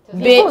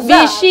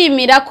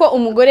bishimira ko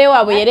umugore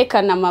wabo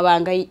yerekana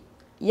amabanga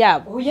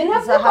yabo uye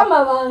nafite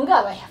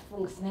amabanga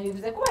barayafunga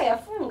sinabivuze ko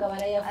bayafunga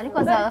barayafunga ariko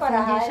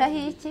azabafungishaho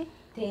iki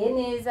teye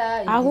neza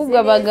ahubwo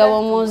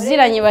abagabo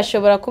muziranye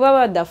bashobora kuba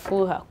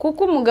badafuha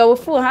kuko umugabo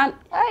ufuha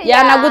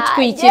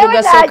yanagutwikira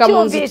ugasohoka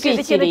mu nzu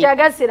utwikiriye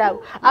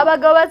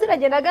abagabo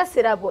baziranye na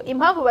Gasirabo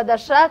impamvu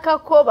badashaka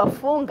ko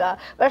bafunga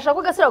barashaka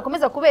ko Gasirabo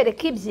akomeza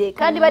kubereka ibye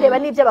kandi bareba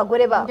n'ibyo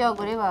abagore babo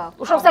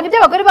ushobora gusanga ibyo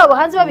abagore babo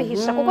hanze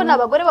babihisha kuko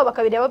n'abagore babo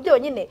bakabireba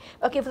byonyine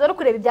bakifuza no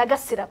kureba ibya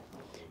Gasirabo.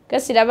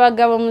 Gasirabo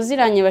abagabo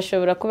muziranye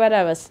bashobora kuba ari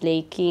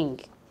abaslay king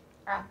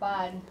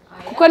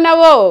kuko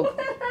nabo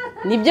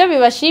nibyo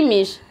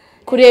bibashimisha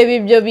kureba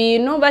ibyo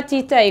bintu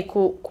batitaye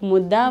ku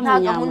mudamu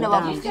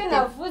nyamudamu.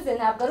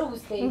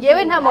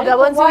 Ngewe nta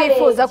mugabo nzi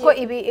wifuza ko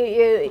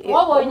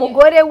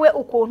umugore we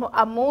ukuntu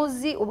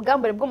amuzi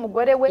ubwambure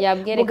bw'umugore we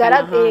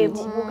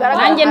bugaragara.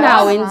 Nanjye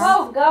ntawe nzi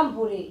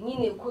ubwambure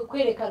nyine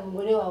kwerekana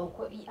umugore wawe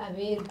ko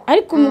aberwa.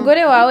 Ariko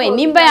umugore wawe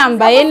nimba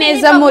yambaye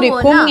neza muri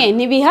kumwe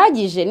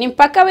ntibihagije ni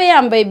mpaka we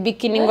yambaye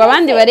bikini ngo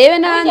abandi barebe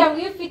n'abandi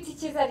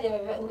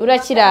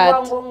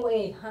urakirata.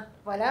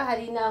 Wala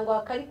hari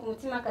nangwa kari ku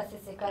mutima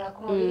kasesekara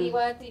ku mubiri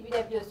wati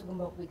ibira byose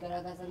ugomba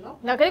kubigaragaza no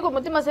nakari ku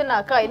mutima se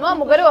nakaye no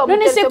mugore wa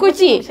none se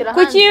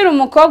kuki uri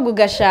umukobwa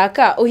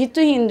ugashaka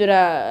uhita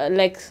uhindura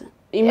like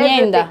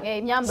imyenda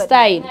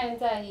style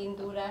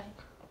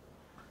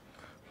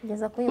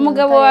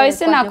umugabo wawe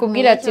se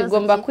nakubwira ati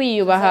ugomba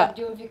kwiyubaha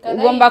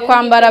ugomba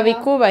kwambara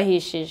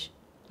bikubahishije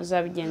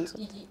uzabigenza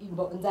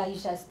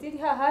nzahisha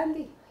style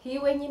hahandi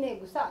hiwe nyine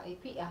gusa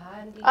ipi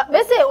ahandi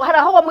bese hari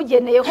aho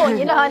wamugeneye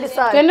honyine ahandi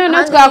saje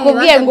none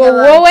twakubwiye ngo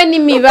wowe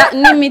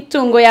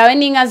n'imitungo yawe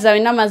n'inka zawe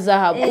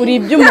n'amazahabu uri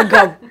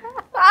iby'umugabo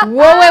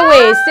wowe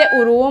wese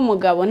uri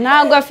uw'umugabo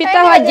ntabwo afite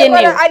aho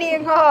agenewe ari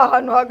inka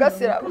ahantu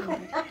hagasira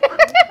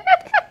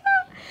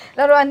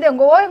narwande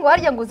ngo wowe ngo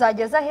harya ngo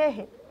uzageza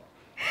hehe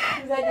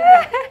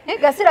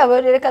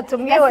Gasirabo reka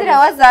tumwihore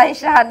Gasirabo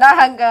wazahisha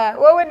hanahaga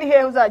wowe ni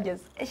hehe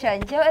uzageza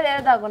njyewe rero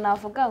ntago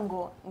navuga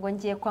ngo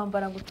ngiye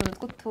kwambara ngo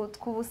utuntu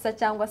tw'ubusa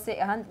cyangwa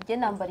se ahandi ngiye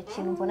nambara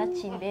ikintu mbona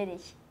kimbereye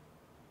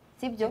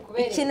sibyo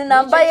ikintu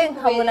nambaye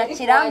nkabona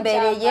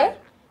kirambereye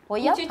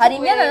oya hari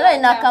imyenda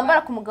rero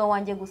nakambara ku mugabo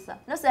wanjye gusa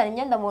nose hari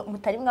imyenda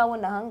mutari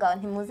mwabona ahangaha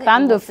ntimuze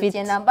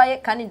ikintu nambaye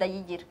kandi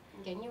ndayigira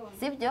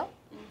sibyo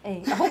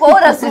ahubwo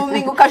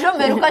urazuminga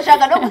ukajombera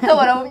ukashaka no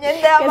gutobora mu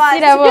myenda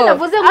y'abandi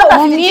navuze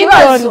ngo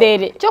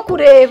umwitondere cyo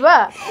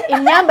kureba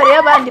imyambaro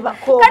y'abandi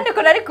bakobwa kandi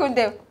ko nari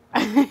kundeba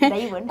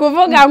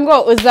kuvuga ngo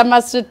uza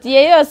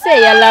amasutiye yose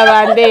ya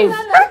lavandeze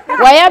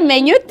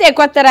wayamenye ute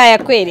ko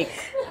atarayakwereka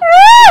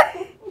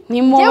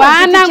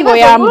nimubana ngo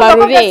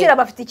yambara ureba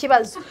bafite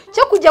ikibazo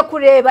cyo kujya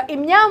kureba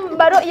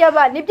imyambaro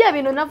y'abandi ibyo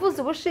bintu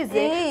navuze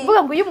ubushize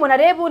mvuga ngo iyo umuntu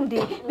areba undi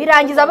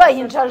birangiza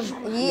abayinjajwe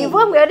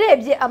bivuga ngo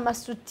yarebye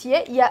amasutiye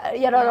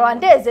ya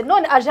lavandeze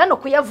none aje hano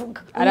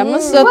kuyavuga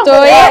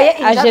aramusotoye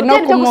aje no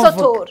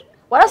kumuvuga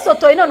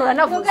warasotoye none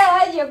uranavuze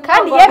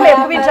kandi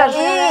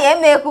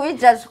yemeye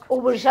kubijajwa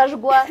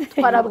ubujajwa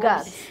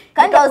twarabwaze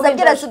kandi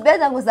azagira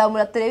Zubeda ngo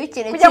zamura turebe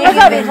ikintu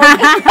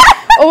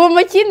ubu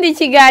mu kindi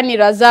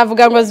kiganiro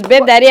azavuga ngo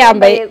Zubeda yari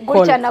yambaye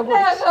gutya na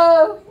gutya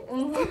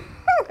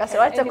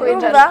Gasirabo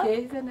kubijajwa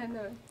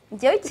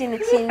ngewe ikintu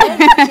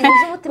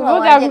cy'umutima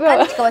wanjye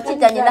kandi kikaba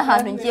kijyanye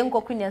n'ahantu ngiye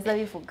ngo kwini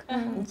yazabivuga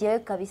ngewe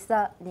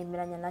kabisa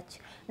nemeranya nacyo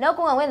naho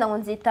kuvuga wenda ngo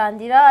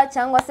nzitandira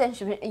cyangwa se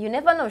you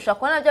never know ushobora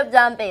kubona nabyo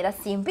byambera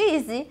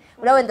simbizi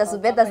uriya wenda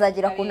Zubeda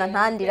azagira kuntu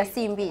ntandira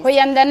simbizi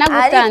hoya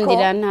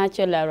ndanagutandira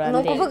ntacyo ni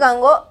ukuvuga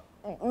ngo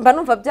mba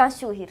numva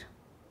byashyuhira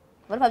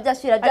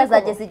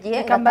byazageza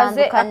igihe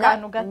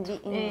ngatandukana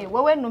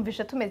wowe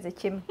numvishe tumeze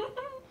kimwe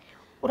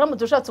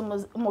uramutse ushatse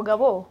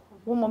umugabo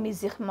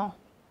w'umumizirman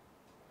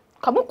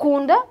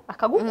ukamukunda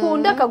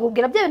akagukunda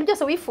akagubwira bya bintu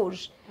byose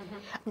wifuje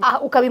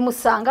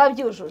ukabimusanga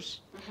byujuje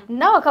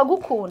nawe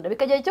akagukunda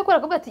bikagera icyo kora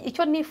akavuga ati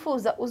icyo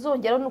nifuza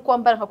uzongera no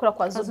kwambara nkakora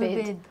kwa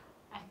Zubeda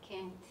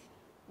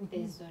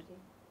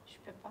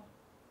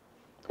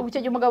ubu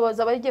icyo gihe umugabo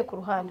azaba yagiye ku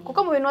ruhande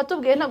kuko mu bintu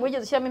watubwiye ntabwo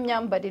wigeze ushyiramo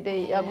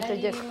imyambarire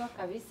yagutegeka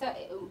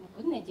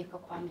unegeka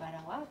kwambara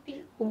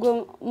wapi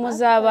ubwo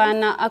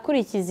muzabana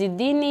akurikiza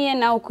idini ye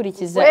nawe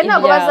ukurikiza ibyawe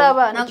ntabwo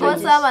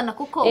bazabana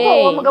kuko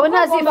uwo mugabo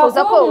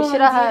ntazifuza ko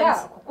ushyira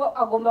hanze kuko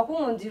agomba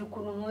kunkundira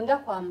ukuntu nkunda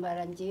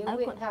kwambara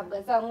ngewe ntabwo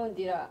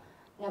azankundira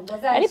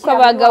ariko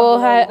abagabo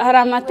hari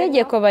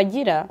amategeko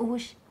bagira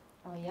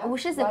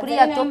ubushize kuri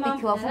ya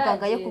topic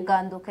wavugaga yo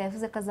kuganduka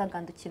yavuze ko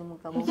azagandukira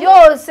umugabo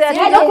byose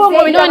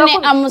none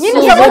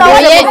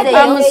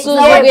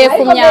amusuzuguye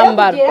ku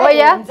myambaro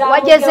oya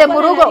wageze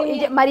mu rugo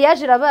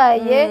mariage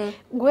irabaye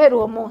guhera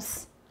uwo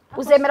munsi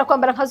uzemera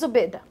kwambara nka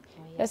Zubeda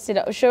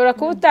Gasira ushobora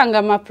kuba utanga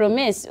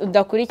amapromesi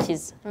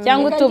udakurikiza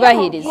cyangwa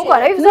utubahiriza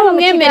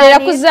n'umwemerera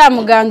ko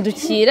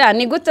uzamugandukira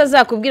ni gute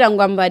azakubwira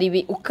ngo ambara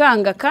ibi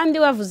ukanga kandi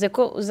wavuze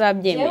ko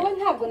uzabyemera yewe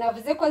ntabwo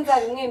navuze ko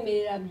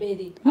nzabimwemerera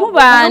mbere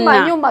mubana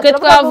twe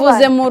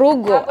twavuze mu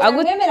rugo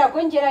agumwemera ko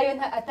ngerayo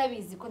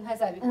atabizi ko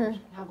ntazabikora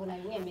ntabwo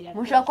nabimwemerera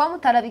mushaka kuba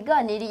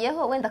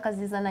mutarabiganiriyeho wenda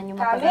akazizana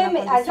nyuma akazana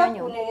kondisiyo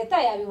nyuma leta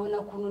yabibona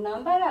ukuntu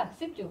nambara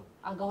sibyo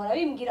agahora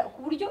bimbwira ku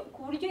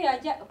buryo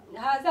yajya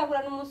hazabura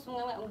n'umunsi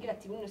umwe ambwira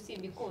ati bino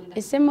simbikunda.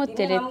 Ese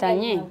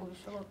muteretanye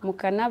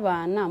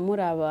mukanabana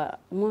muraba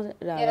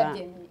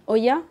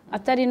oya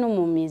atari no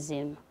mu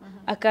mizima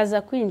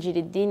akaza kwinjira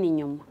idini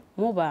nyuma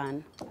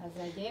mubana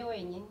azajyayo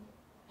wenyine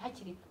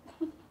hakiri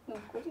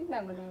nukuri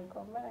ntabwo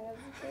nakwambara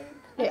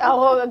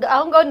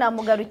aho ngaho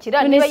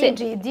namugarukira niba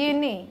yinjiye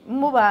idini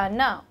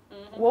mubana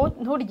wowe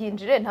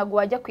nturyinjire ntabwo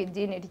wajya ku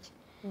idini rye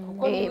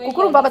kuko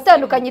urumva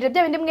abatandukanyije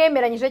bya bindi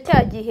mwemeranyije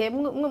cya gihe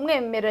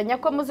mwemeranya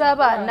ko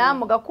muzabana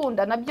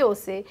mugakundana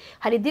byose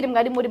hari idini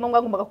mwari murimo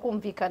mwagombaga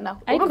kumvikanaho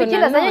urumva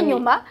ikindazanye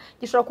nyuma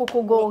gishobora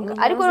kukugonga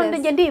ariko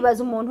njye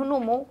ndibaza umuntu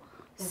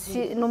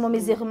ni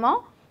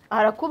umumizirima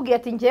arakubwiye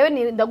ati njyewe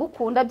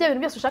ndagukunda bya bintu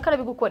byose ushaka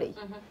arabigukoreye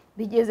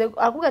bigeze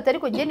akubwira ati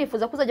ariko njye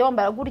nifuza ko uzajya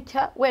wambara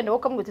gutya wenda wowe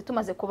ukamubwira uti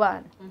tumaze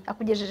kubana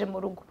akugejeje mu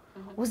rugo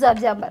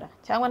uzabyambara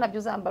cyangwa ntabyo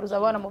uzambara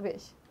uzaba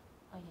wanamubeshya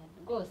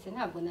rwose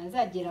ntabwo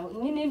nazagera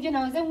n'ibyo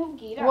nahoze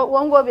nkubwira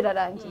wowe ngo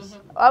birarangiye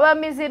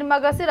abamizirima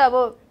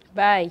gasirabo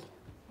bye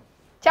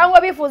cyangwa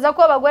bifuza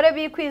ko abagore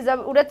bikwiza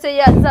uretse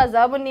za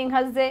zahabu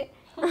n'inka ze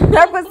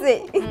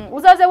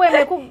uzaze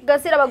wemeye ko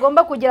gasira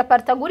bagomba kugira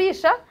parita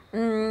agurisha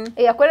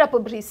yakorera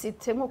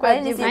publicité nk'uko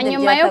yagize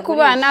hanyuma yo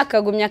kubana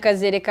akagumya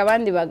akazereka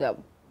abandi bagabo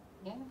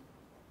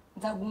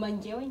nzaguma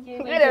njyewe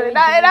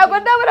ntabwo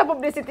ndabona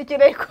publicité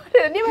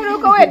kirekorera niba uri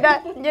uko wenda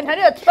njye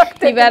ntari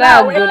attracted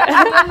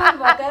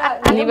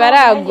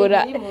ntibaragura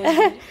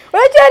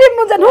uracyari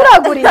impunzi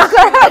nturagurira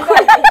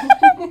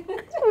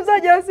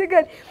uzajya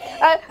usigare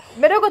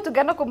mbere yuko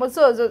tugana ku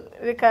musozo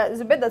reka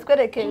zibeda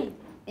twereke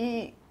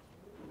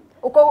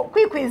uko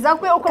kwikwiza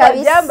kwe uko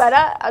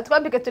babyambara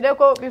atwambike turebe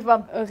ko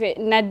bivamo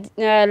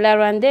la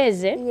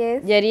rwandaise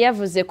yari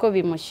yavuze ko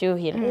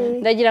bimushyuhira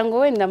ndagira ngo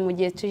wenda mu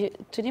gihe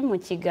turi mu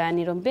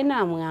kiganiro mbe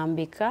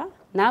namwambika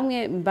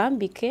namwe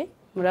mbambike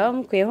muraba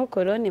mukwiyeho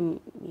korone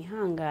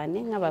mwihangane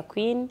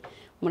nk'abakwini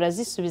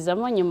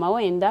murazisubizamo nyuma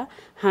wenda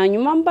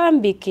hanyuma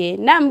mbambike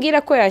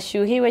nambwira ko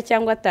yashyuhiwe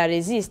cyangwa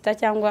ataresista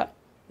cyangwa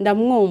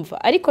ndamwumva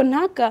ariko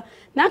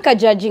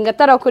ntakajajinga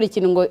atarakora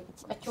ikintu ngo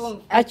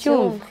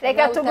acyumva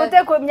reka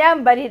tugute ku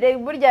myambarire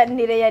burya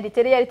ni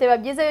realite biba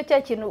byiza iyo cya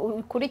kintu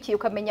ukurikiye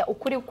ukamenya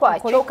ukuri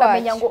kwacyo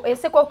ukamenya ngo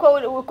ese koko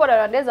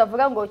ukora neza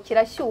avuga ngo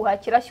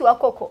kirashyuha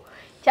koko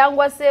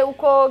cyangwa se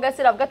uko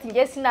gasira avuga ati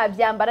ngiye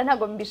sinabyambara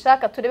ntabwo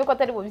mbishaka turebe ko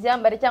atari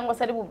bubyambare cyangwa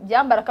se ari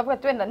bubyambara akavuga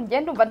ati wenda njye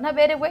ndumva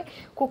ntaberewe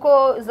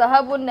kuko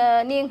zahabu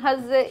n'inka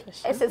ze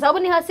ese zahabu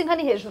ni hasi inka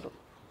ni hejuru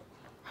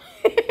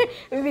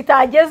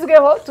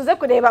bitagezweho tuze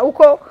kureba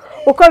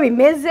uko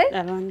bimeze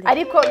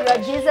ariko biba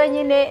byiza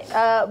nyine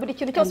buri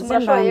kintu cyose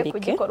umuntu ashoboye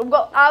kugikora ubwo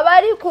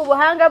abari ku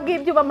buhanga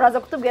bw'ibyuma muraza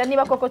kutubwira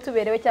niba koko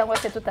tuberewe cyangwa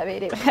se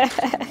tutaberewe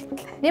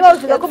niba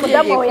uvuga ko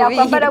umudamu wawe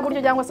yakwambara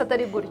gutyo cyangwa se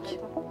atari gutyo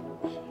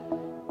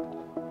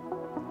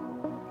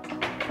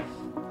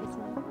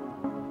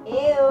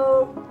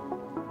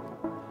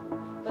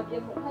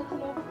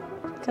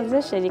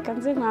kanze sheri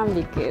kanze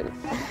nkambike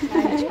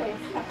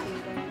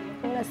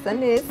urasa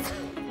neza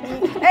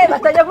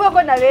batajya avuga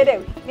ko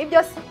naberewe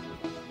nibyo se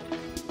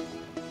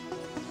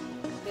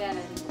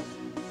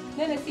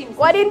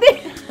warindi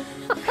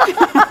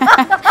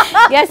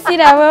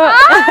gasirabo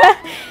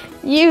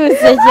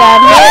yihuse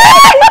cyane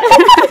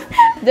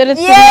dore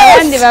turi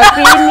abandi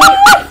bakwini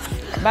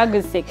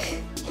baguseka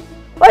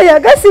oya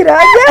gasira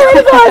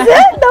njyewe rwose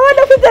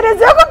ndabona ko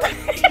iteretse ko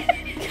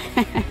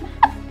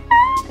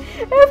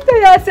efite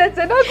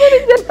yasetse no kuri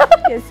ibyo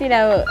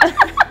gasirabo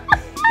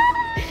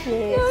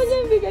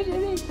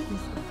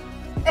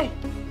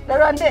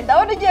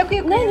ndabona ugiye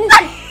kwikwiza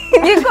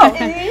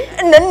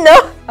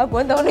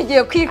ndabona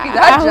ugiye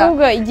kwikwiza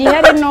ahubwo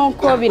igihari ni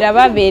uko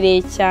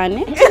birababereye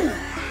cyane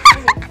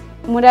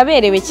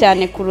muraberewe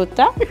cyane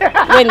kuruta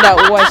wenda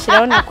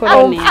washyiraho na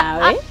korone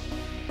yawe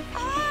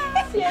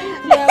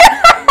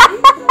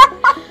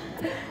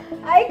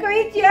ariko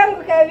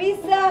y'ikirango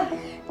kabisa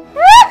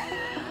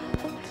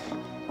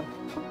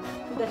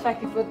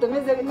ndashaka ifoto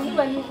meze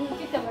niba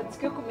ufite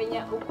amatsiko yo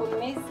kumenya ukuntu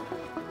meze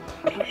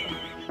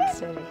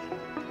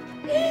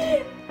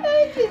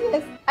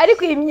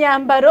ariko iyi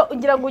myambaro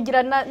ugira ngo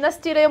ugira na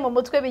style yo mu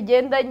mutwe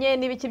bigendanye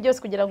n'ibiki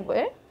byose kugira ngo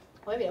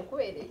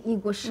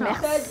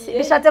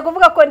bishatse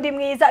kuvuga ko ndi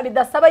mwiza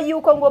bidasaba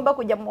yuko ngomba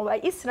kujya mu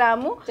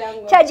bayisilamu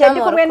cyagiye ndi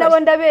kumwe nabo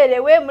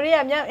ndaberewe muri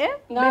ya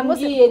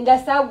mwambwiye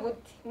ndasa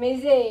gute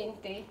meze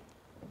nte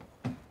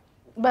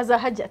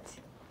bazahajya ati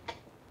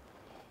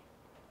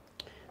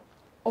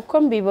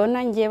uko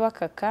mbibona ngewe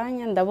aka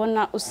kanya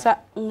ndabona usa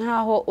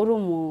nkaho uri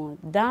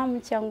umudamu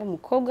cyangwa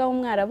umukobwa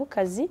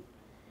w'umwarabukazi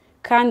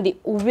kandi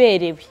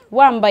uberewe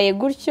wambaye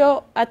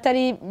gutyo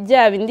atari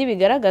bya bindi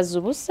bigaragaza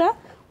ubusa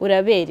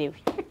uraberewe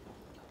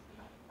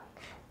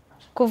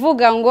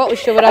kuvuga ngo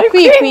ushobora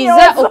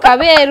kwikwiza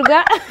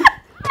ukaberwa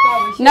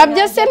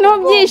nabyo se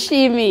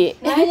ntubyishimiye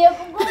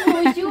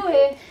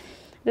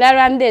la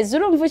rwandaise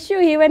urumva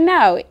ushyuhiwe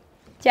nawe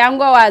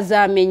cyangwa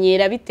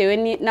wazamenyera bitewe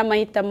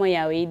n'amahitamo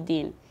yawe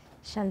y'idini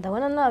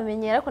ndabona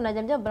namenyera ariko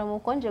najya mbyambara mu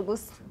bukonje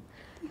gusa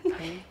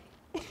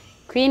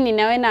Queen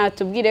nawe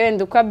natubwire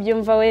wenda uko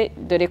abyumva we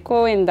dore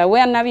ko wenda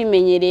we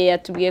anabimenyereye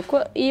atubwiye ko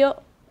iyo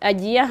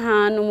agiye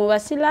ahantu mu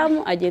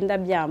basilamu agenda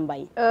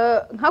byambaye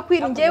nka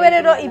Queen ngewe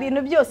rero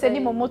ibintu byose ni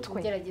mu mutwe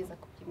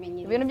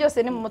ibintu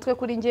byose ni mu mutwe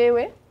kuri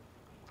ngewe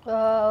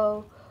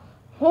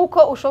nkuko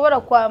ushobora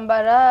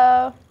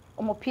kwambara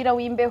umupira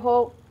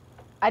w'imbeho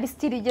ari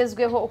style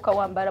igezweho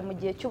ukawambara mu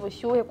gihe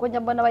cy'ubushyuhe ko njya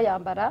mbona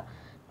bayambara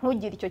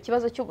ntugire icyo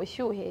kibazo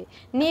cy'ubushyuhe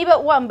niba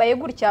wambaye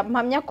gutya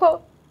mpamya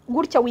ko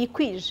gutya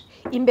wikwije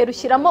imbere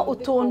ushyiramo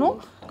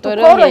utuntu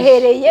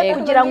tukorohereye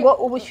kugira ngo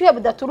ubushyuhe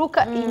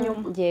budaturuka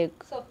inyuma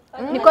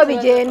niko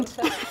bigenda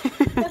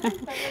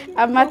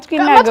amatwi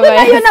ntago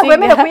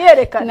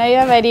bayasiga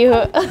nayo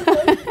bariho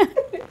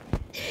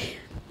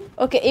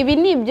ibi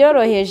ni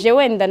ibyoroheje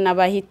wenda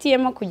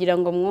nabahitiyemo kugira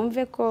ngo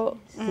mwumve ko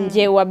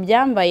njye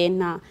wabyambaye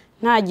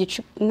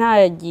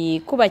nta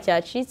gikuba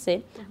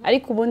cyacitse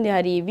ariko ubundi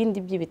hari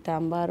ibindi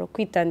by'ibitambaro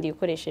kwitandiye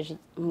ukoresheje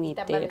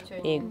umwitero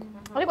yego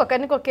ariko aka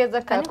niko keza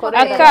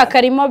aka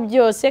karimo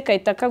byose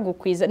kahita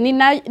kagukwiza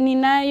ni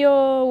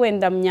nayo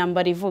wenda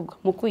myambaro ivugwa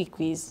mu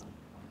kwikwiza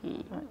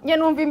njye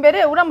numva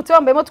imbere uramutse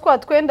wambayemo twa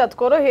twenda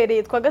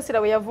tworohereye twa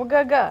Gasirabo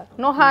yavugaga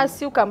no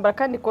hasi ukambara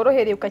kandi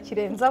korohereye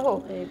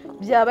ukakirenzaho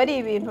byaba ari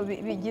ibintu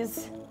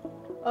bigize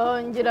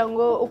ngira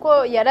ngo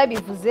uko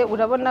yarabivuze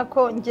urabona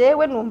ko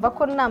ngewe numva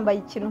ko nambaye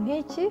ikintu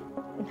nk'iki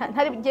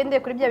ntari gendeye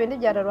kuri bya bindi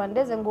bya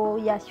Rwandeze ngo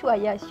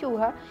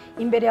yashyuha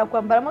imbere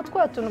yakwambaramo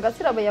twa tuntu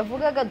Gasirabo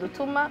yavugaga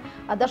dutuma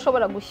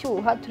adashobora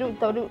gushyuha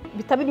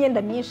bitaba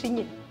imyenda myinshi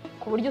nyine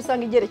ku buryo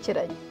usanga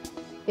igerekeranye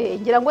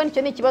ngira ngo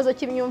nicyo ni ikibazo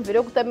cy'imyumvire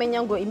yo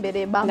kutamenya ngo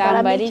imbere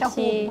bambara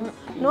iki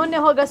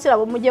noneho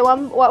Gasirabo mu gihe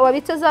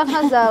wabitse za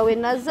nka zawe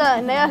na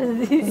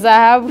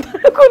zahabu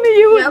ko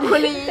niyiwe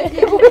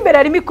kuko imbere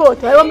harimo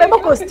ikote wambayemo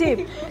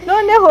costume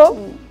noneho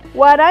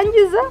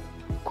warangiza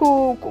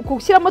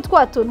gushyiramo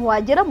twa tuntu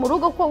wagera mu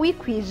rugo ko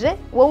wikwije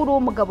wowe uri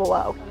umugabo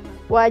wawe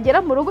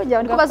wagera mu rugo njya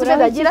kubaza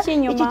umedagira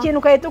iki kintu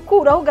ukahita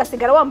ukuraho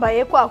ugasigara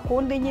wambaye kwa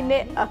kundi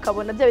nyine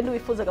akabona bya bintu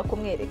wifuzaga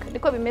kumwereka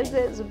niko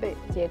bimeze Zube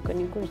yego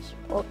ni gutyo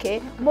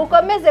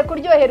mukomeze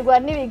kuryoherwa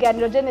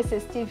n'ibiganiro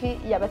Genesis TV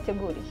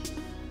yabateguriye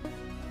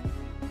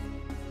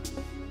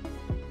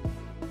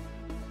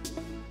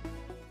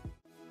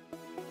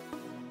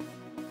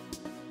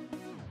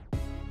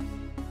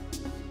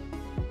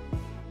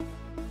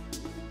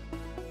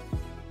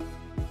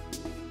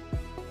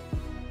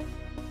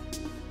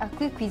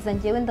kwikwiza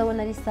ngewe ndabona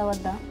ari sawa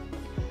da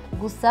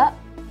gusa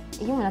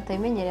iyo umuntu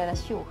atabimenyereye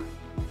arashyuha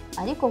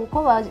ariko kuko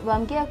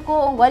bambwiye ko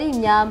ngo ari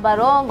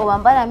imyambaro ngo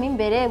bambaramo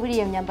imbere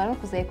buriya myambaro no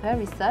kuzayikora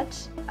research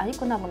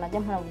ariko ntabwo najya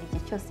mpora buri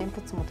gihe cyose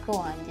mputse umutwe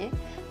wanjye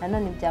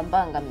nanone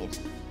byambangamira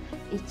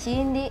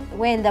ikindi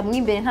wenda mu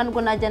imbere nta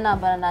nubwo najya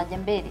nambara najya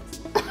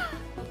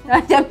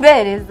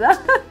mbereza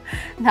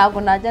ntabwo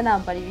najya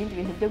nambara ibindi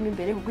bintu byo mu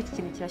imbere kuko iki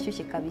kintu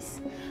kirashyushye kabisa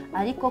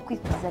ariko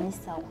kwikwiza ni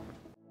sawa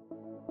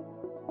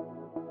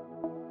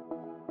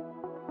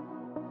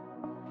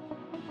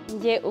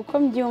njye uko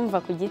mbyumva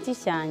ku giti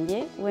cyanjye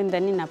wenda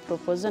ni na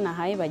proposal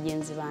nahaye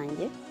bagenzi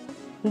banjye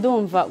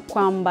ndumva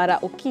kwambara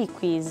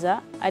ukikwiza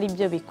ari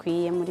byo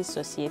bikwiye muri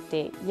sosiyete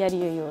iyo ari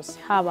yo yose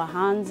haba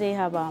hanze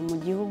haba mu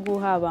gihugu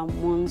haba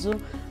mu nzu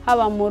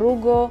haba mu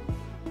rugo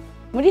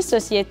muri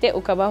sosiyete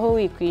ukabaho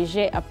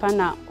wikwije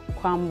apana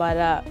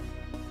kwambara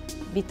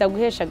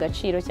bitaguhesha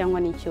agaciro cyangwa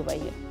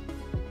n'icyubahiro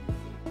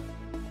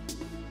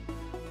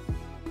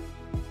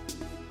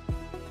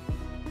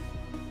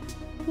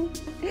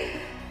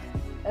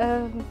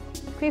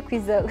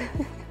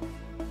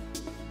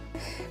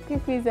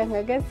kwikwiza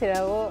nka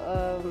Gasirabo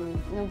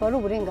numva ari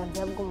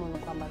uburenganzira bw'umuntu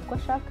kwambara uko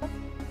ashaka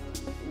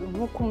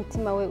nk'uko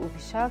umutima we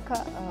ubishaka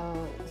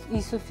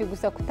isufi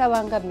gusa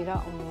kutabangamira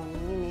umuntu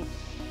nyine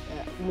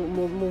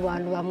mu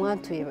bantu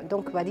bamwatuye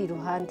donc bari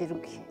iruhande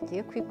rwe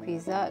ngiye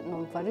kwikwiza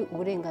numva ari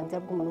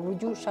uburenganzira bw'umuntu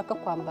uburyo ushaka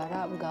kwambara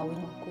bwawe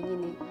nuko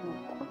nyine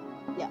nuko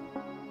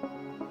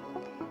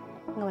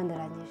nkaba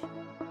ndarangije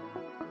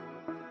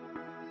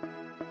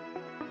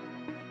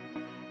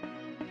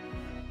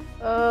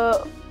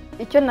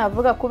icyo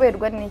navuga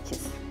kuberwa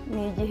n'ikisi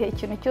ni igihe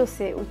ikintu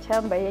cyose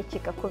ucyambaye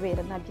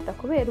kikakubera nabyita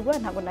kuberwa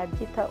ntabwo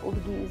nabyita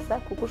ubwiza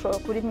kuko ushobora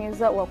kuri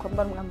mwiza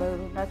wakwambara umwambaro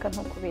runaka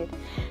ntukubere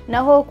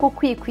naho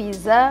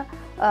kukwikwiza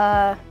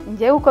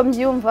ngewe uko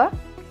mbyumva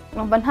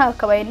numva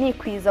ntakabaye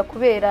nikwiza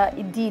kubera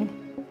idini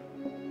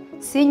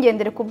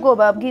singendere ku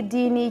bwoba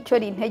bw'idini icyo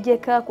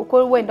rintegeka kuko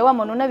wenda wa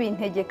muntu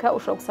unabintegeka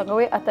ushobora gusanga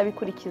we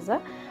atabikurikiza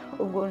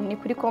ubwo ni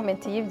kuri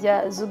comment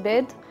y'ibya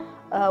Zubed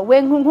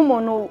we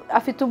nk'umuntu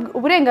afite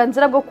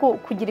uburenganzira bwo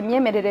kugira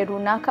imyemerere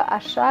runaka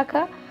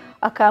ashaka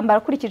akambara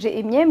akurikije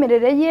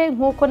imyemerere ye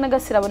nk'uko na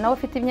Gasirabo nawe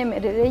afite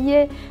imyemerere ye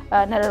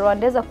na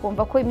Rwandeze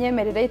akumva ko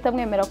imyemerere ye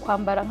itamwemera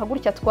kwambara nka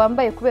gutya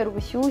twambaye kubera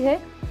ubushyuhe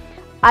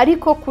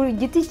ariko ku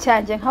giti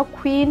cyanjye nka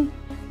Queen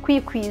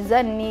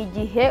kwikwiza ni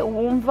igihe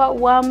wumva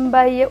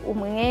wambaye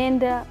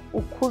umwenda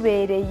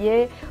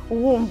ukubereye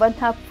wumva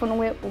nta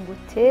pfunwe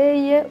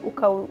uguteye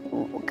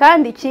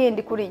kandi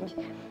ikindi kuri njye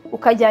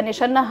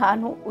ukajyanisha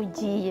n'ahantu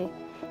ugiye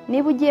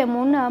niba ugiye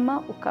mu nama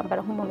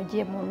ukambara nk'umuntu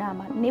ugiye mu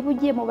nama, niba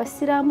ugiye mu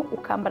basilamu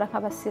ukambara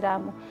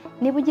nk'abasilamu,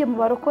 niba ugiye mu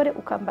barokore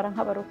ukambara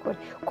nk'abarokore,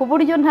 ku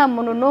buryo nta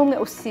muntu n'umwe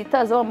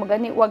usitaza wa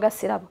mugani wa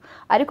Gasirabo.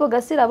 Ariko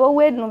Gasirabo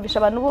we numvisha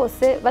abantu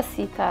bose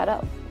basitara,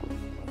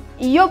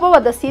 iyo bo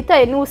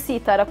badasitaye ni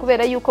usitara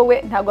kubera yuko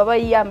we ntabwo aba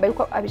yambaye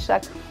uko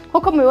abishaka.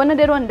 Nkuko mubibona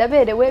rero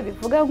ndaberewe,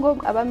 bivuga ngo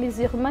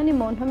abamizirmani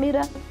mu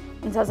ntumira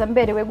nzaza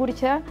mberewe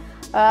gutya,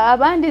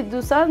 abandi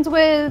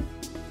dusanzwe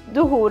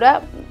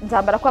duhura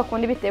nzambara kwa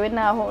kundi bitewe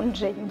naho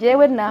nje.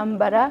 Ngewe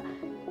nambara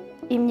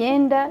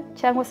imyenda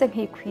cyangwa se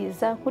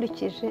nkikwiza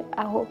nkurikije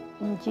aho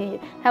ngiye,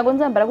 ntabwo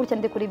nzambara gutya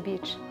ndi kuri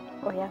beach.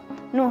 Oya,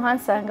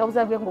 nuhansanga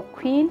uzavuge ngo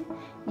Queen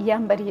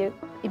yambariye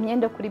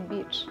imyenda kuri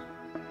beach,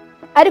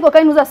 ariko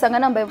kandi ntuzasanga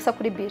nambaye ubusa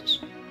kuri beach,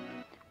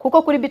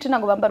 kuko kuri beach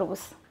ntabwo bambara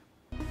ubusa.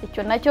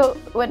 Icyo nacyo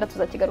wenda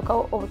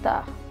tuzakigarukaho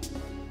ubutaha.